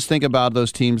you just think about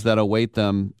those teams that await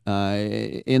them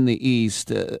in the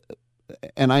East.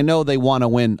 And I know they want to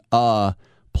win a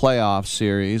playoff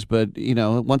series, but,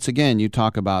 once again, you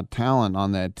talk about talent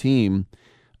on that team,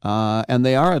 and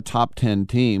they are a top 10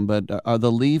 team, but are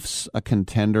the Leafs a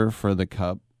contender for the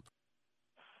Cup?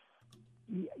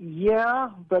 Yeah,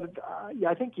 but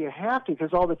I think you have to,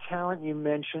 because all the talent you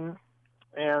mentioned,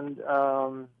 and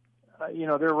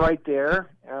they're right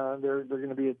there. They're going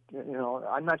to be,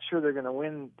 I'm not sure they're going to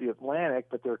win the Atlantic,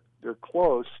 but they're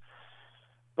close.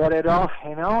 But it's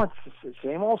the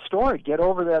same old story. Get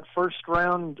over that first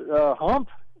round hump,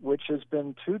 which has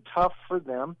been too tough for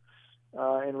them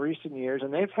in recent years,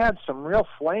 and they've had some real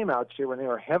flameouts here when they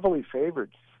were heavily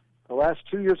favored. The last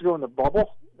 2 years ago in the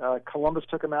bubble, Columbus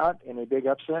took them out in a big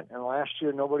upset, and last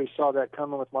year nobody saw that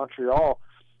coming with Montreal,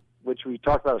 which we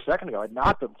talked about a second ago, had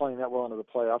not been playing that well into the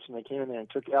playoffs, and they came in there and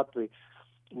took out the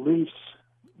Leafs,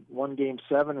 won Game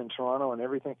 7 in Toronto and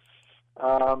everything.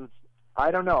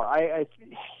 I don't know. I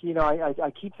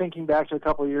keep thinking back to a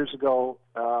couple of years ago,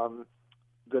 the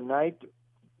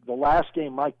last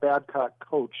game Mike Babcock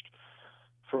coached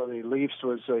for the Leafs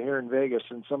was here in Vegas,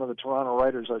 and some of the Toronto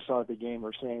writers I saw at the game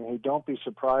were saying, hey, don't be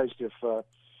surprised if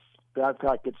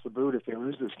Babcock gets the boot if they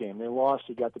lose this game. They lost.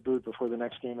 He got the boot before the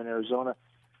next game in Arizona.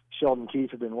 Sheldon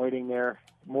Keefe had been waiting there.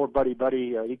 More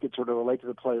buddy-buddy. He could sort of relate to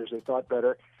the players. They thought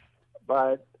better.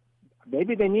 But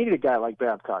maybe they needed a guy like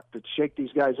Babcock to shake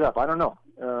these guys up. I don't know.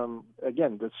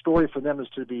 Again, the story for them is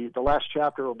to be the last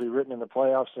chapter will be written in the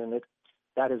playoffs, and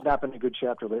that has not been a good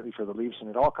chapter lately for the Leafs, and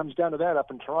it all comes down to that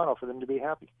up in Toronto for them to be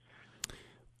happy.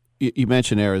 You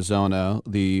mentioned Arizona,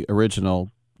 the original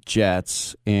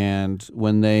Jets, and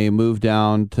when they moved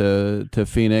down to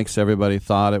Phoenix, everybody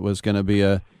thought it was going to be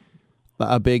a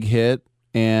big hit,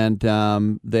 and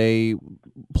they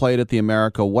played at the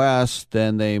America West,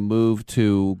 then they moved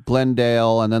to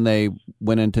Glendale, and then they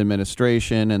went into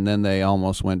administration, and then they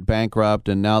almost went bankrupt,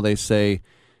 and now they say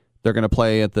they're going to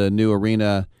play at the new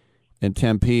arena in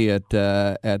Tempe at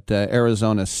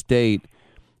Arizona State.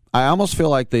 I almost feel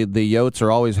like the Yotes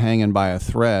are always hanging by a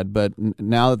thread, but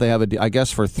now that they have I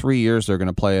guess for 3 years they're going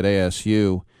to play at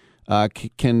ASU.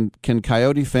 Can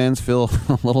Coyote fans feel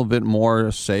a little bit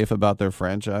more safe about their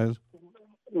franchise?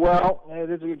 Well, it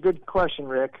is a good question,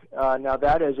 Rick. Now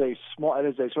that is a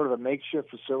sort of a makeshift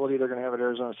facility they're going to have at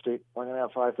Arizona State. We're going to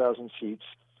have 5,000 seats.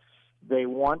 They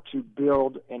want to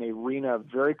build an arena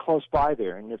very close by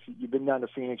there. And if you've been down to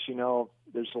Phoenix, you know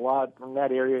there's a lot in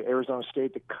that area, Arizona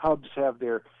State. The Cubs have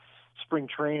their spring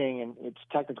training, and it's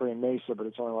technically in Mesa, but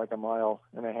it's only like a mile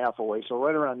and a half away. So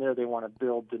right around there, they want to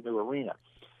build the new arena.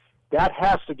 That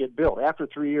has to get built. After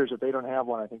 3 years, if they don't have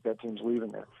one, I think that team's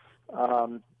leaving there.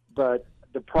 But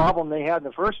the problem they had in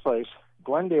the first place,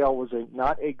 Glendale was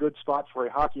not a good spot for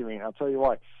a hockey arena. I'll tell you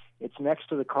why. It's next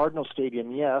to the Cardinal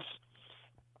Stadium, yes.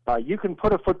 You can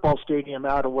put a football stadium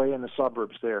out away in the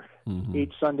suburbs there.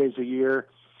 8 Sundays a year.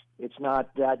 It's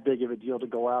not that big of a deal to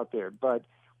go out there. But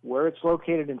where it's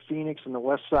located in Phoenix on the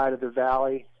west side of the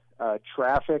valley,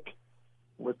 traffic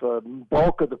with the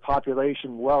bulk of the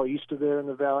population well east of there in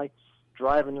the valley,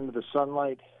 driving into the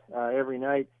sunlight every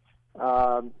night.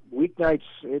 Weeknights,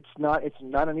 it's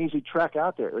not an easy trek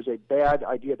out there. It was a bad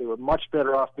idea. They were much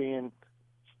better off being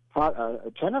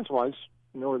attendance-wise,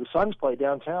 where the Suns play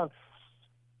downtown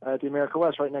at the America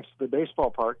West, right next to the baseball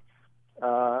park.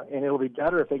 And it'll be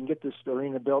better if they can get this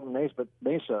arena built in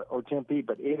Mesa or Tempe,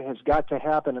 but it has got to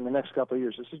happen in the next couple of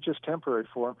years. This is just temporary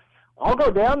for them. I'll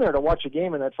go down there to watch a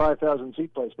game in that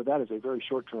 5,000-seat place, but that is a very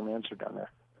short-term answer down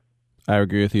there. I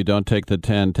agree with you. Don't take the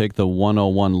 10. Take the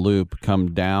 101 loop.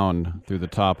 Come down through the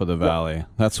top of the valley.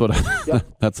 That's what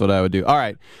that's what I would do. All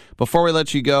right. Before we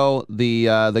let you go,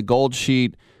 the Gold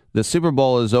Sheet, the Super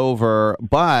Bowl is over,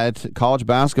 but college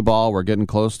basketball, we're getting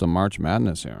close to March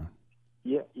Madness here.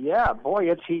 Yeah, boy,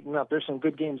 it's heating up. There's some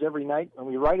good games every night, and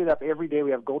we write it up every day.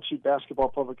 We have Gold Sheet basketball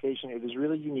publication. It is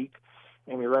really unique,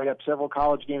 and we write up several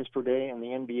college games per day in the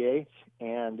NBA,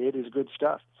 and it is good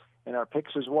stuff. And our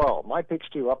picks as well. My picks,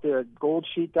 too, up there at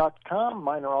goldsheet.com.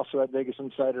 Mine are also at Vegas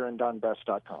Insider and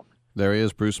DonBest.com. There he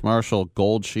is, Bruce Marshall,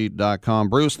 goldsheet.com.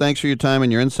 Bruce, thanks for your time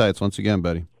and your insights once again,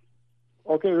 buddy.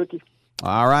 Okay, Ricky.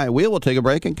 All right, we will take a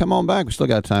break and come on back. We still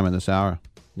got time in this hour.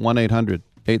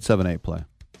 1-800-878-PLAY.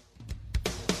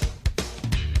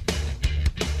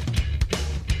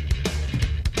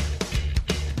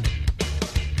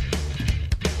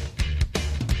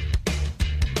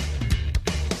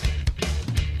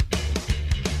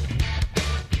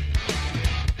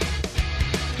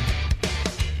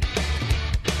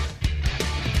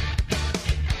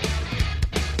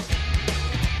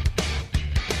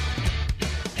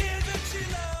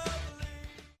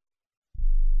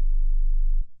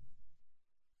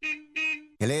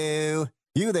 Hello?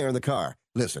 You there in the car.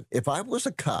 Listen, if I was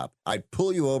a cop, I'd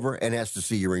pull you over and ask to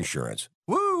see your insurance.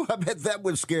 Woo! I bet that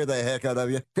would scare the heck out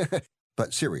of you.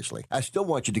 But seriously, I still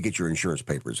want you to get your insurance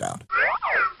papers out.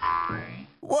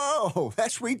 Whoa!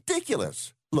 That's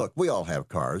ridiculous. Look, we all have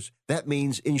cars. That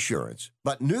means insurance.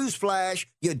 But newsflash,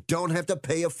 you don't have to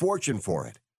pay a fortune for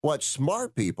it. What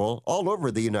smart people all over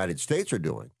the United States are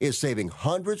doing is saving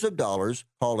hundreds of dollars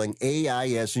hauling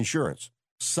AIS insurance.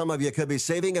 Some of you could be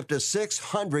saving up to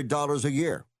 $600 a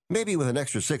year. Maybe with an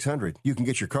extra $600, you can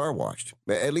get your car washed,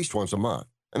 at least once a month.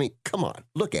 I mean, come on,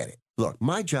 look at it. Look,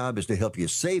 my job is to help you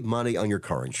save money on your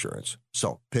car insurance.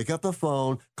 So pick up the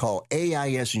phone, call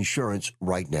AIS Insurance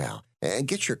right now, and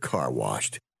get your car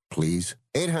washed. please.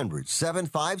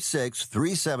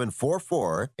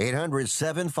 800-756-3744.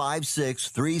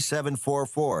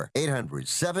 800-756-3744.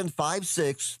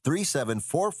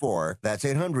 800-756-3744. That's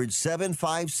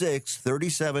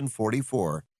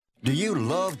 800-756-3744. Do you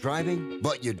love driving,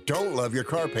 but you don't love your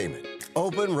car payment?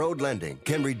 Open Road Lending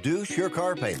can reduce your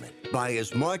car payment by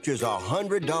as much as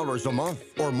 $100 a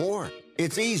month or more.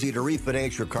 It's easy to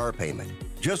refinance your car payment.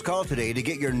 Just call today to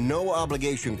get your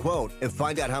no-obligation quote and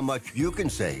find out how much you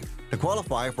can save. To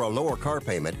qualify for a lower car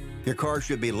payment, your car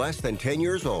should be less than 10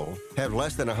 years old, have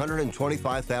less than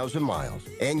 125,000 miles,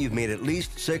 and you've made at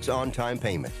least 6 on-time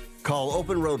payments. Call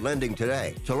Open Road Lending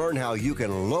today to learn how you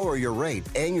can lower your rate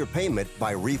and your payment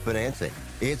by refinancing.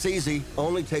 It's easy,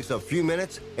 only takes a few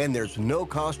minutes, and there's no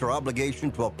cost or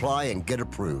obligation to apply and get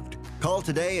approved. Call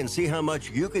today and see how much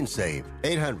you can save.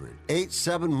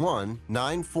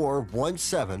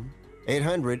 800-871-9417.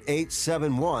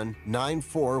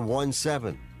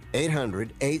 800-871-9417.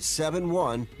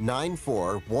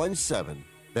 800-871-9417.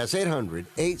 That's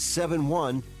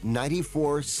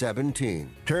 800-871-9417.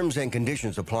 Terms and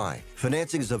conditions apply.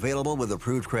 Financing is available with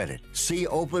approved credit. See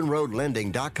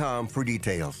openroadlending.com for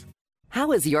details.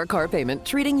 How is your car payment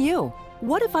treating you?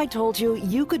 What if I told you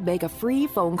you could make a free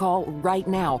phone call right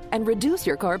now and reduce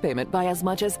your car payment by as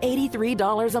much as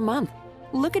 $83 a month?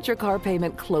 Look at your car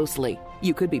payment closely.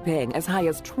 You could be paying as high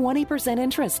as 20%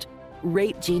 interest.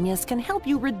 Rate Genius can help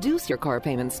you reduce your car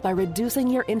payments by reducing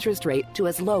your interest rate to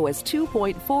as low as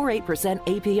 2.48%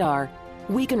 APR.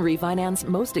 We can refinance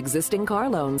most existing car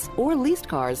loans or leased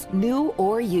cars, new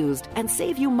or used, and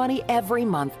save you money every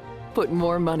month. Put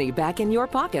more money back in your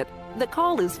pocket. The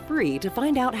call is free to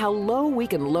find out how low we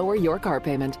can lower your car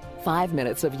payment. 5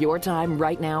 minutes of your time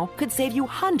right now could save you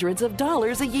hundreds of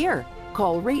dollars a year.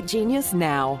 Call Rate Genius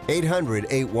now.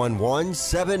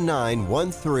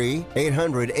 800-811-7913.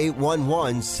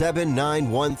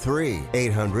 800-811-7913.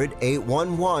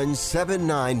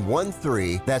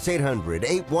 800-811-7913. That's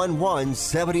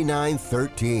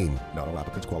 800-811-7913. Not all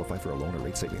applicants qualify for a loan or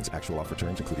rate savings. Actual offer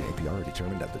terms, including APR, are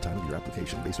determined at the time of your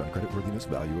application based on creditworthiness,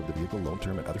 value of the vehicle, loan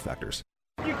term, and other factors.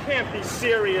 You can't be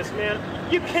serious, man.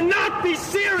 You cannot be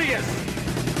serious!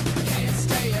 Can't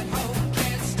stay at home.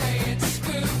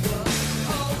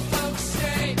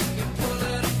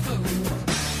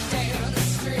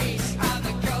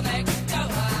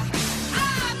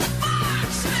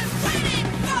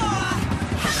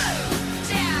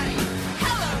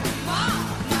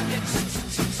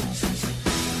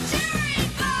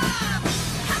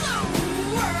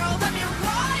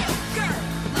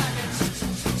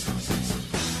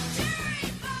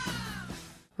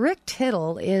 Rick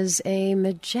Tittle is a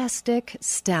majestic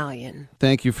stallion.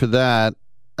 Thank you for that.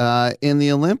 In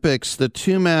the Olympics, the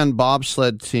two-man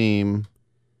bobsled team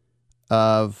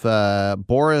of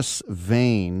Boris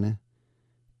Vain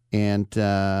and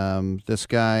this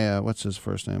guy, what's his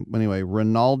first name? Anyway,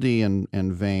 Rinaldi and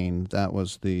Vain. That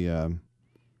was the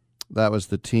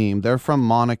team. They're from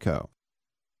Monaco.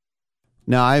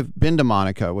 Now, I've been to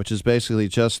Monaco, which is basically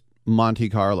just Monte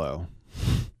Carlo.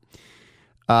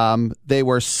 They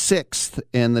were 6th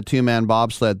in the two-man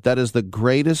bobsled. That is the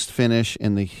greatest finish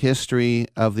in the history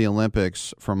of the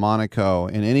Olympics for Monaco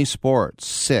in any sport.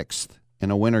 6th in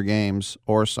a Winter Games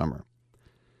or summer.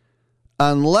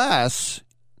 Unless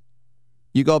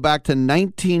you go back to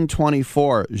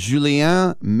 1924,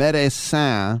 Julien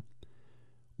Médecin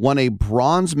won a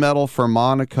bronze medal for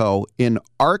Monaco in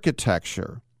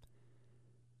architecture.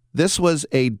 This was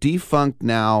a defunct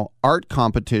now art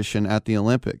competition at the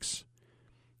Olympics.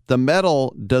 The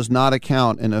medal does not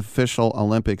account in official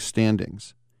Olympic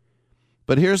standings.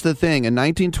 But here's the thing. In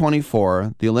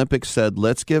 1924, the Olympics said,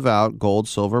 let's give out gold,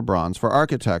 silver, bronze for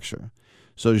architecture.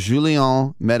 So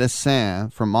Julien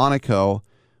Médecin from Monaco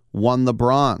won the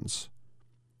bronze.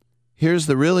 Here's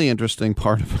the really interesting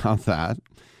part about that,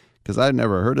 because I'd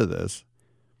never heard of this.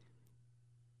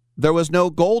 There was no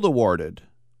gold awarded.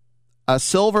 A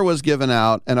silver was given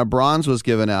out and a bronze was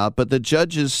given out, but the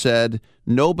judges said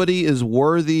nobody is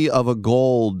worthy of a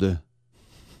gold.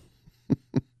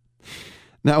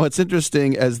 Now, it's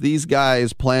interesting as these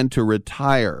guys plan to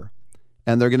retire,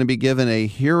 and they're going to be given a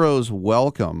hero's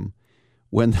welcome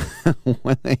when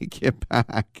they get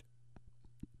back.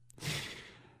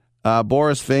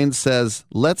 Boris Vain says,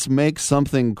 let's make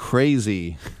something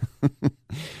crazy.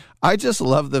 I just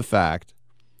love the fact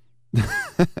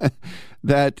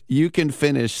that you can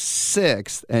finish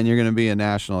 6th and you're going to be a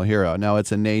national hero. Now,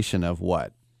 it's a nation of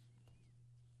what?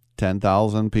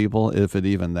 10,000 people, if it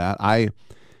even that.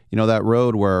 That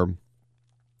road where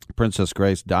Princess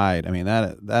Grace died, I mean,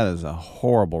 that is a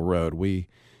horrible road.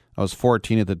 I was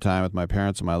 14 at the time with my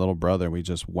parents and my little brother. We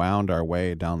just wound our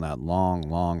way down that long,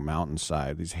 long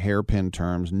mountainside, these hairpin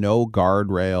turns, no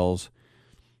guardrails,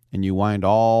 and you wind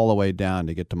all the way down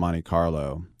to get to Monte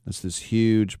Carlo. It's this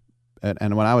huge,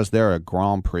 and when I was there, a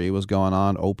Grand Prix was going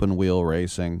on, open wheel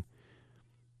racing.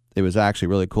 It was actually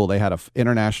really cool. They had an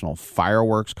international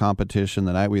fireworks competition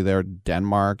the night we were there.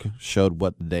 Denmark showed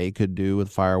what they could do with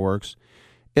fireworks.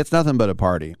 It's nothing but a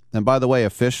party. And by the way,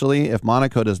 officially, if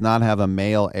Monaco does not have a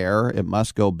male heir, it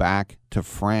must go back to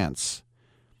France.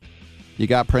 You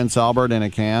got Prince Albert in a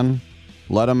can?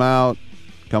 Let him out.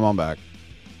 Come on back.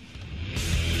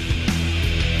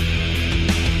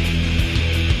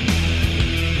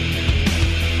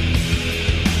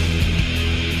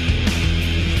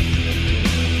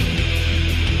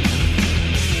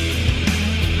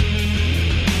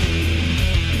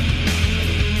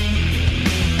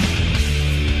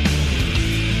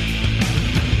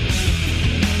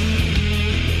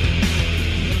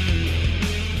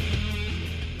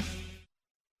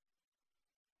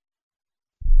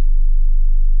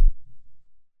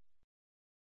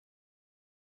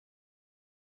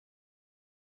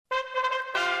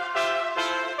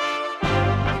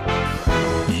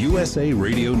 USA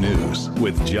Radio News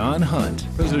with John Hunt.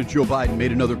 President Joe Biden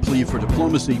made another plea for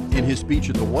diplomacy in his speech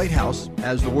at the White House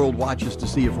as the world watches to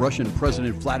see if Russian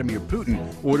President Vladimir Putin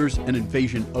orders an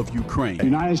invasion of Ukraine. The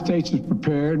United States is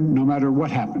prepared no matter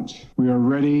what happens. We are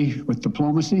ready with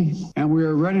diplomacy, and we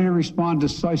are ready to respond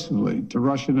decisively to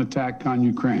Russian attack on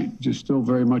Ukraine, which is still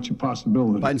very much a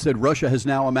possibility. Biden said Russia has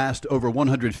now amassed over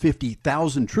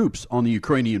 150,000 troops on the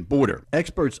Ukrainian border.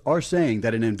 Experts are saying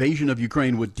that an invasion of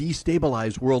Ukraine would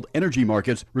destabilize world energy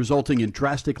markets, resulting in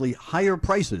drastically higher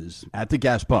prices at the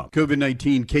gas pump.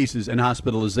 COVID-19 cases and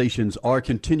hospitalizations are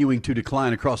continuing to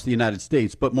decline across the United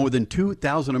States, but more than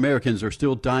 2,000 Americans are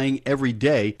still dying every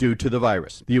day due to the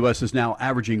virus. The U.S. is now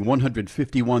averaging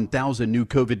 151,000 new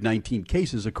COVID-19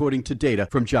 cases, according to data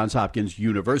from Johns Hopkins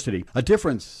University, a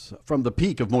difference from the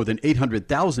peak of more than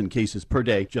 800,000 cases per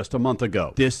day just a month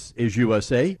ago. This is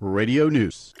USA Radio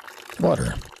News.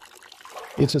 Water.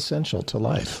 It's essential to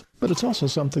life, but it's also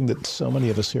something that so many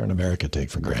of us here in America take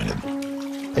for granted.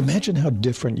 Imagine how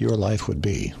different your life would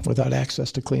be without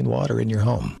access to clean water in your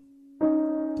home.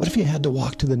 What if you had to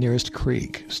walk to the nearest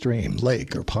creek, stream,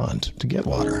 lake, or pond to get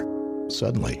water?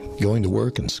 Suddenly, going to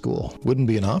work and school wouldn't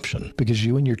be an option because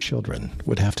you and your children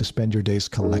would have to spend your days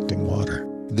collecting water.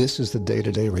 This is the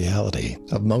day-to-day reality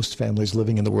of most families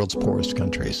living in the world's poorest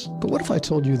countries. But what if I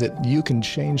told you that you can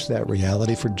change that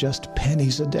reality for just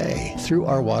pennies a day? Through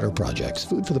our water projects,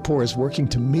 Food for the Poor is working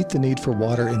to meet the need for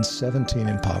water in 17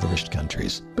 impoverished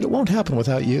countries. But it won't happen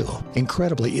without you.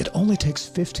 Incredibly, it only takes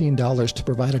 $15 to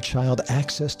provide a child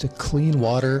access to clean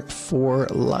water for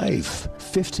life.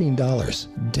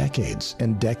 $15, decades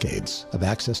and decades of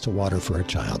access to water for a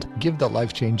child. Give the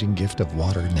life-changing gift of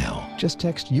water now. Just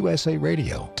text USA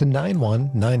Radio to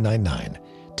 91999.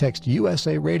 Text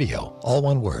USA Radio, all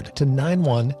one word, to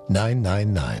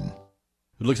 91999.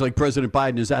 It looks like President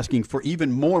Biden is asking for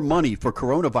even more money for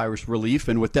coronavirus relief.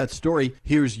 And with that story,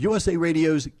 here's USA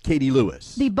Radio's Katie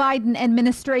Lewis. The Biden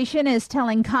administration is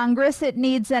telling Congress it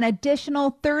needs an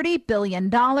additional $30 billion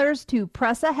to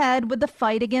press ahead with the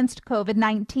fight against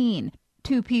COVID-19.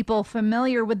 Two people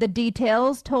familiar with the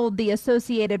details told the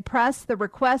Associated Press the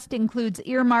request includes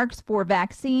earmarks for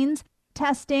vaccines,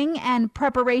 testing, and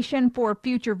preparation for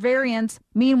future variants.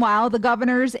 Meanwhile, the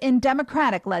governors in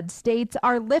Democratic-led states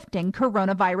are lifting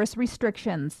coronavirus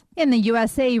restrictions. In the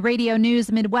USA Radio News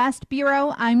Midwest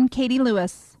Bureau, I'm Katie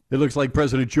Lewis. It looks like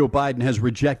President Joe Biden has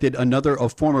rejected another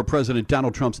of former President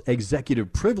Donald Trump's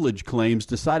executive privilege claims,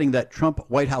 deciding that Trump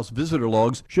White House visitor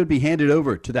logs should be handed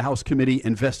over to the House committee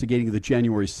investigating the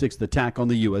January 6th attack on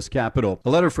the U.S. Capitol. A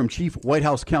letter from Chief White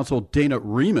House counsel Dana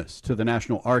Remus to the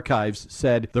National Archives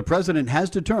said the president has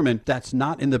determined that's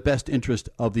not in the best interest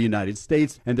of the United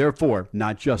States and therefore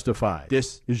not justified.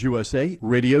 This is USA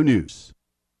Radio News.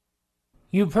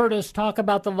 You've heard us talk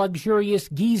about the luxurious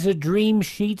Giza Dream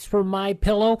sheets from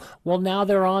MyPillow. Well, now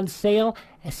they're on sale,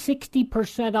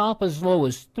 60% off, as low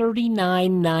as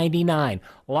 $39.99.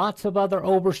 Lots of other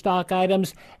overstock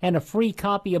items and a free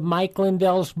copy of Mike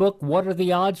Lindell's book, What Are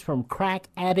the Odds from Crack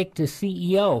Addict to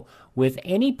CEO, with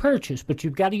any purchase, but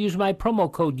you've got to use my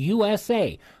promo code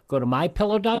USA. Go to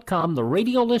MyPillow.com, the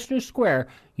Radio Listener Square,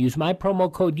 use my promo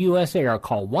code USA, or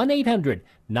call 1-800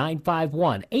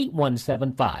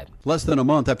 951-8175. Less than a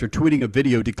month after tweeting a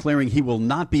video declaring he will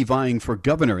not be vying for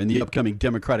governor in the upcoming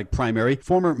Democratic primary,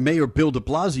 former Mayor Bill de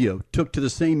Blasio took to the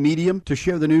same medium to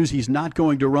share the news he's not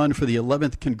going to run for the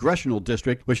 11th Congressional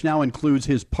District, which now includes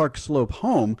his Park Slope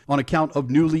home, on account of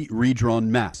newly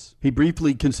redrawn maps. He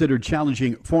briefly considered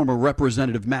challenging former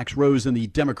Representative Max Rose in the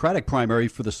Democratic primary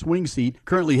for the swing seat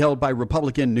currently held by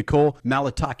Republican Nicole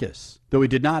Malliotakis. Though he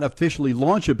did not officially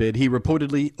launch a bid, he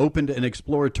reportedly opened an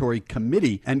exploratory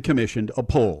committee and commissioned a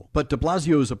poll. But de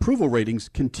Blasio's approval ratings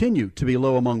continue to be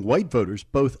low among white voters,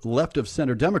 both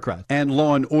left-of-center Democrats and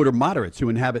law and order moderates who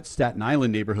inhabit Staten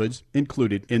Island neighborhoods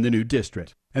included in the new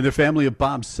district. And the family of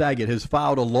Bob Saget has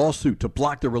filed a lawsuit to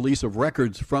block the release of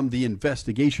records from the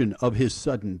investigation of his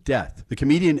sudden death. The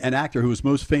comedian and actor who is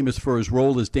most famous for his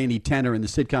role as Danny Tanner in the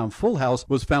sitcom Full House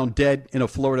was found dead in a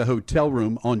Florida hotel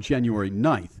room on January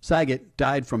 9th. Saget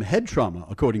died from head trauma,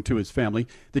 according to his family.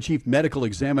 The chief medical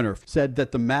examiner said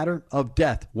that the matter of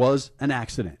death was an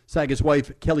accident. Saget's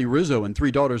wife, Kelly Rizzo, and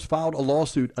 3 daughters filed a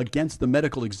lawsuit against the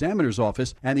medical examiner's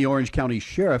office and the Orange County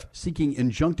Sheriff, seeking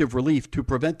injunctive relief to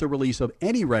prevent the release of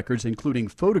any records, including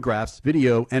photographs,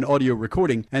 video, and audio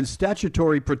recording, and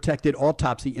statutory protected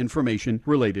autopsy information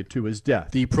related to his death.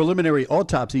 The preliminary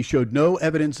autopsy showed no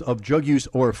evidence of drug use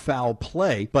or foul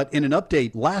play, but in an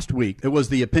update last week, it was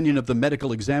the opinion of the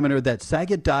medical examiner that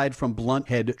Saget died from blunt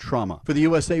head trauma. For the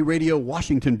USA Radio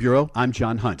Washington Bureau, I'm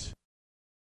John Hunt.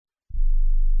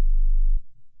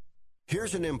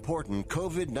 Here's an important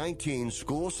COVID-19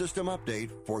 school system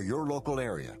update for your local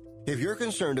area. If you're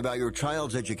concerned about your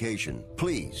child's education,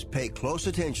 please pay close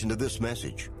attention to this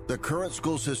message. The current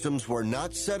school systems were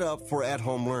not set up for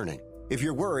at-home learning. If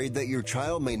you're worried that your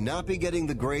child may not be getting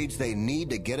the grades they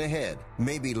need to get ahead,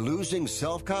 may be losing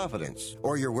self-confidence,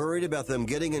 or you're worried about them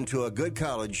getting into a good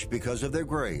college because of their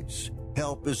grades,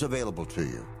 help is available to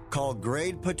you. Call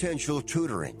Grade Potential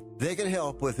Tutoring. They can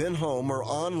help with in-home or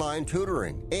online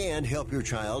tutoring and help your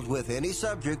child with any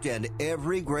subject and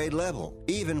every grade level,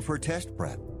 even for test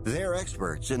prep. They're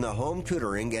experts in the home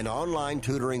tutoring and online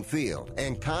tutoring field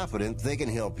and confident they can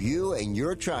help you and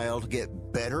your child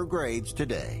get better grades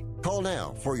today. Call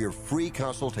now for your free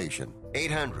consultation.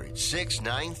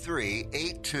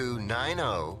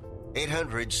 800-693-8290.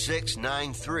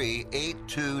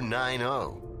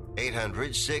 800-693-8290.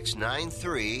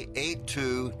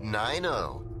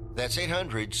 800-693-8290. That's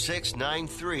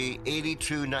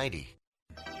 800-693-8290.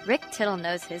 Rick Tittle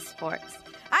knows his sports.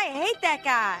 I hate that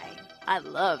guy. I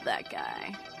love that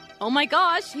guy. Oh my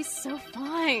gosh, he's so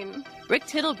fine. Rick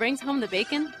Tittle brings home the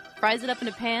bacon, fries it up in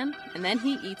a pan, and then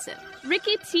he eats it.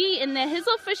 Ricky T in the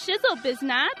hizzle for shizzle,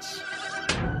 biznatch.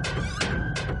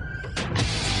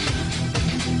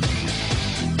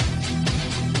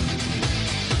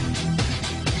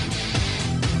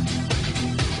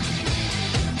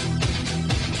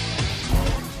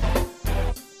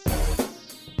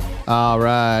 All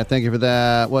right. Thank you for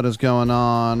that. What is going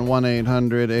on?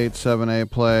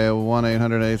 1-800-878-PLAY.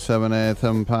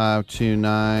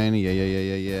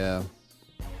 1-800-878-7529. Yeah.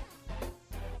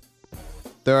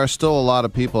 There are still a lot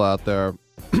of people out there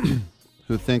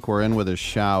who think we're in with a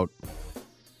shout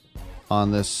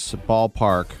on this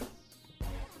ballpark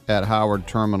at Howard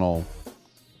Terminal.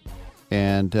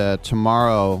 And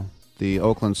tomorrow, the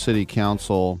Oakland City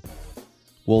Council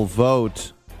will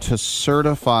vote to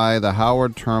certify the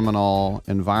Howard Terminal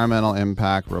Environmental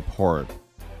Impact Report.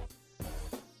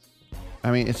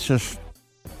 I mean, it's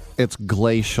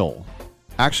glacial.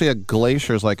 Actually, a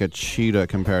glacier is like a cheetah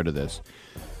compared to this.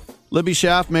 Libby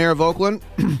Schaaf, mayor of Oakland,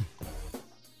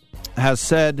 has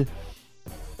said,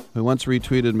 who once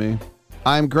retweeted me,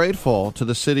 I'm grateful to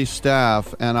the city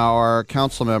staff and our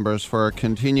council members for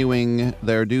continuing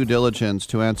their due diligence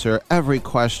to answer every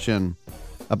question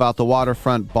about the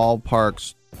Waterfront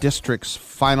Ballpark's district's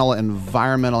final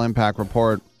environmental impact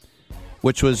report,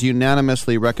 which was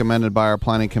unanimously recommended by our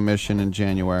planning commission in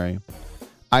January.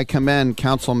 I commend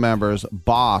council members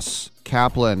Boss,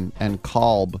 Kaplan, and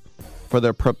Kolb for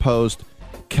their proposed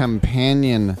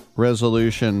companion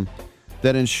resolution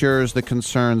that ensures the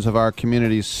concerns of our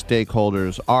community's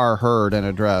stakeholders are heard and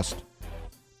addressed.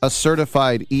 A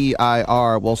certified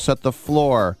EIR will set the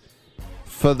floor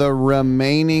for the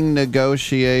remaining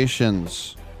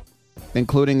negotiations,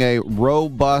 including a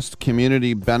robust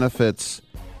community benefits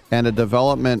and a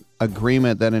development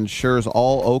agreement that ensures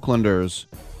all Oaklanders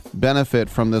benefit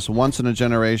from this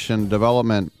once-in-a-generation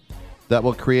development that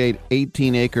will create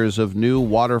 18 acres of new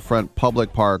waterfront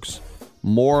public parks,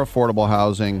 more affordable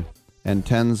housing, and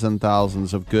tens and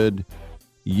thousands of good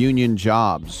union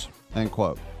jobs, end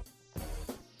quote.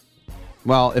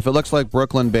 Well, if it looks like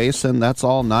Brooklyn Basin, that's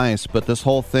all nice. But this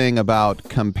whole thing about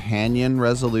companion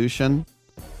resolution,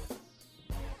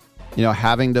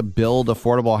 having to build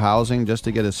affordable housing just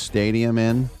to get a stadium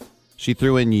in. She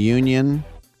threw in union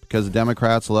because the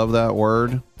Democrats love that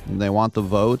word and they want the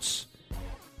votes.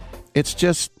 It's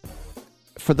just,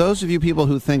 for those of you people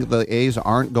who think the A's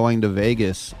aren't going to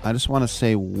Vegas, I just want to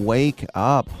say, wake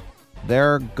up.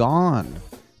 They're gone.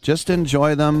 Just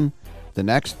enjoy them. The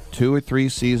next 2 or 3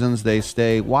 seasons they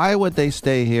stay. Why would they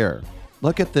stay here?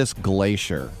 Look at this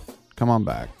glacier. Come on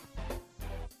back.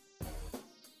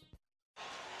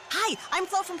 Hi, I'm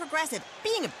Flo from Progressive.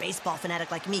 Being a baseball fanatic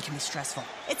like me can be stressful.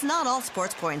 It's not all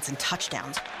sports points and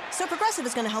touchdowns. So Progressive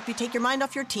is going to help you take your mind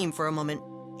off your team for a moment.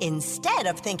 Instead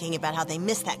of thinking about how they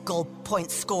missed that goal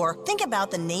point score, think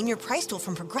about the Name Your Price tool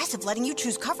from Progressive, letting you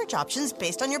choose coverage options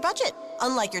based on your budget.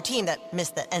 Unlike your team that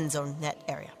missed the end zone net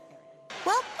area.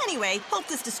 Well, anyway, hope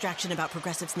this distraction about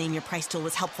Progressive's Name Your Price tool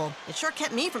was helpful. It sure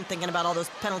kept me from thinking about all those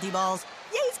penalty balls.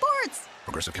 Yay, sports!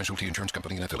 Progressive Casualty Insurance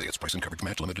Company and Affiliates. Price and coverage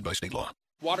match limited by state law.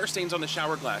 Water stains on the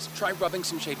shower glass. Try rubbing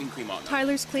some shaving cream on them.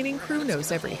 Tyler's cleaning crew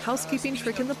knows every housekeeping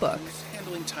trick in the book.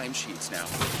 Handling timesheets now.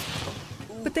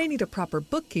 But they need a proper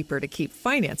bookkeeper to keep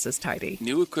finances tidy.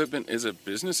 New equipment is a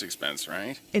business expense,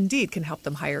 right? Indeed can help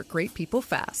them hire great people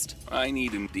fast. I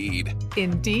need Indeed.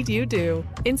 Indeed you do.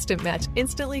 Instant Match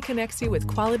instantly connects you with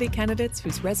quality candidates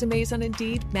whose resumes on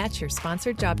Indeed match your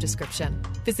sponsored job description.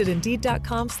 Visit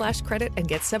Indeed.com/credit and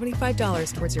get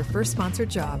 $75 towards your first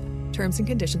sponsored job. Terms and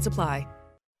conditions apply.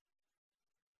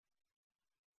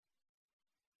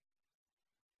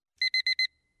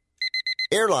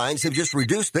 Airlines have just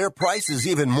reduced their prices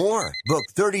even more. Book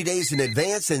 30 days in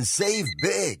advance and save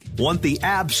big. Want the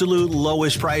absolute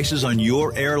lowest prices on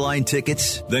your airline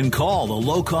tickets? Then call the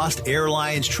Low Cost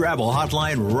Airlines Travel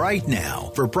Hotline right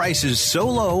now for prices so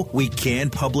low we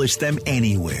can't publish them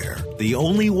anywhere. The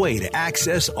only way to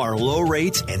access our low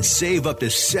rates and save up to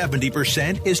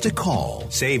 70% is to call.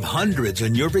 Save hundreds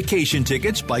on your vacation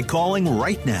tickets by calling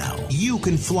right now. You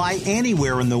can fly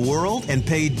anywhere in the world and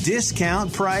pay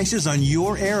discount prices on your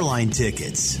airline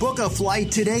tickets. Book a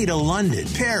flight today to London,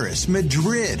 Paris,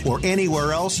 Madrid, or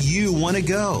anywhere else you want to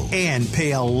go. And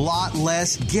pay a lot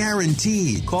less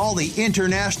guaranteed. Call the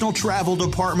International Travel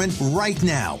Department right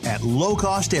now at Low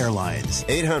Cost Airlines.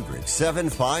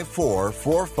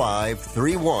 800-754-4531.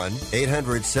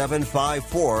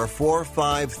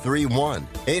 800-754-4531.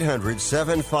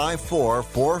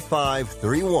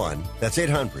 800-754-4531. That's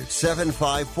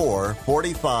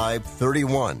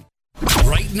 800-754-4531.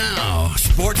 Right now,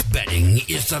 sports betting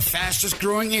is the fastest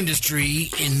growing industry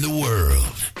in the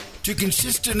world. To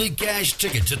consistently cash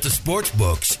tickets at the sports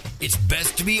books, it's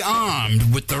best to be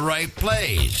armed with the right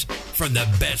plays from the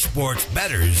best sports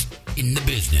bettors in the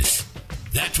business.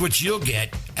 That's what you'll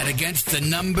get at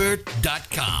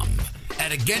AgainstTheNumber.com.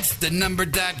 At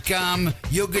AgainstTheNumber.com,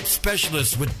 you'll get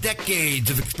specialists with decades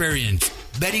of experience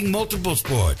betting multiple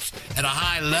sports at a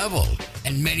high level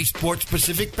and many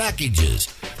sports-specific packages,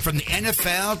 from the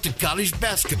NFL to college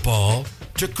basketball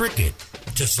to cricket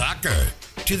to soccer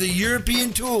to the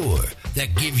European Tour,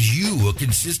 that gives you a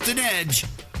consistent edge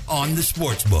on the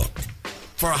sportsbook.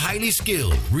 For a highly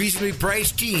skilled, reasonably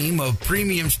priced team of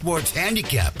premium sports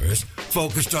handicappers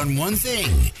focused on one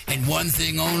thing and one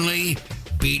thing only,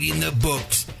 beating the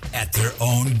books at their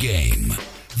own game.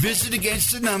 Visit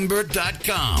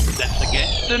AgainstTheNumber.com. That's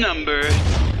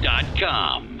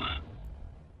AgainstTheNumber.com.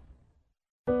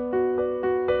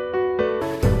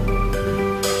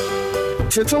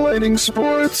 Titillating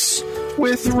Sports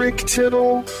with Rick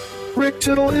Tittle. Rick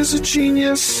Tittle is a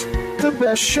genius, the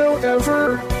best show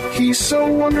ever. He's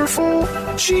so wonderful,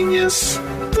 genius,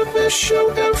 the best show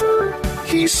ever.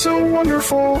 He's so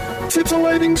wonderful.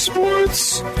 Titillating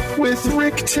Sports with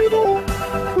Rick Tittle.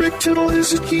 Rick Tittle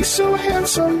he's so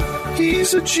handsome,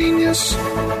 he's a genius.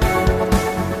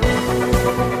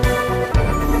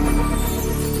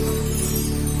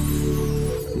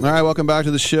 All right, welcome back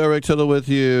to the show. Rick Tittle with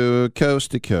you,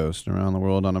 coast to coast, around the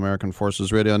world on American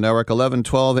Forces Radio Network,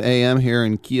 11:12 a.m. here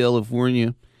in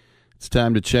California. It's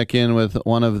time to check in with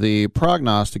one of the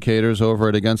prognosticators over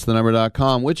at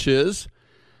AgainstTheNumber.com, which is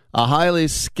a highly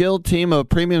skilled team of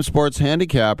premium sports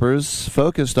handicappers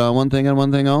focused on one thing and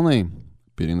one thing only,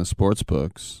 beating the sports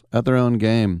books at their own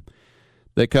game.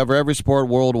 They cover every sport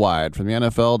worldwide, from the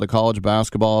NFL to college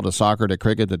basketball to soccer to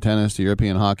cricket to tennis to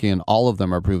European hockey, and all of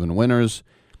them are proven winners.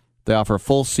 They offer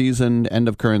full season, end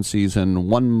of current season,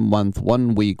 1 month,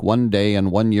 1 week, 1 day,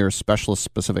 and 1 year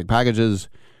specialist-specific packages.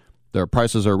 Their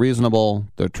prices are reasonable,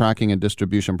 their tracking and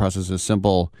distribution process is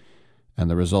simple,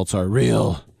 and the results are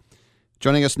real.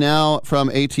 Joining us now from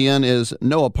ATN is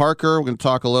Noah Parker. We're going to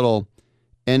talk a little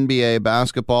NBA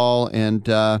basketball. And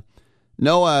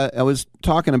Noah, I was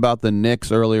talking about the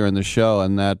Knicks earlier in the show,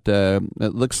 and that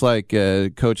it looks like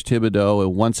Coach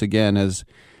Thibodeau once again has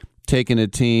taken a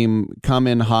team, come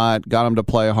in hot, got them to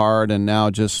play hard, and now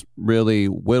just really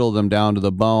whittled them down to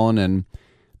the bone. And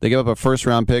they give up a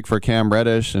first-round pick for Cam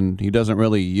Reddish, and he doesn't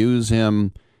really use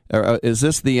him. Is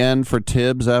this the end for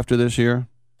Tibbs after this year?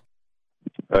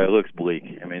 It looks bleak.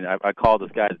 I mean, I called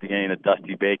this guy at the beginning a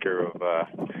Dusty Baker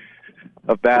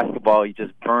of basketball. He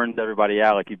just burned everybody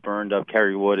out, like he burned up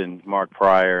Kerry Wood and Mark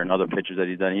Pryor and other pitchers that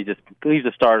he's done. He just leaves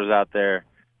the starters out there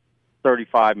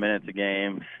 35 minutes a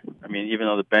game. I mean, even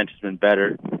though the bench has been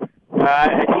better.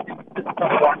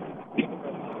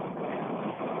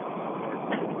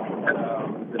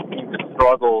 This team just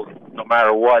struggles no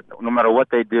matter what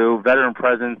they do. Veteran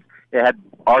presence. They had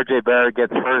R.J. Barrett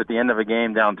gets hurt at the end of a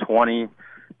game down 20.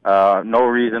 No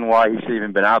reason why he should have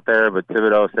even been out there, but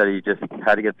Thibodeau said he just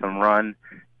had to get some run.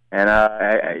 And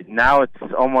now it's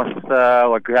almost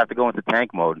like we have to go into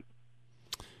tank mode.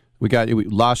 We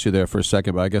lost you there for a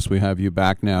second, but I guess we have you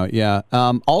back now. Yeah.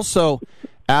 Also,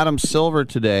 Adam Silver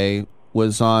today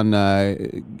was on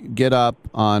Get Up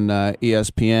on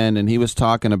ESPN, and he was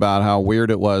talking about how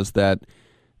weird it was that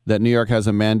New York has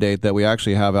a mandate that we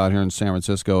actually have out here in San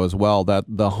Francisco as well, that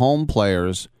the home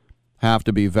players have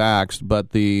to be vaxxed,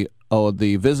 but the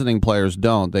visiting players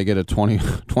don't. They get a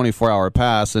 24-hour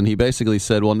pass, and he basically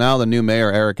said, well, now the new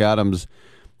mayor, Eric Adams,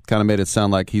 kind of made it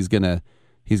sound like he's gonna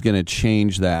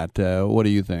change that. What do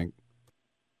you think?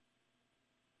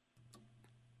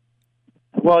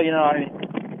 Well, I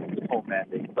mean, this whole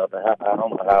mandate stuff, I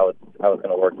don't know how it's going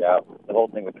to work out. The whole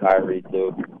thing with Kyrie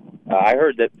too. I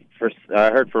heard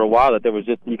for a while that there was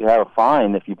just you could have a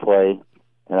fine if you play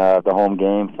the home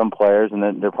game. Some players, and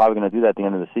then they're probably going to do that at the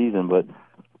end of the season. But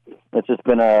it's just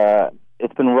been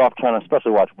rough trying to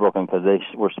especially watch Brooklyn because they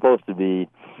were supposed to be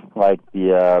like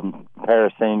the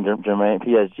Paris Saint-Germain,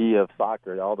 PSG of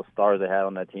soccer. All the stars they had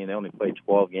on that team, they only played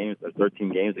 12 games or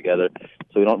 13 games together,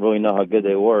 so we don't really know how good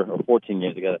they were, or 14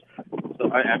 games together. So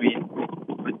I mean,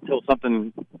 until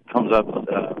something comes up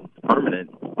permanent.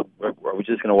 Are we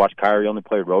just going to watch Kyrie only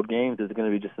play road games? Is it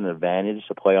going to be just an advantage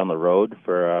to play on the road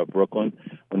for Brooklyn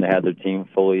when they have their team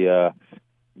fully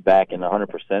back in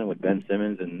 100% with Ben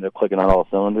Simmons and they're clicking on all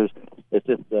cylinders? It's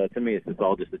just, to me, it's just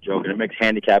all just a joke, and it makes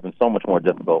handicapping so much more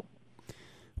difficult.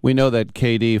 We know that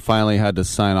KD finally had to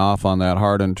sign off on that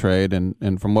Harden trade,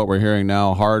 and from what we're hearing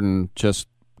now, Harden just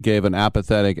gave an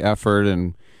apathetic effort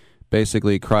and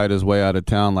basically cried his way out of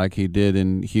town like he did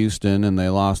in Houston, and they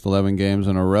lost 11 games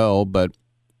in a row, but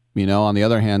on the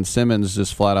other hand, Simmons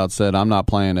just flat out said, I'm not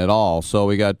playing at all. So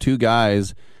we got two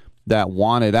guys that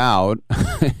wanted out.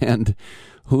 And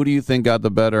who do you think got the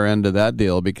better end of that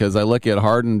deal? Because I look at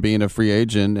Harden being a free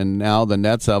agent, and now the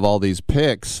Nets have all these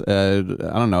picks. I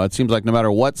don't know. It seems like no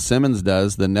matter what Simmons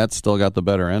does, the Nets still got the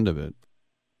better end of it.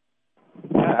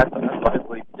 Yeah, that's what I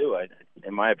believe, too.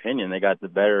 In my opinion, they got the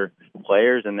better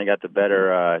players, and they got the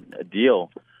better deal.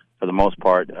 For the most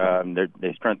part,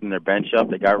 they strengthened their bench up.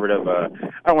 They got rid of I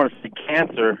don't want to say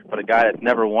cancer, but a guy that's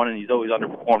never won and he's always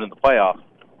underperformed in the playoffs.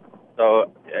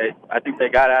 So I think they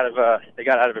got out of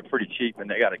it pretty cheap, and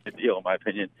they got a good deal, in my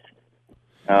opinion.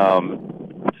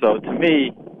 So to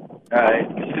me,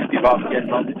 it's just about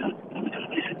getting on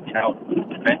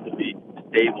defensively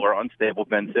stable or unstable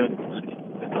Ben Simmons.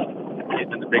 He's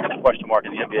been the biggest question mark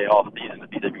in the NBA all season.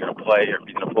 If he's ever going to play, or if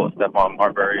he's going to pull a Stephon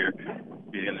Marbury, or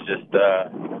he's going to just,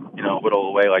 whittle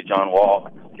away like John Wall,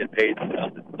 get paid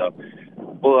and stuff.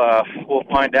 We'll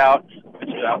find out.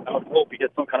 I would hope he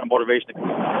gets some kind of motivation to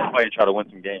play and try to win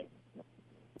some games.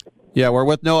 Yeah, we're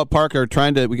with Noah Parker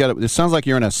it sounds like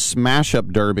you're in a smash-up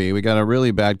derby. We got a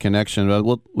really bad connection.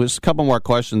 Just a couple more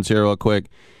questions here real quick.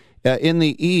 In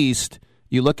the East,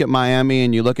 you look at Miami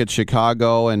and you look at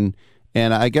Chicago, and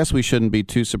I guess we shouldn't be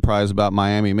too surprised about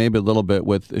Miami, maybe a little bit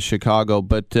with Chicago,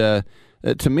 but to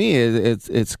me,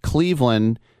 it's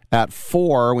Cleveland at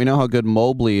 4. We know how good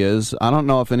Mobley is. I don't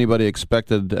know if anybody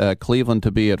expected Cleveland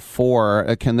to be at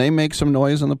 4. Can they make some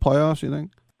noise in the playoffs, you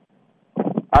think?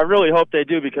 I really hope they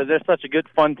do, because they're such a good,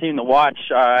 fun team to watch.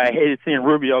 I hated seeing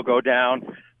Rubio go down,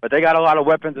 but they got a lot of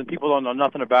weapons, and people don't know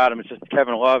nothing about him. It's just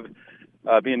Kevin Love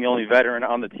being the only veteran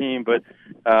on the team. But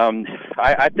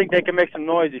I think they can make some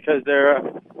noise because they're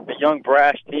a young,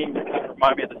 brash team. They kind of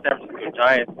remind me of the San Francisco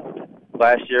Giants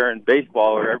last year in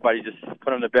baseball, where everybody just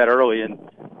put them to bed early and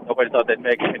nobody thought they'd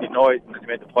make any noise, and they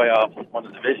made the playoffs, won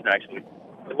the division actually.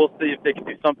 But we'll see if they can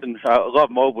do something. I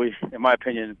love Mobley, in my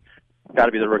opinion. Got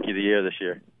to be the rookie of the year this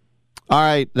year. All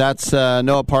right, that's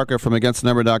Noah Parker from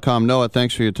AgainstTheNumber.com. Noah,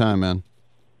 thanks for your time, man.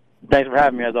 Thanks for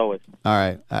having me, as always. All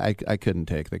right, I couldn't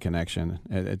take the connection.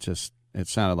 It just It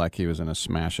sounded like he was in a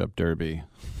smash-up derby.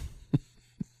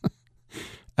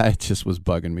 It just was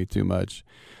bugging me too much.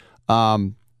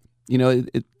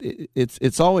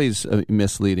 It's always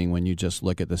misleading when you just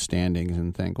look at the standings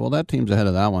and think, well, that team's ahead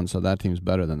of that one, so that team's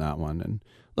better than that one. And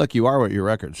look, you are what your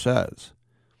record says.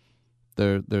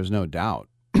 There's no doubt.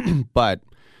 But,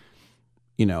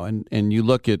 and you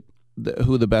look at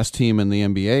who the best team in the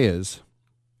NBA is.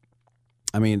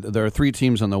 I mean, there are 3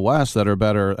 teams in the West that have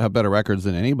better records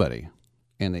than anybody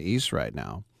in the East right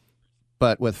now.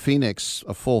 But with Phoenix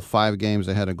a full 5 games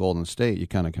ahead of Golden State, you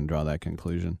kind of can draw that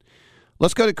conclusion.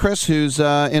 Let's go to Chris, who's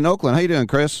in Oakland. How you doing,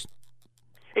 Chris?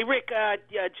 Hey, Rick,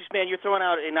 you're throwing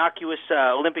out innocuous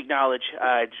Olympic knowledge.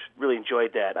 I just really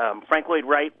enjoyed that. Frank Lloyd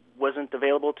Wright wasn't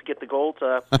available to get the gold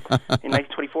in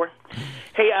 1924.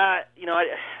 Hey,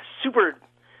 super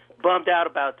bummed out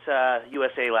about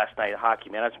USA last night hockey,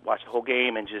 man. I watched the whole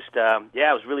game and just, it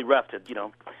was really rough to,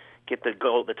 get the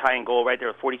goal, the tying goal right there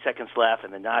with 40 seconds left,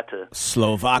 and then not to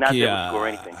Slovakia. not be able to score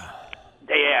anything.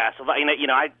 Yeah, Slovakia.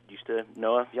 I used to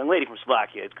know a young lady from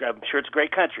Slovakia. I'm sure it's a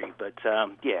great country, but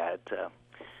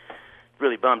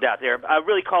really bummed out there. I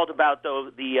really called about though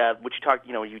what you talked.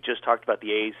 You just talked about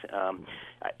the A's.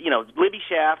 Libby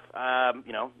Schaaf.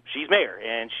 She's mayor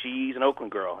and she's an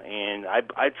Oakland girl, and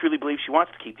I truly believe she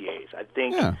wants to keep the A's. I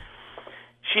think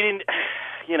she didn't.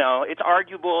 It's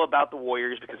arguable about the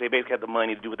Warriors because they basically had the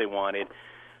money to do what they wanted.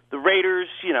 The Raiders,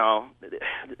 all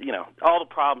the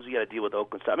problems we got to deal with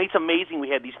Oakland stuff. I mean, it's amazing we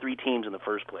had these 3 teams in the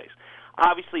first place.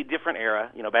 Obviously, a different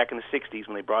era, back in the 60s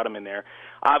when they brought them in there.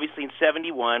 Obviously, in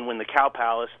 71, when the Cow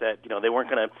Palace, that, they weren't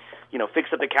going to, fix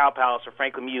up the Cow Palace or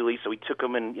Franklin Muley, so he took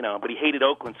them and, but he hated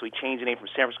Oakland, so he changed the name from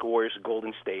San Francisco Warriors to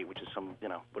Golden State, which is some,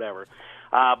 whatever.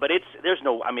 But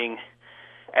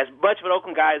as much of an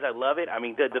Oakland guy as I love it, I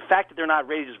mean, the fact that they're not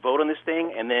ready to just vote on this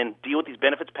thing and then deal with these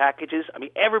benefits packages, I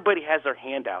mean, everybody has their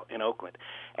hand out in Oakland.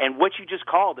 And what you just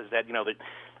called is that,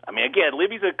 again,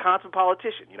 Libby's a constant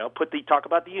politician, talk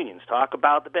about the unions, talk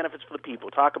about the benefits for the people,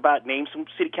 name some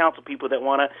city council people that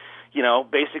want to,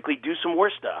 basically do some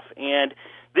more stuff. And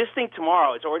this thing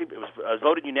tomorrow, it was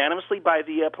voted unanimously by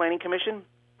the Planning Commission,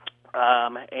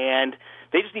 and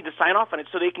they just need to sign off on it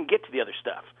so they can get to the other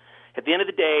stuff. At the end of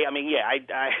the day,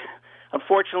 I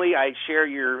unfortunately, I share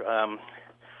your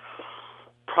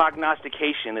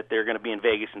prognostication that they're going to be in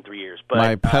Vegas in 3 years. But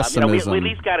my pessimism. We at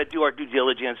least got to do our due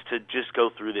diligence to just go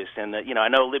through this. And I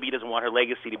know Libby doesn't want her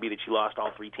legacy to be that she lost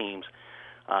all 3 teams.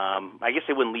 I guess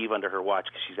they wouldn't leave under her watch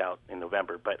because she's out in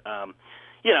November. But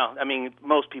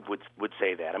most people would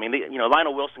say that.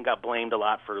 Lionel Wilson got blamed a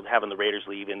lot for having the Raiders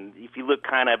leave, and if you look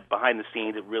kind of behind the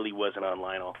scenes, it really wasn't on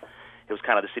Lionel. It was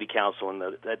kind of the city council and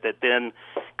that then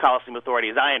Coliseum Authority,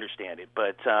 as I understand it.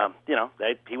 But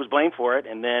he was blamed for it.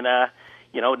 And then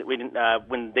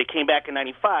when they came back in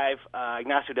 '95,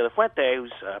 Ignacio de la Fuente,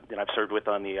 who's I've served with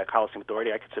on the Coliseum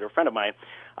Authority, I consider a friend of mine.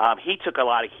 He took a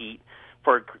lot of heat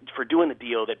for doing the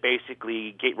deal that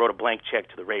basically wrote a blank check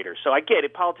to the Raiders. So I get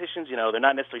it. Politicians, they're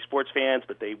not necessarily sports fans,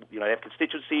 but they have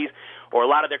constituencies, or a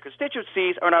lot of their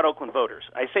constituencies are not Oakland voters.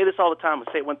 I say this all the time.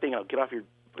 I'll say one thing, and I'll get off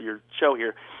your show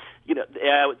here.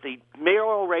 The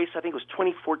mayoral race, I think it was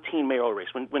 2014 mayoral race,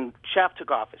 when Schaaf took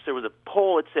office, there was a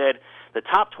poll that said the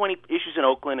top 20 issues in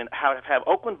Oakland and have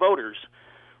Oakland voters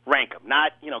rank them.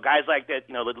 Not, guys like that,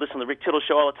 that listen to the Rick Tittle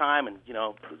show all the time and,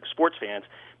 sports fans.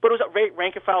 But it was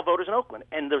rank and file voters in Oakland.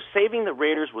 And the saving the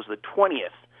Raiders was the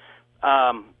 20th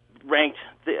ranked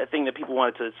thing that people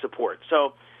wanted to support.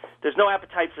 So there's no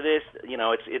appetite for this.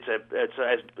 It's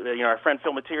as our friend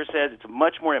Phil Mateer says, it's a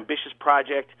much more ambitious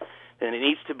project than it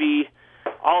needs to be.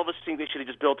 All of us think they should have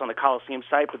just built on the Coliseum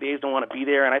site, but the A's don't want to be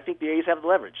there, and I think the A's have the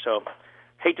leverage. So,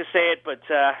 hate to say it, but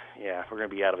we're going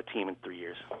to be out of a team in 3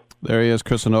 years. There he is,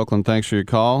 Chris in Oakland. Thanks for your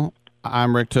call.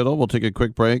 I'm Rick Tittle. We'll take a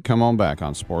quick break. Come on back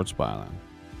on Sports Byline.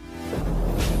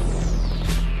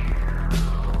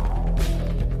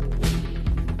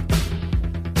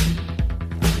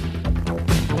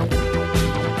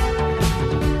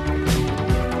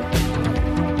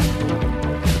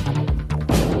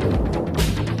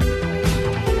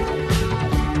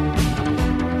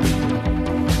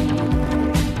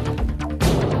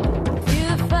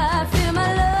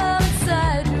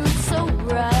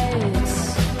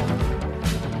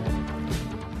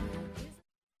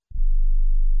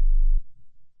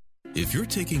 If you're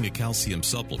taking a calcium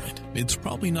supplement, it's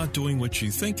probably not doing what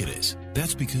you think it is.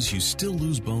 That's because you still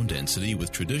lose bone density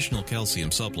with traditional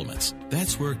calcium supplements.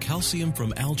 That's where calcium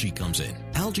from algae comes in.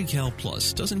 AlgaeCal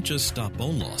Plus doesn't just stop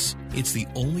bone loss, It's the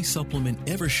only supplement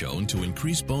ever shown to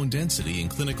increase bone density in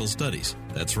clinical studies.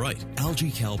 That's right,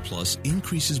 AlgaeCal Plus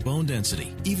increases bone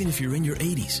density, even if you're in your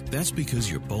 80s. That's because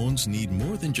your bones need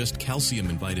more than just calcium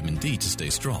and vitamin D to stay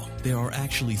strong. There are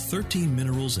actually 13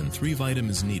 minerals and 3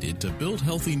 vitamins needed to build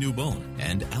healthy new bone,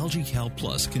 and AlgaeCal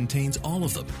Plus contains all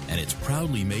of them, and it's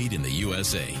proudly made in the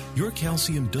USA. Your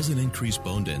calcium doesn't increase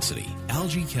bone density.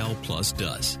 AlgaeCal Plus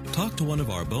does. Talk to one of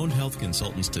our bone health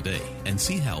consultants today and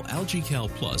see how AlgaeCal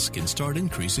Plus can start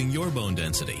increasing your bone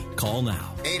density. Call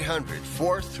now.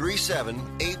 800-437-8217. 800-437-8217.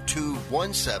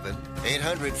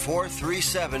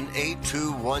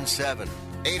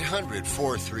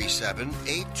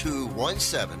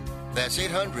 800-437-8217. That's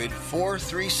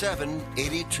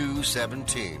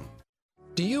 800-437-8217.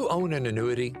 Do you own an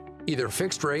annuity, either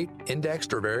fixed rate,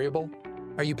 indexed, or variable?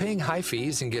 Are you paying high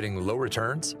fees and getting low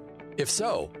returns? If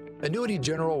so, Annuity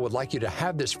General would like you to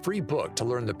have this free book to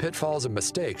learn the pitfalls and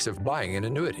mistakes of buying an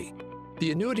annuity.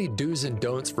 The Annuity Do's and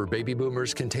Don'ts for Baby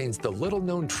Boomers contains the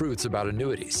little-known truths about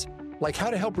annuities, like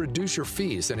how to help reduce your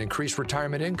fees and increase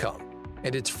retirement income.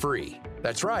 And it's free.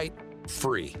 That's right,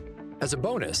 free. As a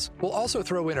bonus, we'll also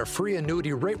throw in a free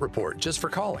annuity rate report just for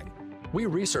calling. We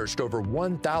researched over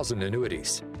 1,000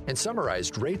 annuities and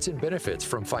summarized rates and benefits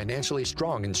from financially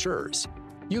strong insurers.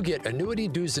 You get Annuity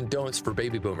Do's and Don'ts for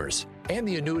Baby Boomers and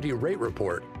the Annuity Rate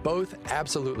Report, both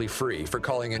absolutely free for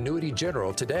calling Annuity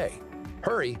General today.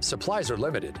 Hurry, supplies are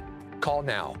limited. Call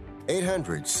now.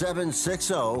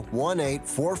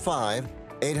 800-760-1845.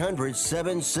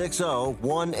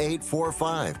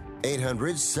 800-760-1845.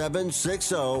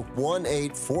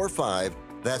 800-760-1845.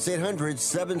 That's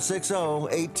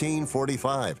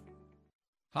 800-760-1845.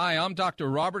 Hi, I'm Dr.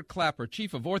 Robert Clapper,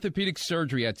 Chief of Orthopedic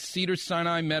Surgery at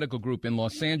Cedars-Sinai Medical Group in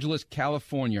Los Angeles,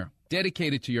 California.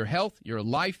 Dedicated to your health, your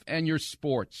life, and your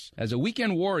sports. As a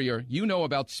weekend warrior, you know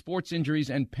about sports injuries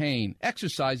and pain.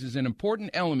 Exercise is an important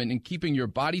element in keeping your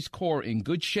body's core in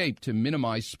good shape to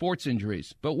minimize sports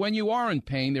injuries. But when you are in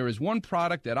pain, there is one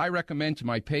product that I recommend to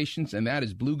my patients, and that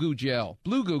is Blue Goo Gel.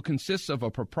 Blue Goo consists of a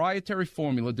proprietary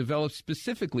formula developed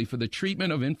specifically for the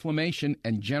treatment of inflammation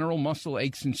and general muscle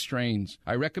aches and strains.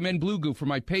 I recommend Blue Goo for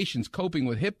my patients coping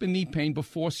with hip and knee pain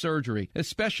before surgery,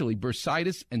 especially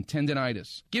bursitis and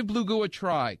tendinitis. Give Blue Goo a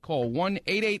try. Call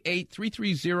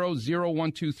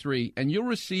 1-888-330-0123 and you'll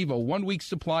receive a 1-week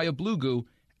supply of Blue Goo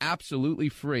absolutely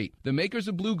free. The makers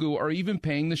of Blue Goo are even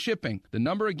paying the shipping. The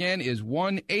number again is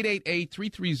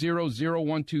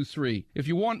 1-888-330-0123. If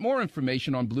you want more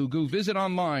information on Blue Goo, visit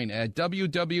online at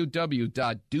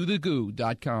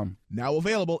www.dothegoo.com. Now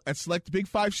available at select Big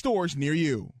 5 stores near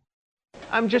you.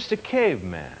 I'm just a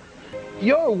caveman.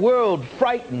 Your world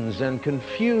frightens and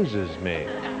confuses me.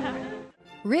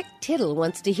 Rick Tittle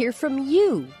wants to hear from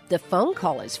you. The phone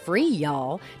call is free,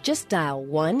 y'all. Just dial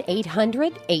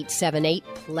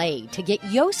 1-800-878-PLAY to get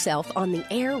yourself on the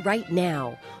air right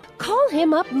now. Call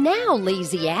him up now,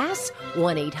 lazy ass.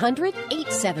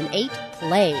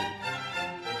 1-800-878-PLAY.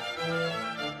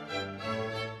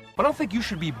 I don't think you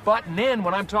should be butting in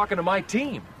when I'm talking to my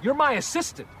team. You're my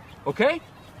assistant, okay?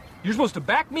 You're supposed to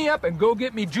back me up and go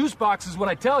get me juice boxes when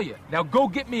I tell you. Now go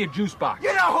get me a juice box.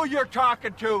 You know who you're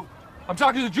talking to? I'm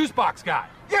talking to the juice box guy.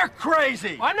 You're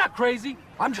crazy. I'm not crazy.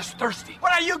 I'm just thirsty.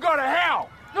 Why don't you go to hell?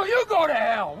 No, you go to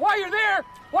hell. While you're there,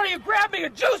 why don't you grab me a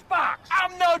juice box?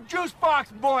 I'm no juice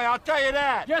box boy, I'll tell you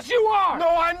that. Yes, you are. No,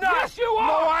 I'm not. Yes, you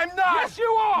are. No, I'm not. Yes, you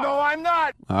are. No, I'm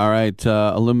not. All right,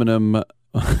 Aluminum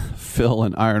Phil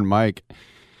and Iron Mike.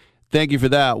 Thank you for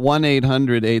that.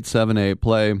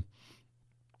 1-800-878-PLAY.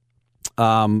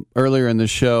 Earlier in the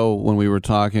show, when we were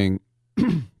talking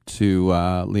to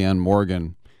Leanne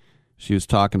Morgan, she was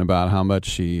talking about how much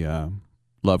she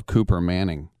loved Cooper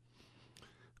Manning.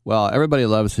 Well, everybody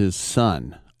loves his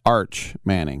son, Arch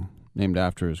Manning, named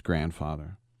after his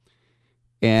grandfather.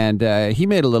 And he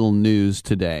made a little news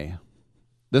today.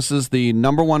 This is the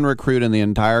number one recruit in the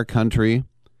entire country.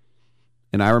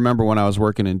 And I remember when I was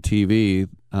working in TV,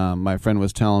 my friend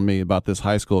was telling me about this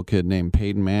high school kid named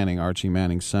Peyton Manning, Archie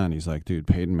Manning's son. He's like, dude,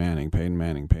 Peyton Manning.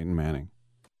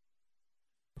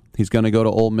 He's going to go to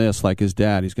Ole Miss like his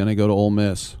dad. He's going to go to Ole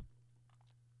Miss.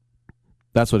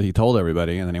 That's what he told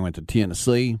everybody. And then he went to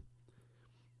Tennessee.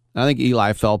 I think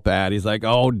Eli felt bad. He's like,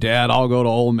 oh, Dad, I'll go to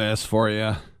Ole Miss for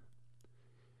you.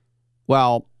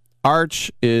 Well, Arch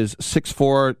is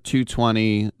 6'4",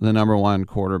 220, the number one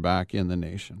quarterback in the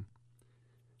nation.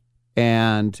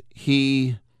 And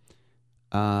he,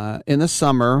 in the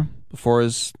summer, before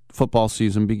his football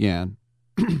season began,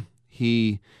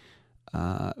 he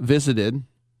visited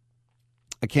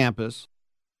a campus.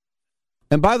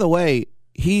 And by the way,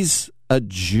 he's a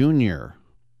junior.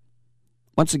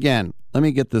 Once again, let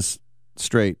me get this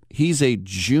straight. He's a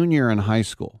junior in high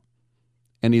school,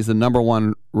 and he's the number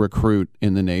one recruit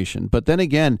in the nation. But then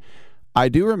again, I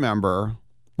do remember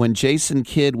when Jason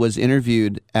Kidd was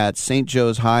interviewed at St.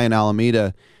 Joe's High in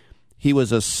Alameda. He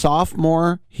was a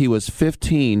sophomore. He was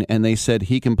 15, and they said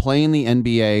he can play in the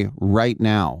NBA right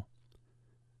now.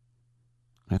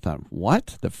 I thought,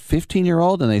 what? The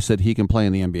 15-year-old? And they said he can play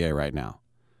in the NBA right now.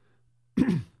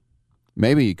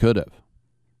 Maybe he could have.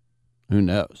 Who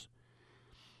knows?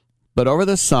 But over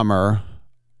the summer,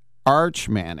 Arch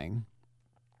Manning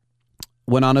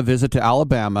went on a visit to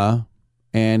Alabama,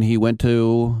 and he went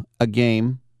to a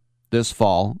game this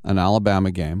fall, an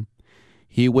Alabama game.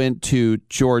 He went to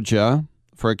Georgia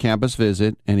for a campus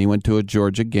visit, and he went to a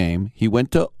Georgia game. He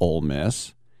went to Ole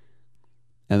Miss,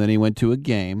 and then he went to a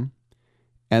game,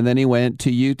 and then he went to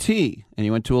UT, and he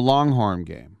went to a Longhorn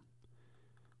game.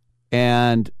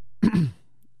 And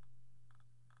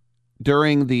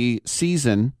during the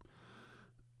season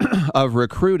of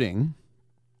recruiting,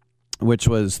 which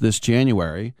was this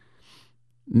January,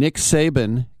 Nick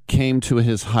Saban came to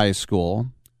his high school.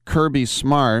 Kirby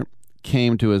Smart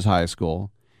came to his high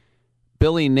school.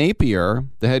 Billy Napier,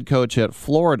 the head coach at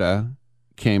Florida,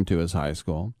 came to his high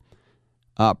school.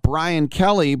 Brian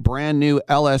Kelly, brand new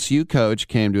LSU coach,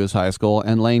 came to his high school.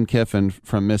 And Lane Kiffin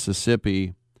from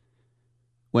Mississippi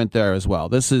went there as well.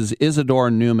 This is Isidore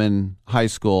Newman High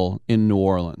School in New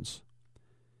Orleans.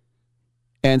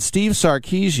 And Steve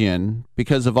Sarkisian,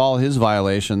 because of all his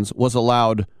violations, was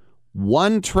allowed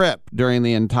one trip during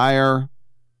the entire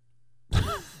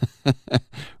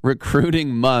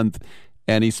recruiting month,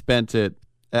 and he spent it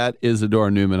at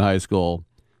Isidore Newman High School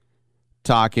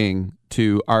talking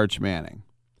to Arch Manning.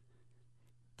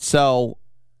 So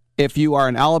if you are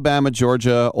an Alabama,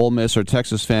 Georgia, Ole Miss, or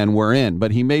Texas fan, we're in.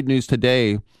 But he made news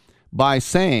today by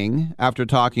saying, after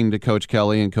talking to Coach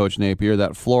Kelly and Coach Napier,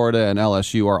 that Florida and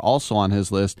LSU are also on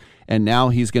his list, and now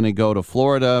he's going to go to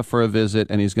Florida for a visit,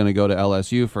 and he's going to go to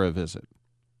LSU for a visit.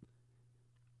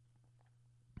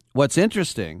 What's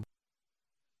interesting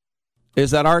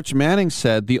is that Arch Manning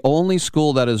said the only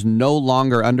school that is no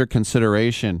longer under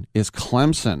consideration is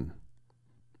Clemson.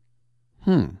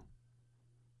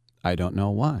 I don't know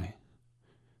why.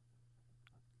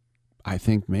 I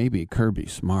think maybe Kirby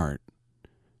Smart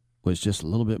was just a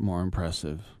little bit more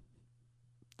impressive.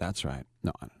 That's right.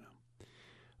 No, I don't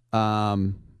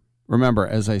know. Remember,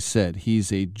 as I said,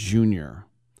 he's a junior,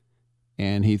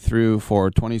 and he threw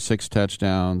for 26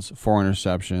 touchdowns, 4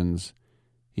 interceptions.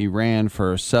 He ran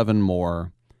for 7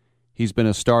 more. He's been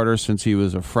a starter since he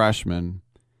was a freshman.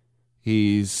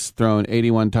 He's thrown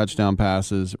 81 touchdown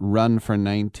passes, run for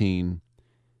 19,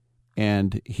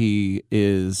 and he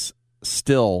is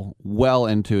still well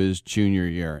into his junior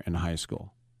year in high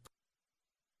school.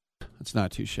 It's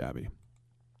not too shabby.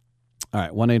 All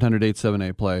right,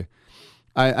 1-800-878-PLAY.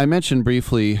 I mentioned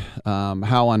briefly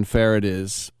how unfair it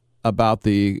is about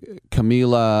the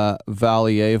Kamila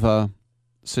Valieva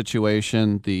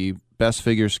situation, the best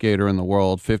figure skater in the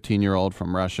world, 15-year-old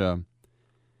from Russia.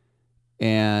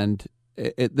 And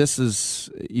this is,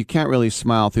 you can't really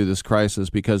smile through this crisis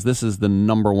because this is the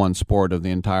number one sport of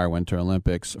the entire Winter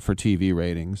Olympics for TV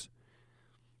ratings.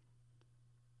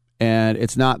 And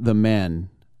it's not the men,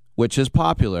 which is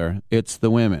popular, it's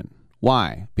the women.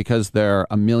 Why? Because they're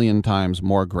a million times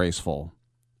more graceful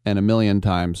and a million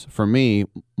times, for me,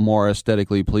 more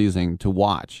aesthetically pleasing to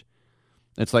watch.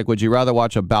 It's like, would you rather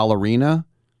watch a ballerina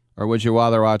or would you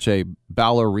rather watch a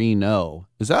ballerino?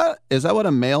 Is that what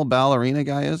a male ballerina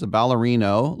guy is? A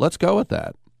ballerino? Let's go with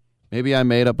that. Maybe I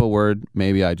made up a word.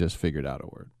 Maybe I just figured out a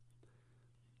word.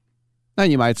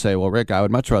 And you might say, well, Rick, I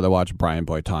would much rather watch Brian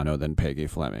Boitano than Peggy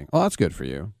Fleming. Well, that's good for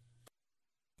you.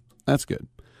 That's good.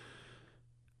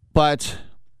 But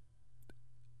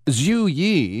Zhu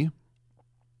Yi,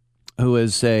 who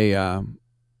is a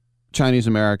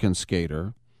Chinese-American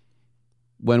skater,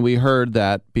 when we heard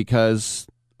that because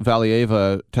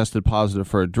Valieva tested positive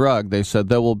for a drug, they said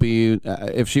there will be,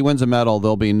 if she wins a medal,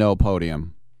 there'll be no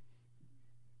podium.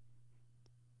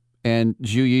 And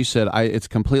Zhu Yi said, it's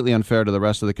completely unfair to the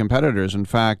rest of the competitors. In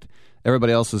fact,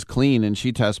 everybody else is clean and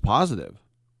she tests positive.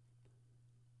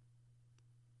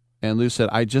 And Lou said,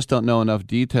 I just don't know enough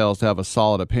details to have a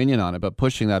solid opinion on it. But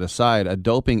pushing that aside, a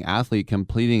doping athlete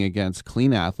competing against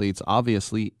clean athletes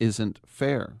obviously isn't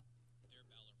fair.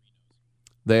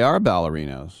 They are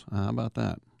ballerinos. How about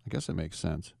that? I guess it makes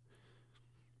sense.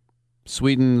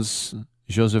 Sweden's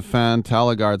Josephine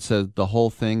Tallegard said the whole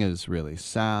thing is really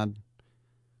sad.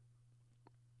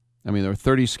 I mean, there were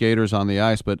 30 skaters on the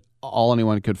ice, but all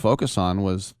anyone could focus on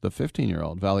was the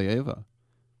 15-year-old, Valieva.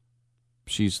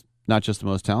 She's not just the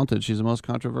most talented, she's the most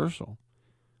controversial.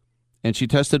 and she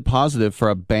tested positive for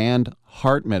a banned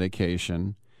heart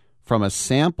medication from a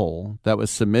sample that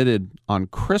was submitted on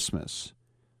Christmas.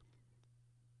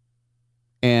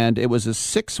 And it was a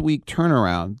 6-week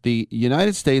turnaround. The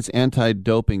United States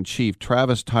anti-doping chief,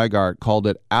 Travis Tygart, called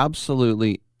it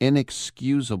absolutely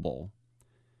inexcusable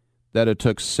that it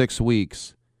took 6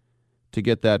 weeks to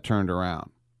get that turned around.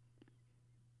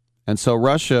 And so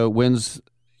Russia wins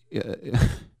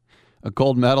a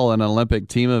gold medal in an Olympic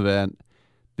team event.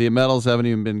 The medals haven't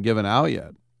even been given out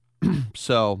yet.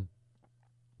 So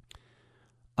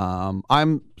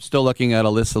I'm still looking at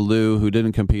Alyssa Liu, who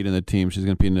didn't compete in the team. She's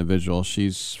going to compete in individual.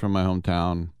 She's from my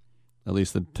hometown, at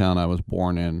least the town I was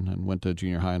born in, and went to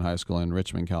junior high and high school in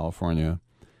Richmond, California,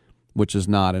 which is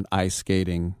not an ice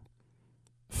skating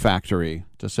factory,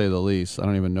 to say the least. I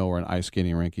don't even know where an ice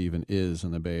skating rink even is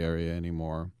in the Bay Area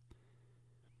anymore.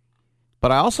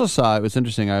 But I also saw, it was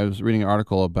interesting, I was reading an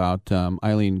article about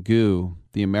Eileen Gu,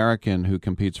 the American who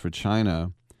competes for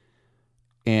China,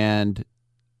 and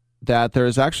that there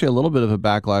is actually a little bit of a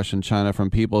backlash in China from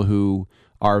people who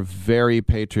are very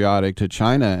patriotic to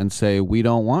China and say, we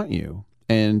don't want you.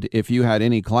 And if you had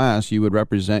any class, you would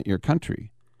represent your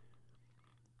country.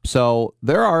 So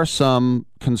there are some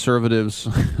conservatives,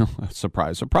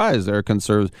 surprise, surprise, there are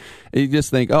conservatives. You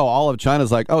just think, oh, all of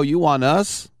China's like, oh, you want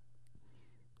us?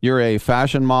 You're a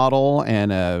fashion model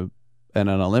and an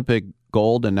Olympic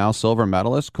gold and now silver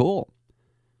medalist? Cool.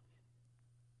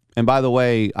 And by the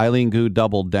way, Eileen Gu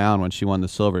doubled down when she won the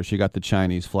silver. She got the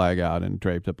Chinese flag out and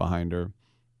draped it behind her.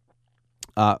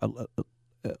 I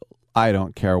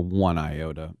don't care one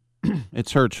iota.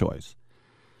 It's her choice.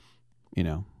 You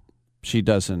know, she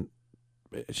doesn't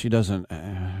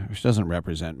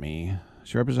represent me.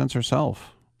 She represents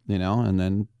herself, you know, and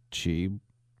then she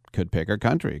could pick her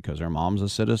country because her mom's a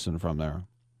citizen from there.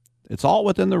 It's all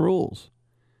within the rules.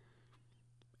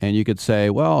 And you could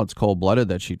say, well, it's cold-blooded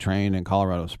that she trained in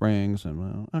Colorado Springs, and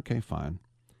well, okay, fine.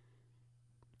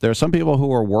 There are some people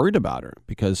who are worried about her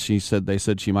because they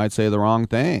said she might say the wrong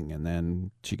thing, and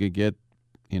then she could get,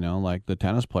 you know, like the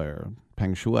tennis player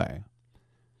Peng Shuai.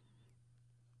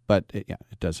 But it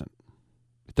doesn't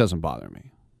bother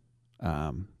me.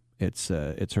 It's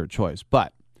her choice.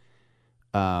 But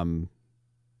I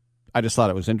just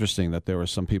thought it was interesting that there were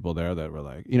some people there that were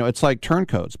like, you know, it's like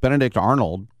turncoats. Benedict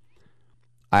Arnold.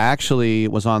 I actually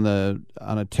was on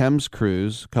a Thames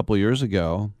cruise a couple years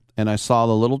ago, and I saw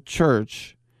the little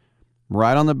church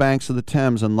right on the banks of the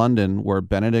Thames in London where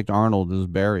Benedict Arnold is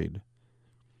buried.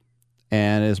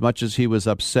 And as much as he was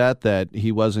upset that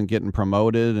he wasn't getting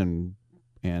promoted, and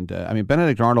I mean,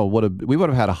 Benedict Arnold we would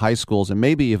have had a high schools and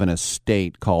maybe even a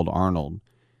state called Arnold.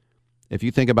 If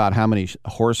you think about how many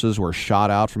horses were shot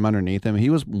out from underneath him, he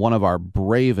was one of our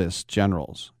bravest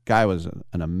generals. Guy was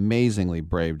an amazingly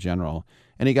brave general.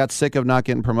 And he got sick of not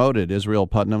getting promoted, Israel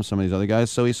Putnam, some of these other guys,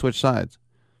 so he switched sides.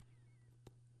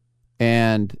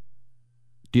 And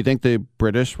do you think the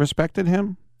British respected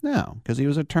him? No, because he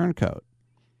was a turncoat.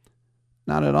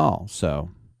 Not at all. So,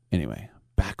 anyway,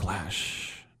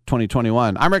 backlash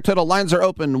 2021. I'm Rick Tittle. Lines are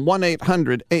open,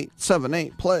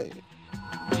 1-800-878-PLAY.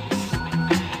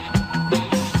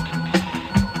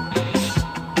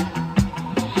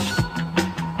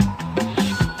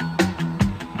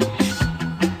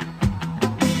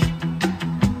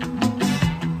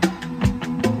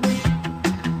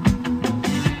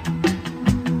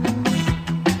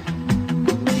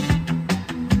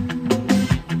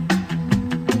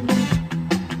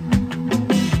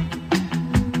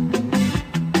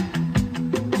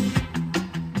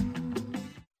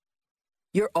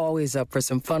 You're always up for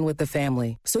some fun with the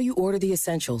family, so you order the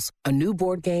essentials, a new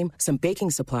board game, some baking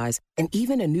supplies, and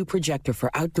even a new projector for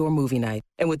outdoor movie night.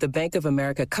 And with the Bank of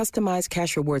America customized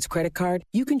Cash Rewards credit card,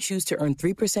 you can choose to earn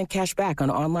 3% cash back on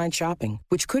online shopping,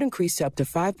 which could increase to up to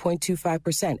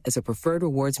 5.25% as a preferred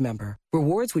rewards member.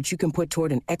 Rewards which you can put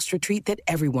toward an extra treat that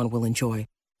everyone will enjoy,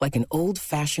 like an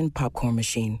old-fashioned popcorn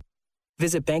machine.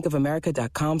 Visit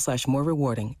bankofamerica.com/more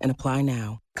rewarding and apply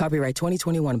now. Copyright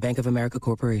 2021 Bank of America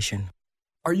Corporation.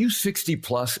 Are you 60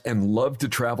 plus and love to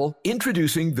travel?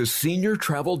 Introducing the Senior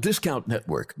Travel Discount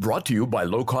Network, brought to you by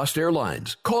Low Cost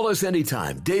Airlines. Call us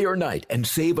anytime, day or night, and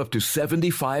save up to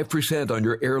 75% on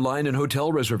your airline and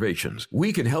hotel reservations.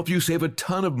 We can help you save a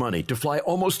ton of money to fly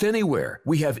almost anywhere.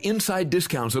 We have inside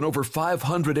discounts on over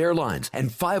 500 airlines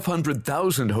and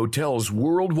 500,000 hotels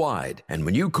worldwide. And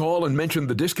when you call and mention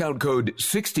the discount code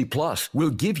 60 plus, we'll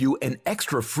give you an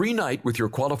extra free night with your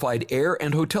qualified air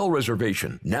and hotel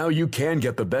reservation. Now you can get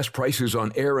get the best prices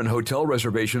on air and hotel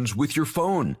reservations with your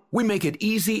phone. We make it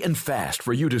easy and fast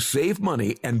for you to save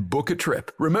money and book a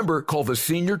trip. Remember, call the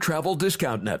Senior Travel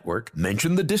Discount Network.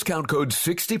 Mention the discount code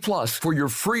 60+ for your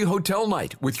free hotel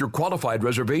night with your qualified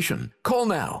reservation. Call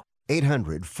now.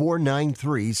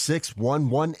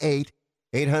 800-493-6118.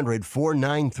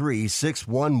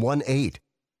 800-493-6118.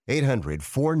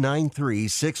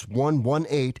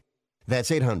 800-493-6118. That's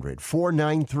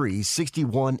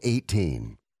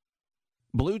 800-493-6118.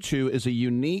 Blue Chew is a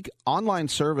unique online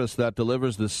service that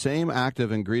delivers the same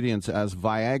active ingredients as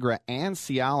Viagra and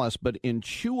Cialis, but in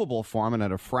chewable form and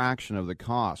at a fraction of the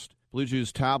cost. Blue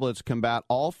Chew's tablets combat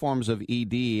all forms of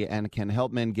ED and can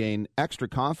help men gain extra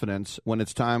confidence when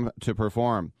it's time to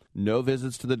perform. No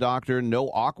visits to the doctor, no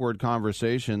awkward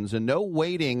conversations, and no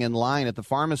waiting in line at the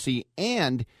pharmacy,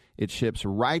 and it ships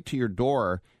right to your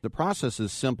door. The process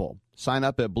is simple. Sign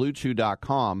up at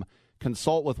BlueChew.com,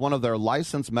 consult with one of their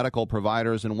licensed medical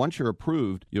providers, and once you're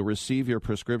approved, you'll receive your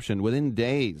prescription within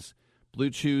days.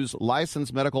 Blue Chew's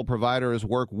licensed medical providers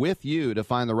work with you to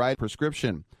find the right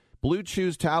prescription. Blue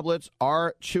Chew's tablets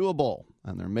are chewable,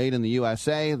 and they're made in the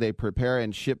USA. They prepare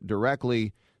and ship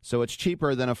directly, so it's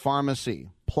cheaper than a pharmacy.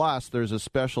 Plus, there's a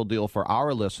special deal for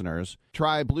our listeners.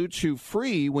 Try Blue Chew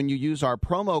free when you use our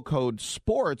promo code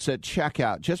SPORTS at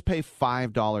checkout. Just pay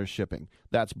 $5 shipping.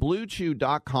 That's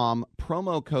BlueChew.com,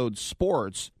 promo code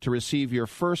SPORTS to receive your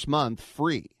first month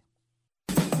free.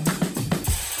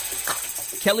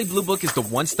 Kelley Blue Book is the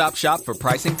one-stop shop for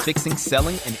pricing, fixing,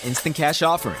 selling, and instant cash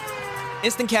offering.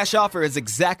 Instant Cash Offer is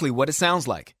exactly what it sounds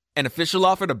like. An official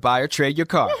offer to buy or trade your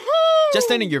car. Woohoo!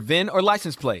 Just enter your VIN or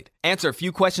license plate, answer a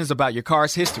few questions about your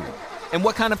car's history, and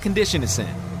what kind of condition it's in.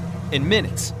 In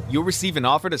minutes, you'll receive an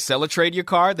offer to sell or trade your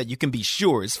car that you can be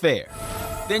sure is fair.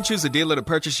 Then choose a dealer to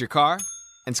purchase your car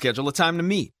and schedule a time to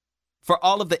meet. For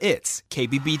all of the its,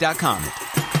 KBB.com.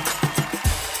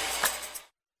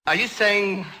 Are you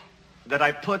saying that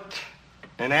I put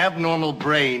an abnormal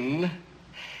brain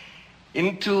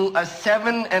into a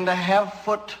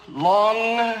 7.5-foot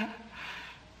long,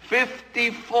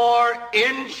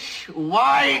 54-inch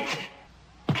wide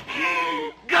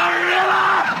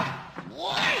gorilla?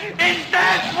 Is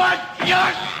that what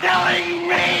you're telling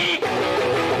me?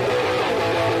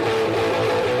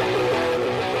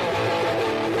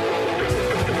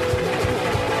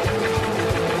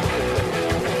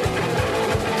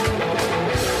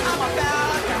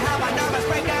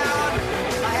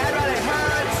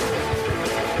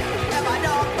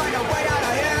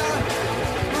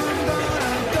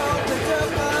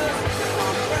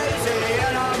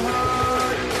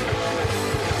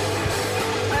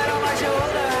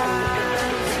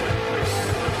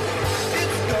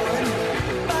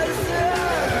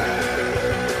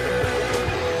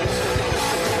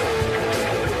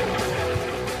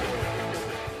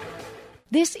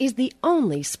 This is the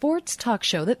only sports talk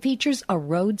show that features a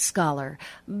Rhodes Scholar,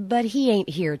 but he ain't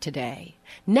here today.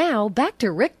 Now, back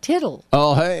to Rick Tittle.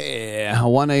 Oh, hey,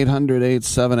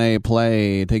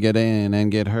 1-800-878-PLAY to get in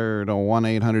and get heard.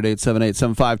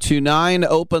 1-800-878-7529.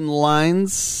 Open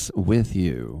lines with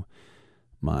you,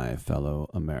 my fellow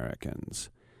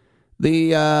Americans.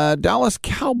 The Dallas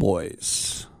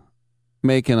Cowboys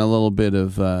making a little bit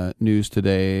of news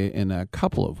today in a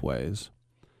couple of ways.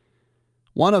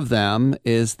 One of them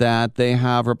is that they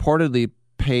have reportedly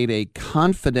paid a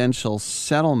confidential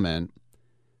settlement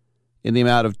in the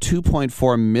amount of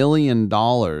 $2.4 million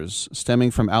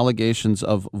stemming from allegations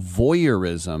of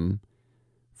voyeurism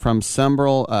from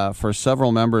for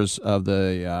several members of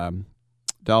the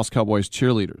Dallas Cowboys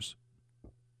cheerleaders.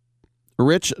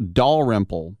 Rich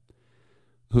Dalrymple,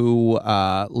 who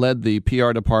led the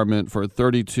PR department for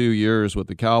 32 years with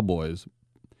the Cowboys,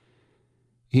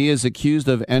 he is accused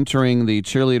of entering the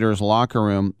cheerleaders' locker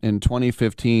room in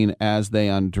 2015 as they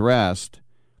undressed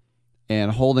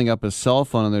and holding up a cell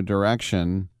phone in their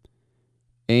direction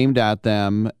aimed at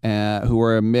them, who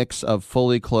were a mix of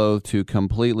fully clothed to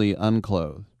completely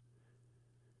unclothed,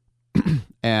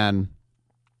 and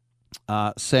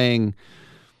saying,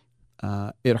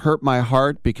 it hurt my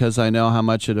heart because I know how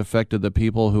much it affected the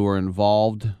people who were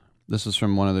involved. This is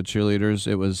from one of the cheerleaders.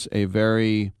 It was a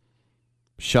very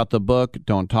shut the book,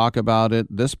 don't talk about it.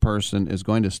 This person is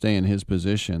going to stay in his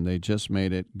position. They just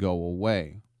made it go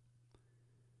away.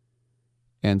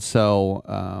 And so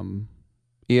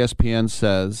ESPN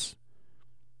says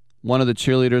one of the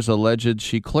cheerleaders alleged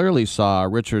she clearly saw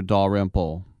Richard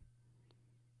Dalrymple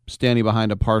standing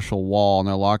behind a partial wall in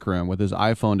their locker room with his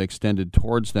iPhone extended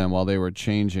towards them while they were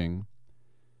changing,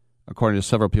 according to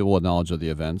several people with knowledge of the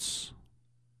events.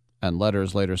 and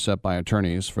letters later set by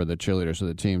attorneys for the cheerleaders of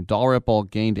the team. Dalrymple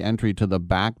gained entry to the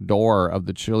back door of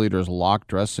the cheerleaders' locked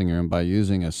dressing room by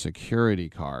using a security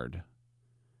card.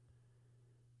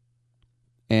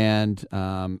 And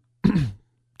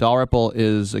Dalrymple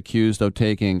is accused of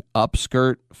taking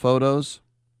upskirt photos.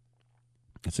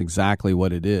 That's exactly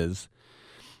what it is.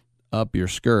 Up your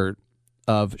skirt.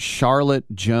 Of Charlotte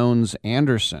Jones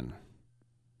Anderson.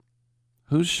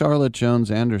 Who's Charlotte Jones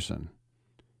Anderson?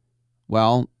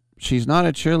 Well, she's not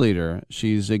a cheerleader.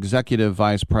 She's executive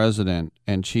vice president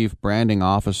and chief branding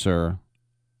officer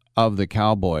of the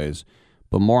Cowboys.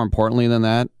 But more importantly than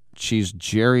that, she's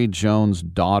Jerry Jones'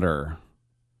 daughter.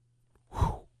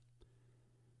 Whew.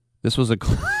 This was a...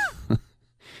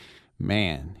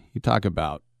 Man, you talk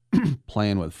about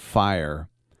playing with fire.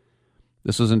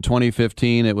 This was in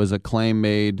 2015. It was a claim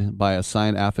made by a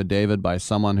signed affidavit by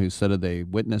someone who said that they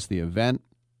witnessed the event,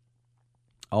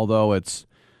 although it's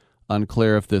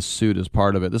unclear if this suit is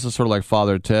part of it. This is sort of like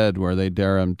Father Ted, where they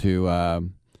dare him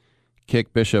to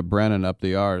kick Bishop Brennan up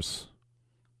the arse.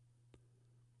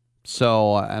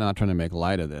 So I'm not trying to make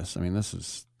light of this. I mean,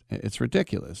 it's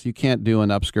ridiculous. You can't do an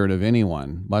upskirt of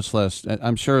anyone, much less,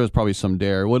 I'm sure there's probably some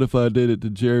dare. What if I did it to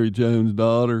Jerry Jones'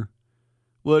 daughter?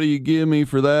 What do you give me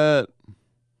for that?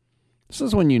 This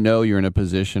is when you know you're in a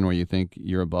position where you think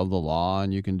you're above the law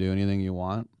and you can do anything you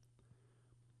want.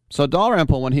 So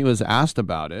Dalrymple, when he was asked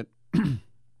about it,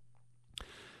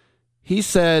 he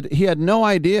said he had no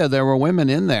idea there were women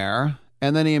in there,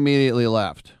 and then he immediately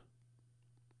left.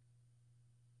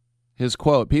 His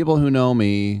quote, "People who know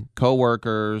me,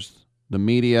 coworkers, the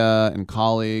media, and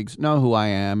colleagues know who I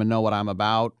am and know what I'm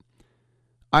about.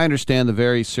 I understand the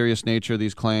very serious nature of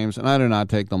these claims, and I do not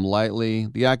take them lightly.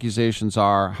 The accusations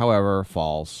are, however,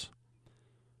 false.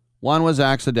 One was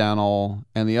accidental,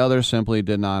 and the other simply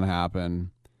did not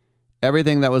happen.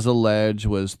 Everything that was alleged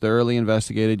was thoroughly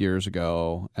investigated years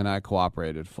ago, and I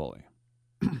cooperated fully."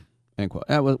 End quote.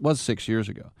 That was 6 years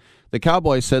ago. The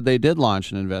Cowboys said they did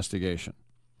launch an investigation.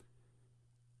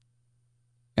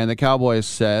 And the Cowboys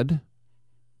said,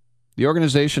 "The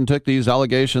organization took these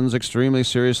allegations extremely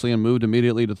seriously and moved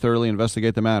immediately to thoroughly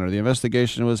investigate the matter. The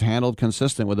investigation was handled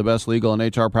consistent with the best legal and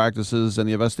HR practices, and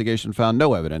the investigation found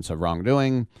no evidence of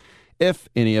wrongdoing. If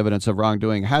any evidence of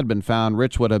wrongdoing had been found,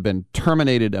 Rich would have been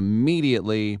terminated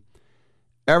immediately.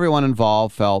 Everyone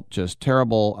involved felt just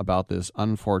terrible about this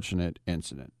unfortunate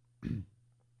incident."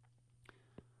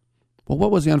 Well,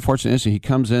 what was the unfortunate incident? He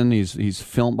comes in, he's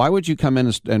filmed. Why would you come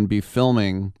in and be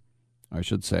filming, I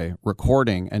should say,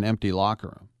 recording an empty locker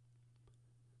room?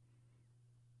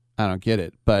 I don't get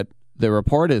it. But the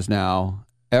report is now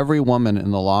every woman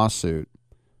in the lawsuit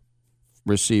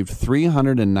received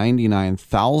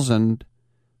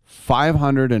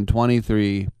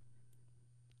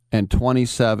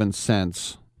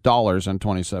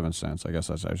 $399,523.27 I guess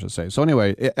that's I should say. So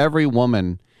anyway, every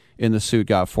woman in the suit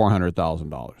got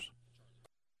 $400,000.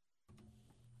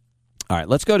 All right,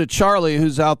 let's go to Charlie,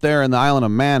 who's out there in the island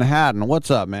of Manhattan.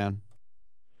 What's up, man?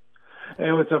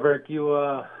 Hey, what's up, Rick?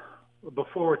 You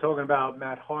before we're talking about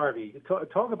Matt Harvey,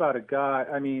 talk about a guy.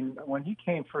 I mean, when he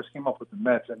first came up with the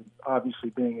Mets, and obviously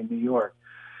being in New York,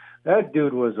 that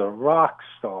dude was a rock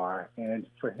star. And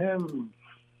for him,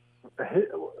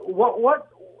 what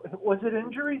was it?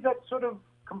 Injuries that sort of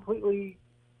completely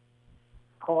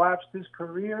collapsed his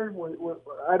career?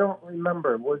 I don't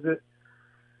remember. Was it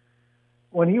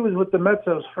when he was with the Mets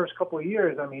those first couple of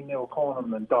years? I mean, they were calling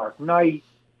him the Dark Knight.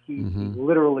 He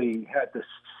literally had the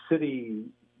city,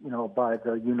 by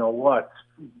the what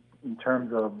in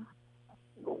terms of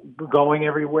going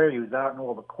everywhere. He was out in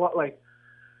all the club. Like,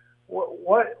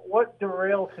 what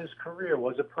derailed his career?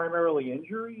 Was it primarily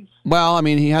injuries? Well, I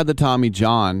mean, he had the Tommy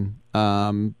John,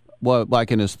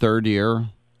 like in his third year,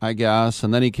 I guess,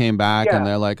 and then he came back, and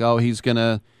they're like, oh, he's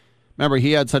gonna. Remember,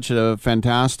 he had such a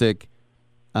fantastic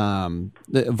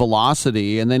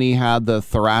velocity, and then he had the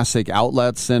thoracic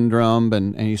outlet syndrome,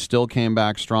 and he still came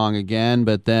back strong again.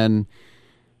 But then,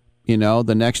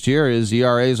 the next year his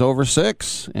ERA is over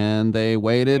 6, and they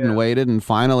waited and waited, and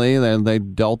finally they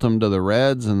dealt him to the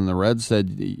Reds, and the Reds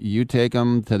said, you take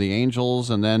him to the Angels,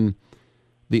 and then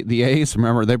the A's,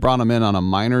 remember, they brought him in on a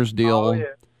minors deal. Oh, yeah.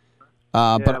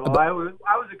 I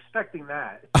was expecting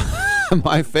that.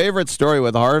 My favorite story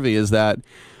with Harvey is that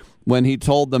when he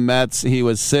told the Mets he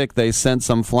was sick, they sent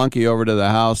some flunky over to the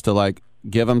house to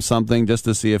give him something just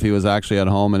to see if he was actually at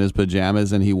home in his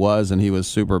pajamas, and he was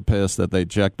super pissed that they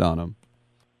checked on him.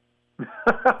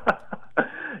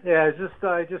 Yeah,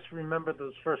 I just remember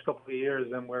those first couple of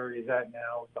years and where he's at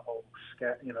now with the whole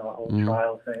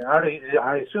trial thing.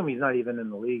 I assume he's not even in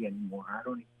the league anymore.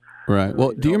 Right.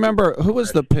 Well, do you remember who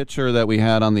was the pitcher that we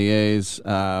had on the A's?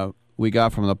 We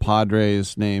got from the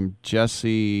Padres named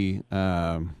Jesse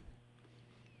Hahn.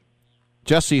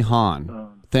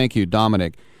 Thank you,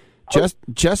 Dominic.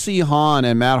 Jesse Hahn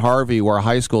and Matt Harvey were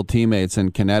high school teammates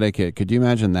in Connecticut. Could you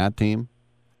imagine that team?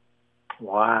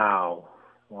 Wow,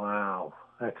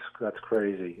 that's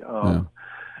crazy.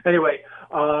 Anyway,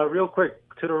 real quick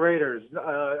to the Raiders.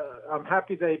 I'm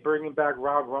happy they bringing back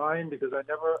Rob Ryan because I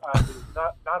never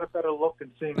not a better look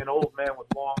than seeing an old man with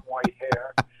long white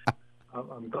hair.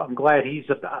 I'm glad he's.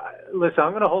 Listen,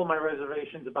 I'm going to hold my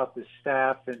reservations about the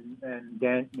staff and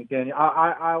McDaniel.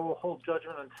 I will hold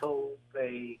judgment until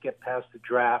they get past the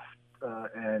draft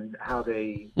and how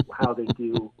they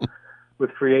do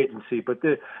with free agency. But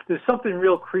there's something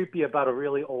real creepy about a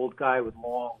really old guy with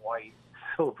long white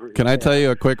silver. Can I tell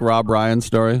you a quick Rob Ryan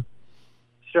story?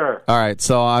 Sure. All right.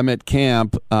 So I'm at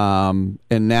camp in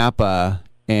Napa,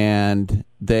 and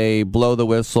they blow the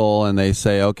whistle and they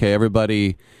say, "Okay,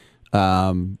 everybody."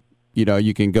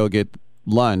 You can go get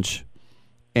lunch.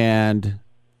 And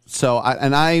so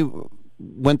I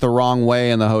went the wrong way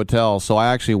in the hotel. So I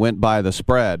actually went by the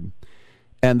spread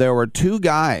and there were two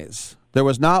guys. There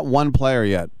was not one player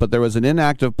yet, but there was an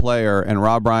inactive player and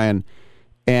Rob Ryan.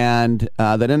 And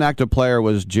that inactive player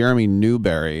was Jeremy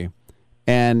Newberry.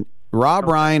 And Rob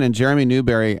Ryan and Jeremy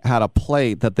Newberry had a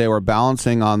plate that they were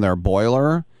balancing on their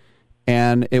boiler.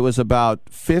 And it was about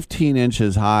 15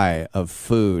 inches high of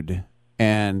food.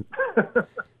 And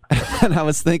and I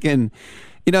was thinking,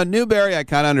 Newberry I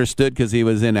kind of understood because he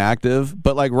was inactive.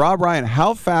 But like Rob Ryan,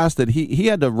 how fast did he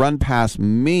had to run past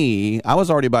me? I was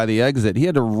already by the exit. He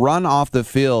had to run off the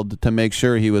field to make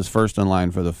sure he was first in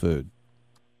line for the food.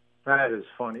 That is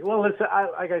funny. Well, listen,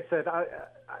 like I said,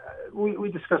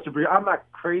 we discussed it briefly. I'm not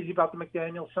crazy about the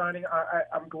McDaniel signing.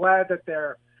 I'm glad that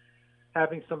they're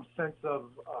having some sense of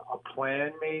a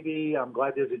plan, maybe. I'm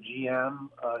glad there's a GM,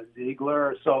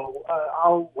 Ziegler. So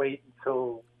I'll wait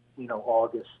until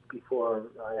August before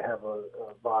I have a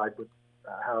vibe with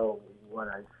what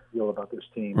I feel about this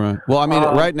team. Right. Well, I mean,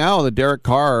 right now, the Derek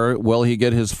Carr, will he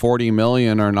get his $40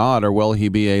 million or not, or will he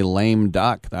be a lame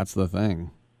duck? That's the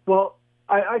thing. Well,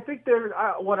 I think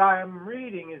what I'm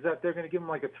reading is that they're going to give him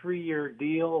like a 3-year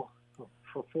deal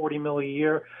for $40 million a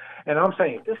year. And I'm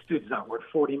saying this dude's not worth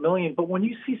 $40 million. But when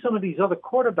you see some of these other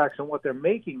quarterbacks and what they're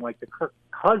making, like the Kirk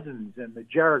Cousins and the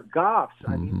Jared Goffs,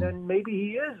 I mean, then maybe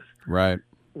he is worth.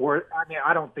 I mean,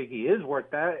 I don't think he is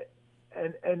worth that.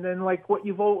 And then what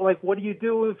do you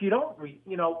do if you don't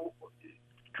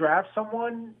draft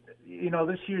someone?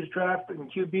 This year's draft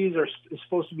and QBs is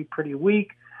supposed to be pretty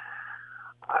weak.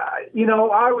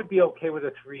 I would be okay with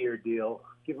a 3-year deal.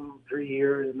 Give him 3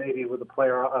 years, maybe with a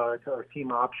player or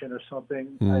team option or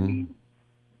something. I mean,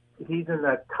 he's in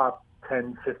that top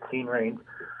 10, 15 range.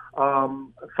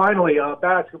 Finally,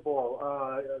 basketball.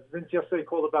 Vince yesterday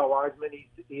called about Wiseman.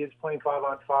 He is playing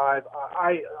 5-on-5.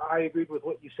 I agreed with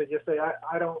what you said yesterday.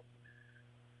 I don't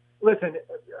listen.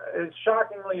 As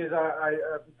shockingly as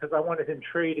because I wanted him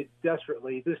traded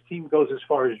desperately. This team goes as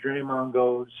far as Draymond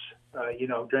goes.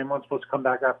 Draymond's supposed to come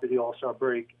back after the All-Star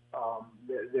break.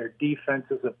 Their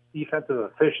defensive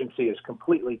efficiency is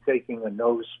completely taking a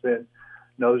nosedive.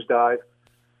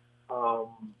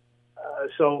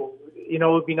 So, it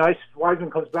would be nice if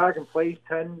Wiseman comes back and plays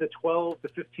 10 to 12 to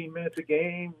 15 minutes a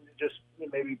game, just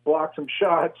maybe block some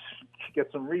shots,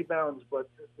 get some rebounds. But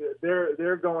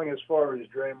they're going as far as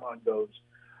Draymond goes.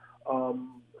 I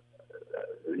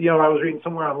was reading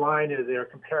somewhere online that they're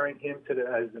comparing him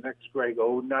as the next Greg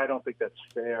Oden. I don't think that's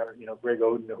fair. Greg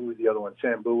Oden, who was the other one,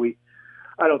 Sam Bowie.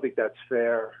 I don't think that's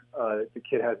fair. The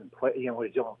kid hasn't played. He's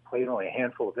only played a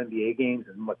handful of NBA games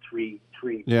and three.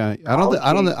 Yeah, I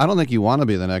don't think you want to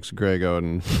be the next Greg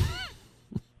Oden.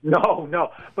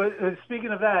 No. But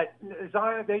speaking of that,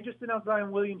 they just announced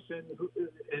Zion Williamson, who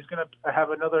is going to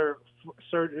have another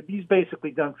surgery. He's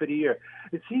basically done for the year.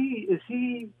 Is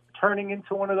he turning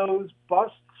into one of those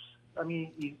busts? I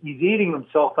mean, he's eating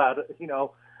himself out.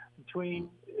 Between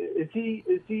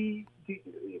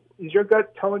is your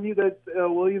gut telling you that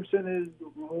Williamson is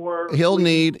more? He'll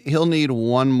need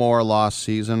one more lost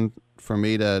season for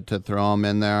me to throw him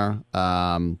in there.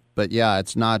 But yeah,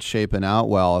 it's not shaping out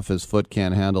well if his foot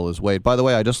can't handle his weight. By the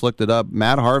way, I just looked it up.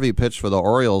 Matt Harvey pitched for the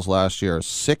Orioles last year,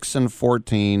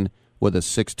 6-14 with a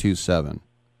 6.27.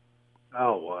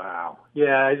 Oh wow!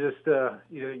 Yeah, I just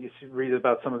you should read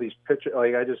about some of these pitchers.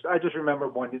 Like I just remember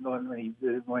when he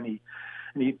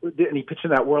pitched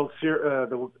in that World Series,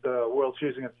 the World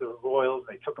Series against the Royals.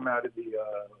 They took him out of the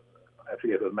I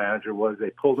forget who the manager was.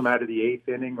 They pulled him out of the 8th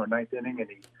inning or 9th inning, and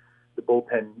the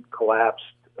bullpen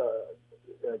collapsed.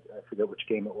 I forget which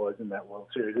game it was in that World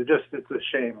Series. It's a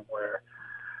shame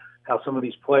how some of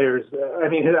these players. I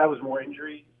mean, that was more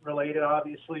injury related,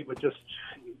 obviously, but just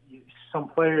some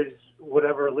players,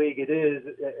 whatever league it is,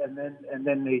 and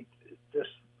then they just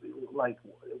like,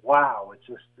 wow, it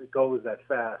goes that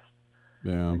fast.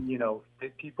 Yeah. And,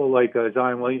 people like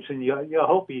Zion Williamson, you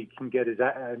hope he can get his.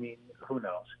 I mean, who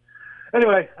knows?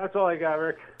 Anyway, that's all I got,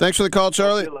 Rick. Thanks for the call,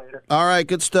 Charlie. See you later. All right,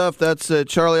 good stuff. That's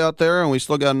Charlie out there, and we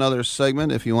still got another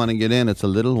segment. If you want to get in, it's a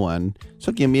little one.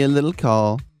 So give me a little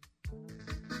call.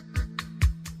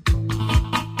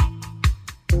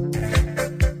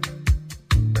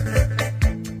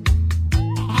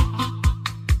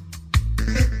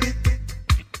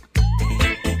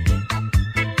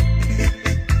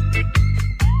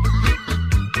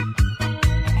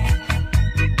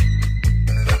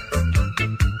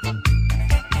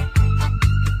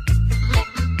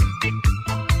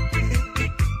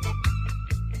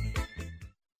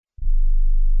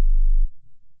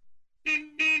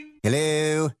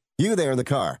 Hello? You there in the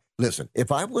car. Listen,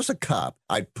 if I was a cop,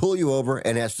 I'd pull you over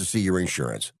and ask to see your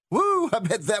insurance. Woo, I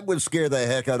bet that would scare the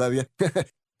heck out of you.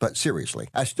 But seriously,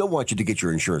 I still want you to get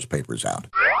your insurance papers out.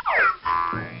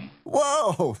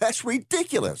 Whoa, that's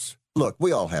ridiculous. Look,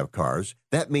 we all have cars.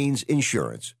 That means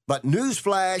insurance. But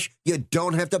newsflash, you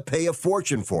don't have to pay a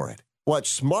fortune for it. What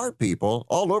smart people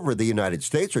all over the United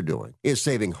States are doing is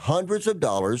saving hundreds of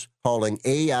dollars hauling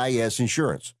AIS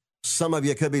insurance. Some of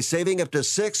you could be saving up to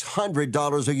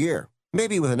 $600 a year.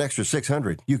 Maybe with an extra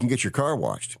 $600, you can get your car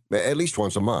washed, at least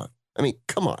once a month. I mean,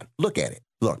 come on, look at it.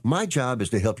 Look, my job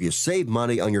is to help you save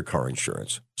money on your car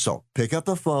insurance. So pick up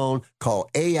the phone, call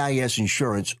AIS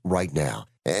Insurance right now,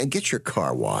 and get your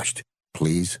car washed,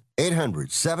 please.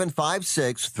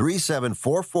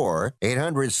 800-756-3744.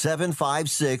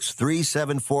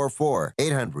 800-756-3744.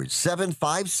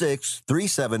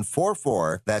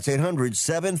 800-756-3744. That's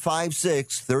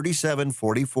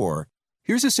 800-756-3744.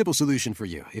 Here's a simple solution for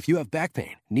you. If you have back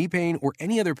pain, knee pain, or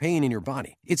any other pain in your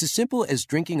body, it's as simple as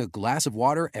drinking a glass of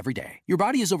water every day. Your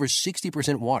body is over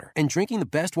 60% water, and drinking the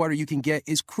best water you can get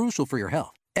is crucial for your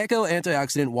health. Echo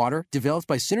Antioxidant Water, developed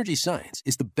by Synergy Science,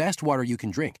 is the best water you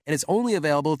can drink, and it's only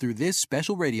available through this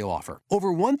special radio offer.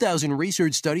 Over 1,000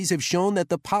 research studies have shown that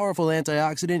the powerful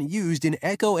antioxidant used in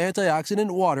Echo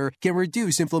Antioxidant Water can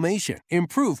reduce inflammation,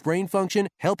 improve brain function,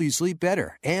 help you sleep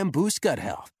better, and boost gut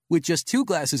health. With just 2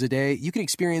 glasses a day, you can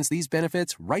experience these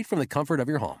benefits right from the comfort of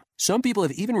your home. Some people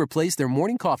have even replaced their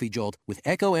morning coffee jolt with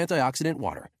Echo Antioxidant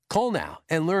Water. Call now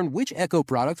and learn which Echo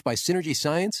product by Synergy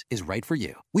Science is right for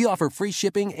you. We offer free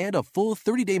shipping and a full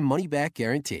 30-day money-back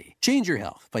guarantee. Change your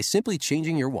health by simply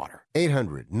changing your water.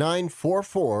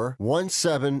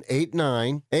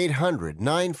 800-944-1789.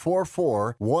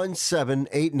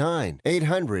 800-944-1789.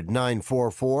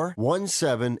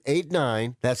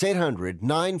 800-944-1789. That's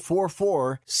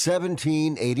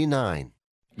 800-944-1789.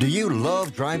 Do you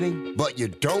love driving, but you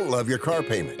don't love your car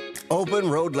payment? Open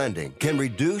Road Lending can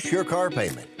reduce your car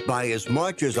payment by as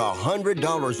much as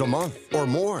 $100 a month or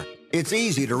more. It's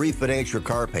easy to refinance your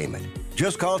car payment.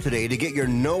 Just call today to get your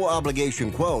no-obligation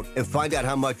quote and find out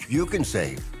how much you can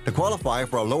save. To qualify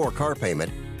for a lower car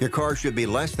payment, your car should be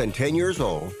less than 10 years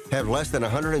old, have less than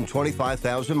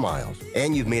 125,000 miles,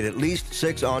 and you've made at least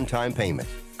 6 on-time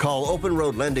payments. Call Open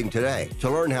Road Lending today to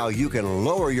learn how you can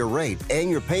lower your rate and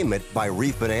your payment by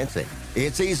refinancing.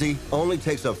 It's easy, only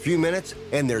takes a few minutes,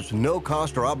 and there's no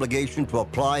cost or obligation to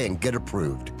apply and get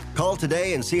approved. Call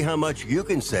today and see how much you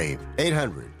can save.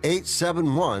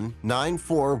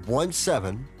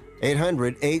 800-871-9417.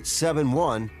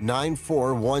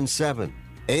 800-871-9417.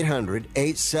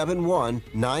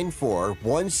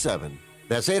 800-871-9417.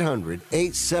 That's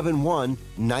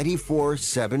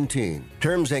 800-871-9417.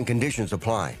 Terms and conditions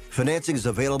apply. Financing is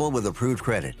available with approved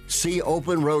credit. See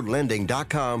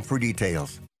openroadlending.com for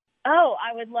details. Oh,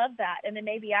 I would love that. And then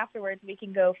maybe afterwards we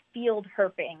can go field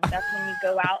herping. That's when you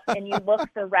go out and you look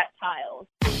for reptiles.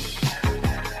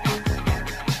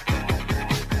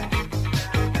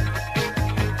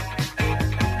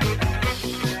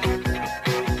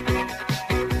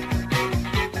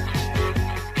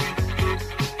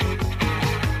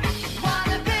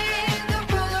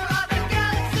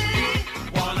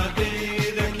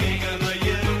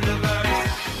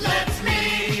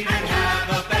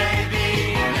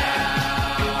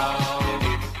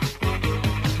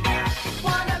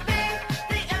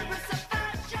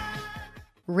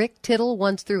 Rick Tittle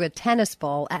once threw a tennis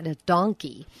ball at a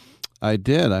donkey. I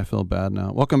did. I feel bad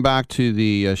now. Welcome back to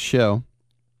the show.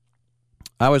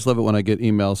 I always love it when I get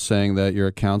emails saying that your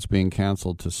account's being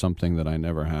canceled to something that I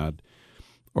never had.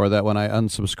 Or that when I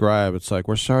unsubscribe, it's like,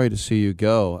 we're sorry to see you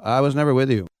go. I was never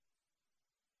with you.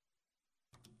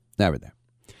 Never there.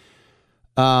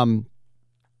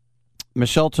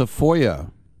 Michelle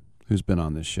Tafoya, who's been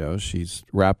on this show, she's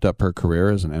wrapped up her career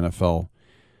as an NFL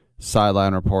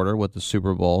sideline reporter with the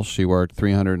Super Bowl. She worked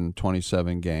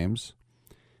 327 games,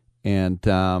 and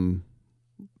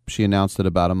she announced it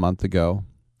about a month ago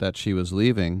that she was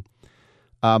leaving.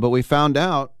 But we found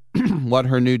out what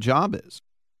her new job is.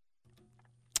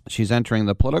 She's entering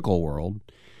the political world,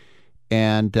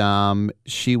 and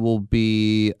she will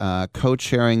be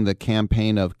co-chairing the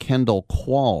campaign of Kendall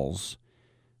Qualls,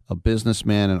 a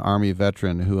businessman and Army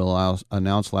veteran who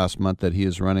announced last month that he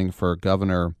is running for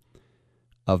governor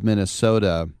of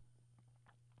Minnesota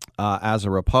as a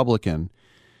Republican.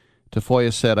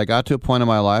 Tafoya said, I got to a point in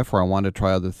my life where I wanted to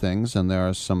try other things, and there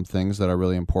are some things that are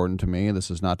really important to me. This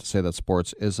is not to say that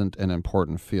sports isn't an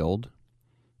important field,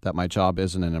 that my job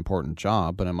isn't an important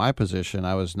job, but in my position,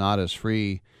 I was not as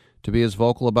free to be as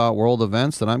vocal about world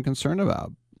events that I'm concerned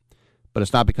about. But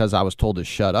it's not because I was told to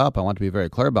shut up. I want to be very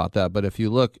clear about that. But if you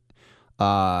look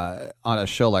on a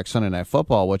show like Sunday Night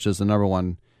Football, which is the number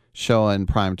one show in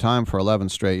prime time for 11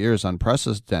 straight years,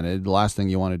 unprecedented, the last thing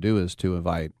you want to do is to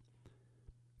invite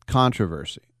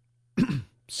controversy.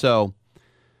 So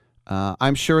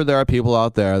I'm sure there are people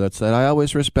out there that said, I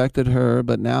always respected her,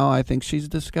 but now I think she's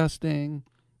disgusting.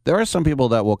 There are some people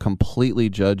that will completely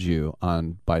judge you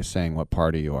by saying what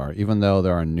party you are, even though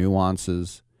there are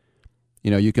nuances.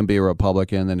 You know, you can be a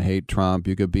Republican and hate Trump.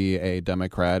 You could be a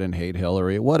Democrat and hate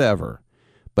Hillary, whatever.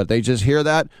 But they just hear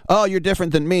that, oh, you're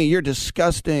different than me. You're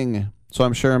disgusting. So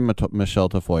I'm sure Michelle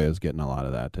Tafoya is getting a lot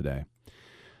of that today.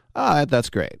 That's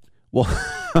great. Well,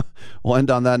 we'll end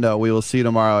on that note. We will see you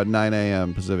tomorrow at 9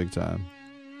 a.m. Pacific time.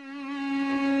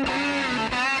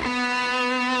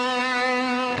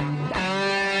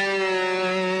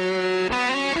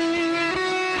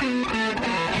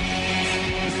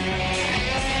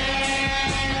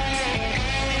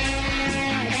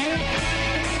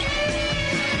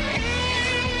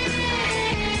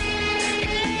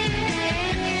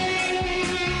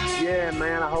 Yeah,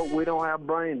 man, I hope we don't have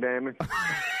brain damage.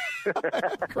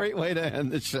 Great way to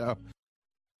end the show.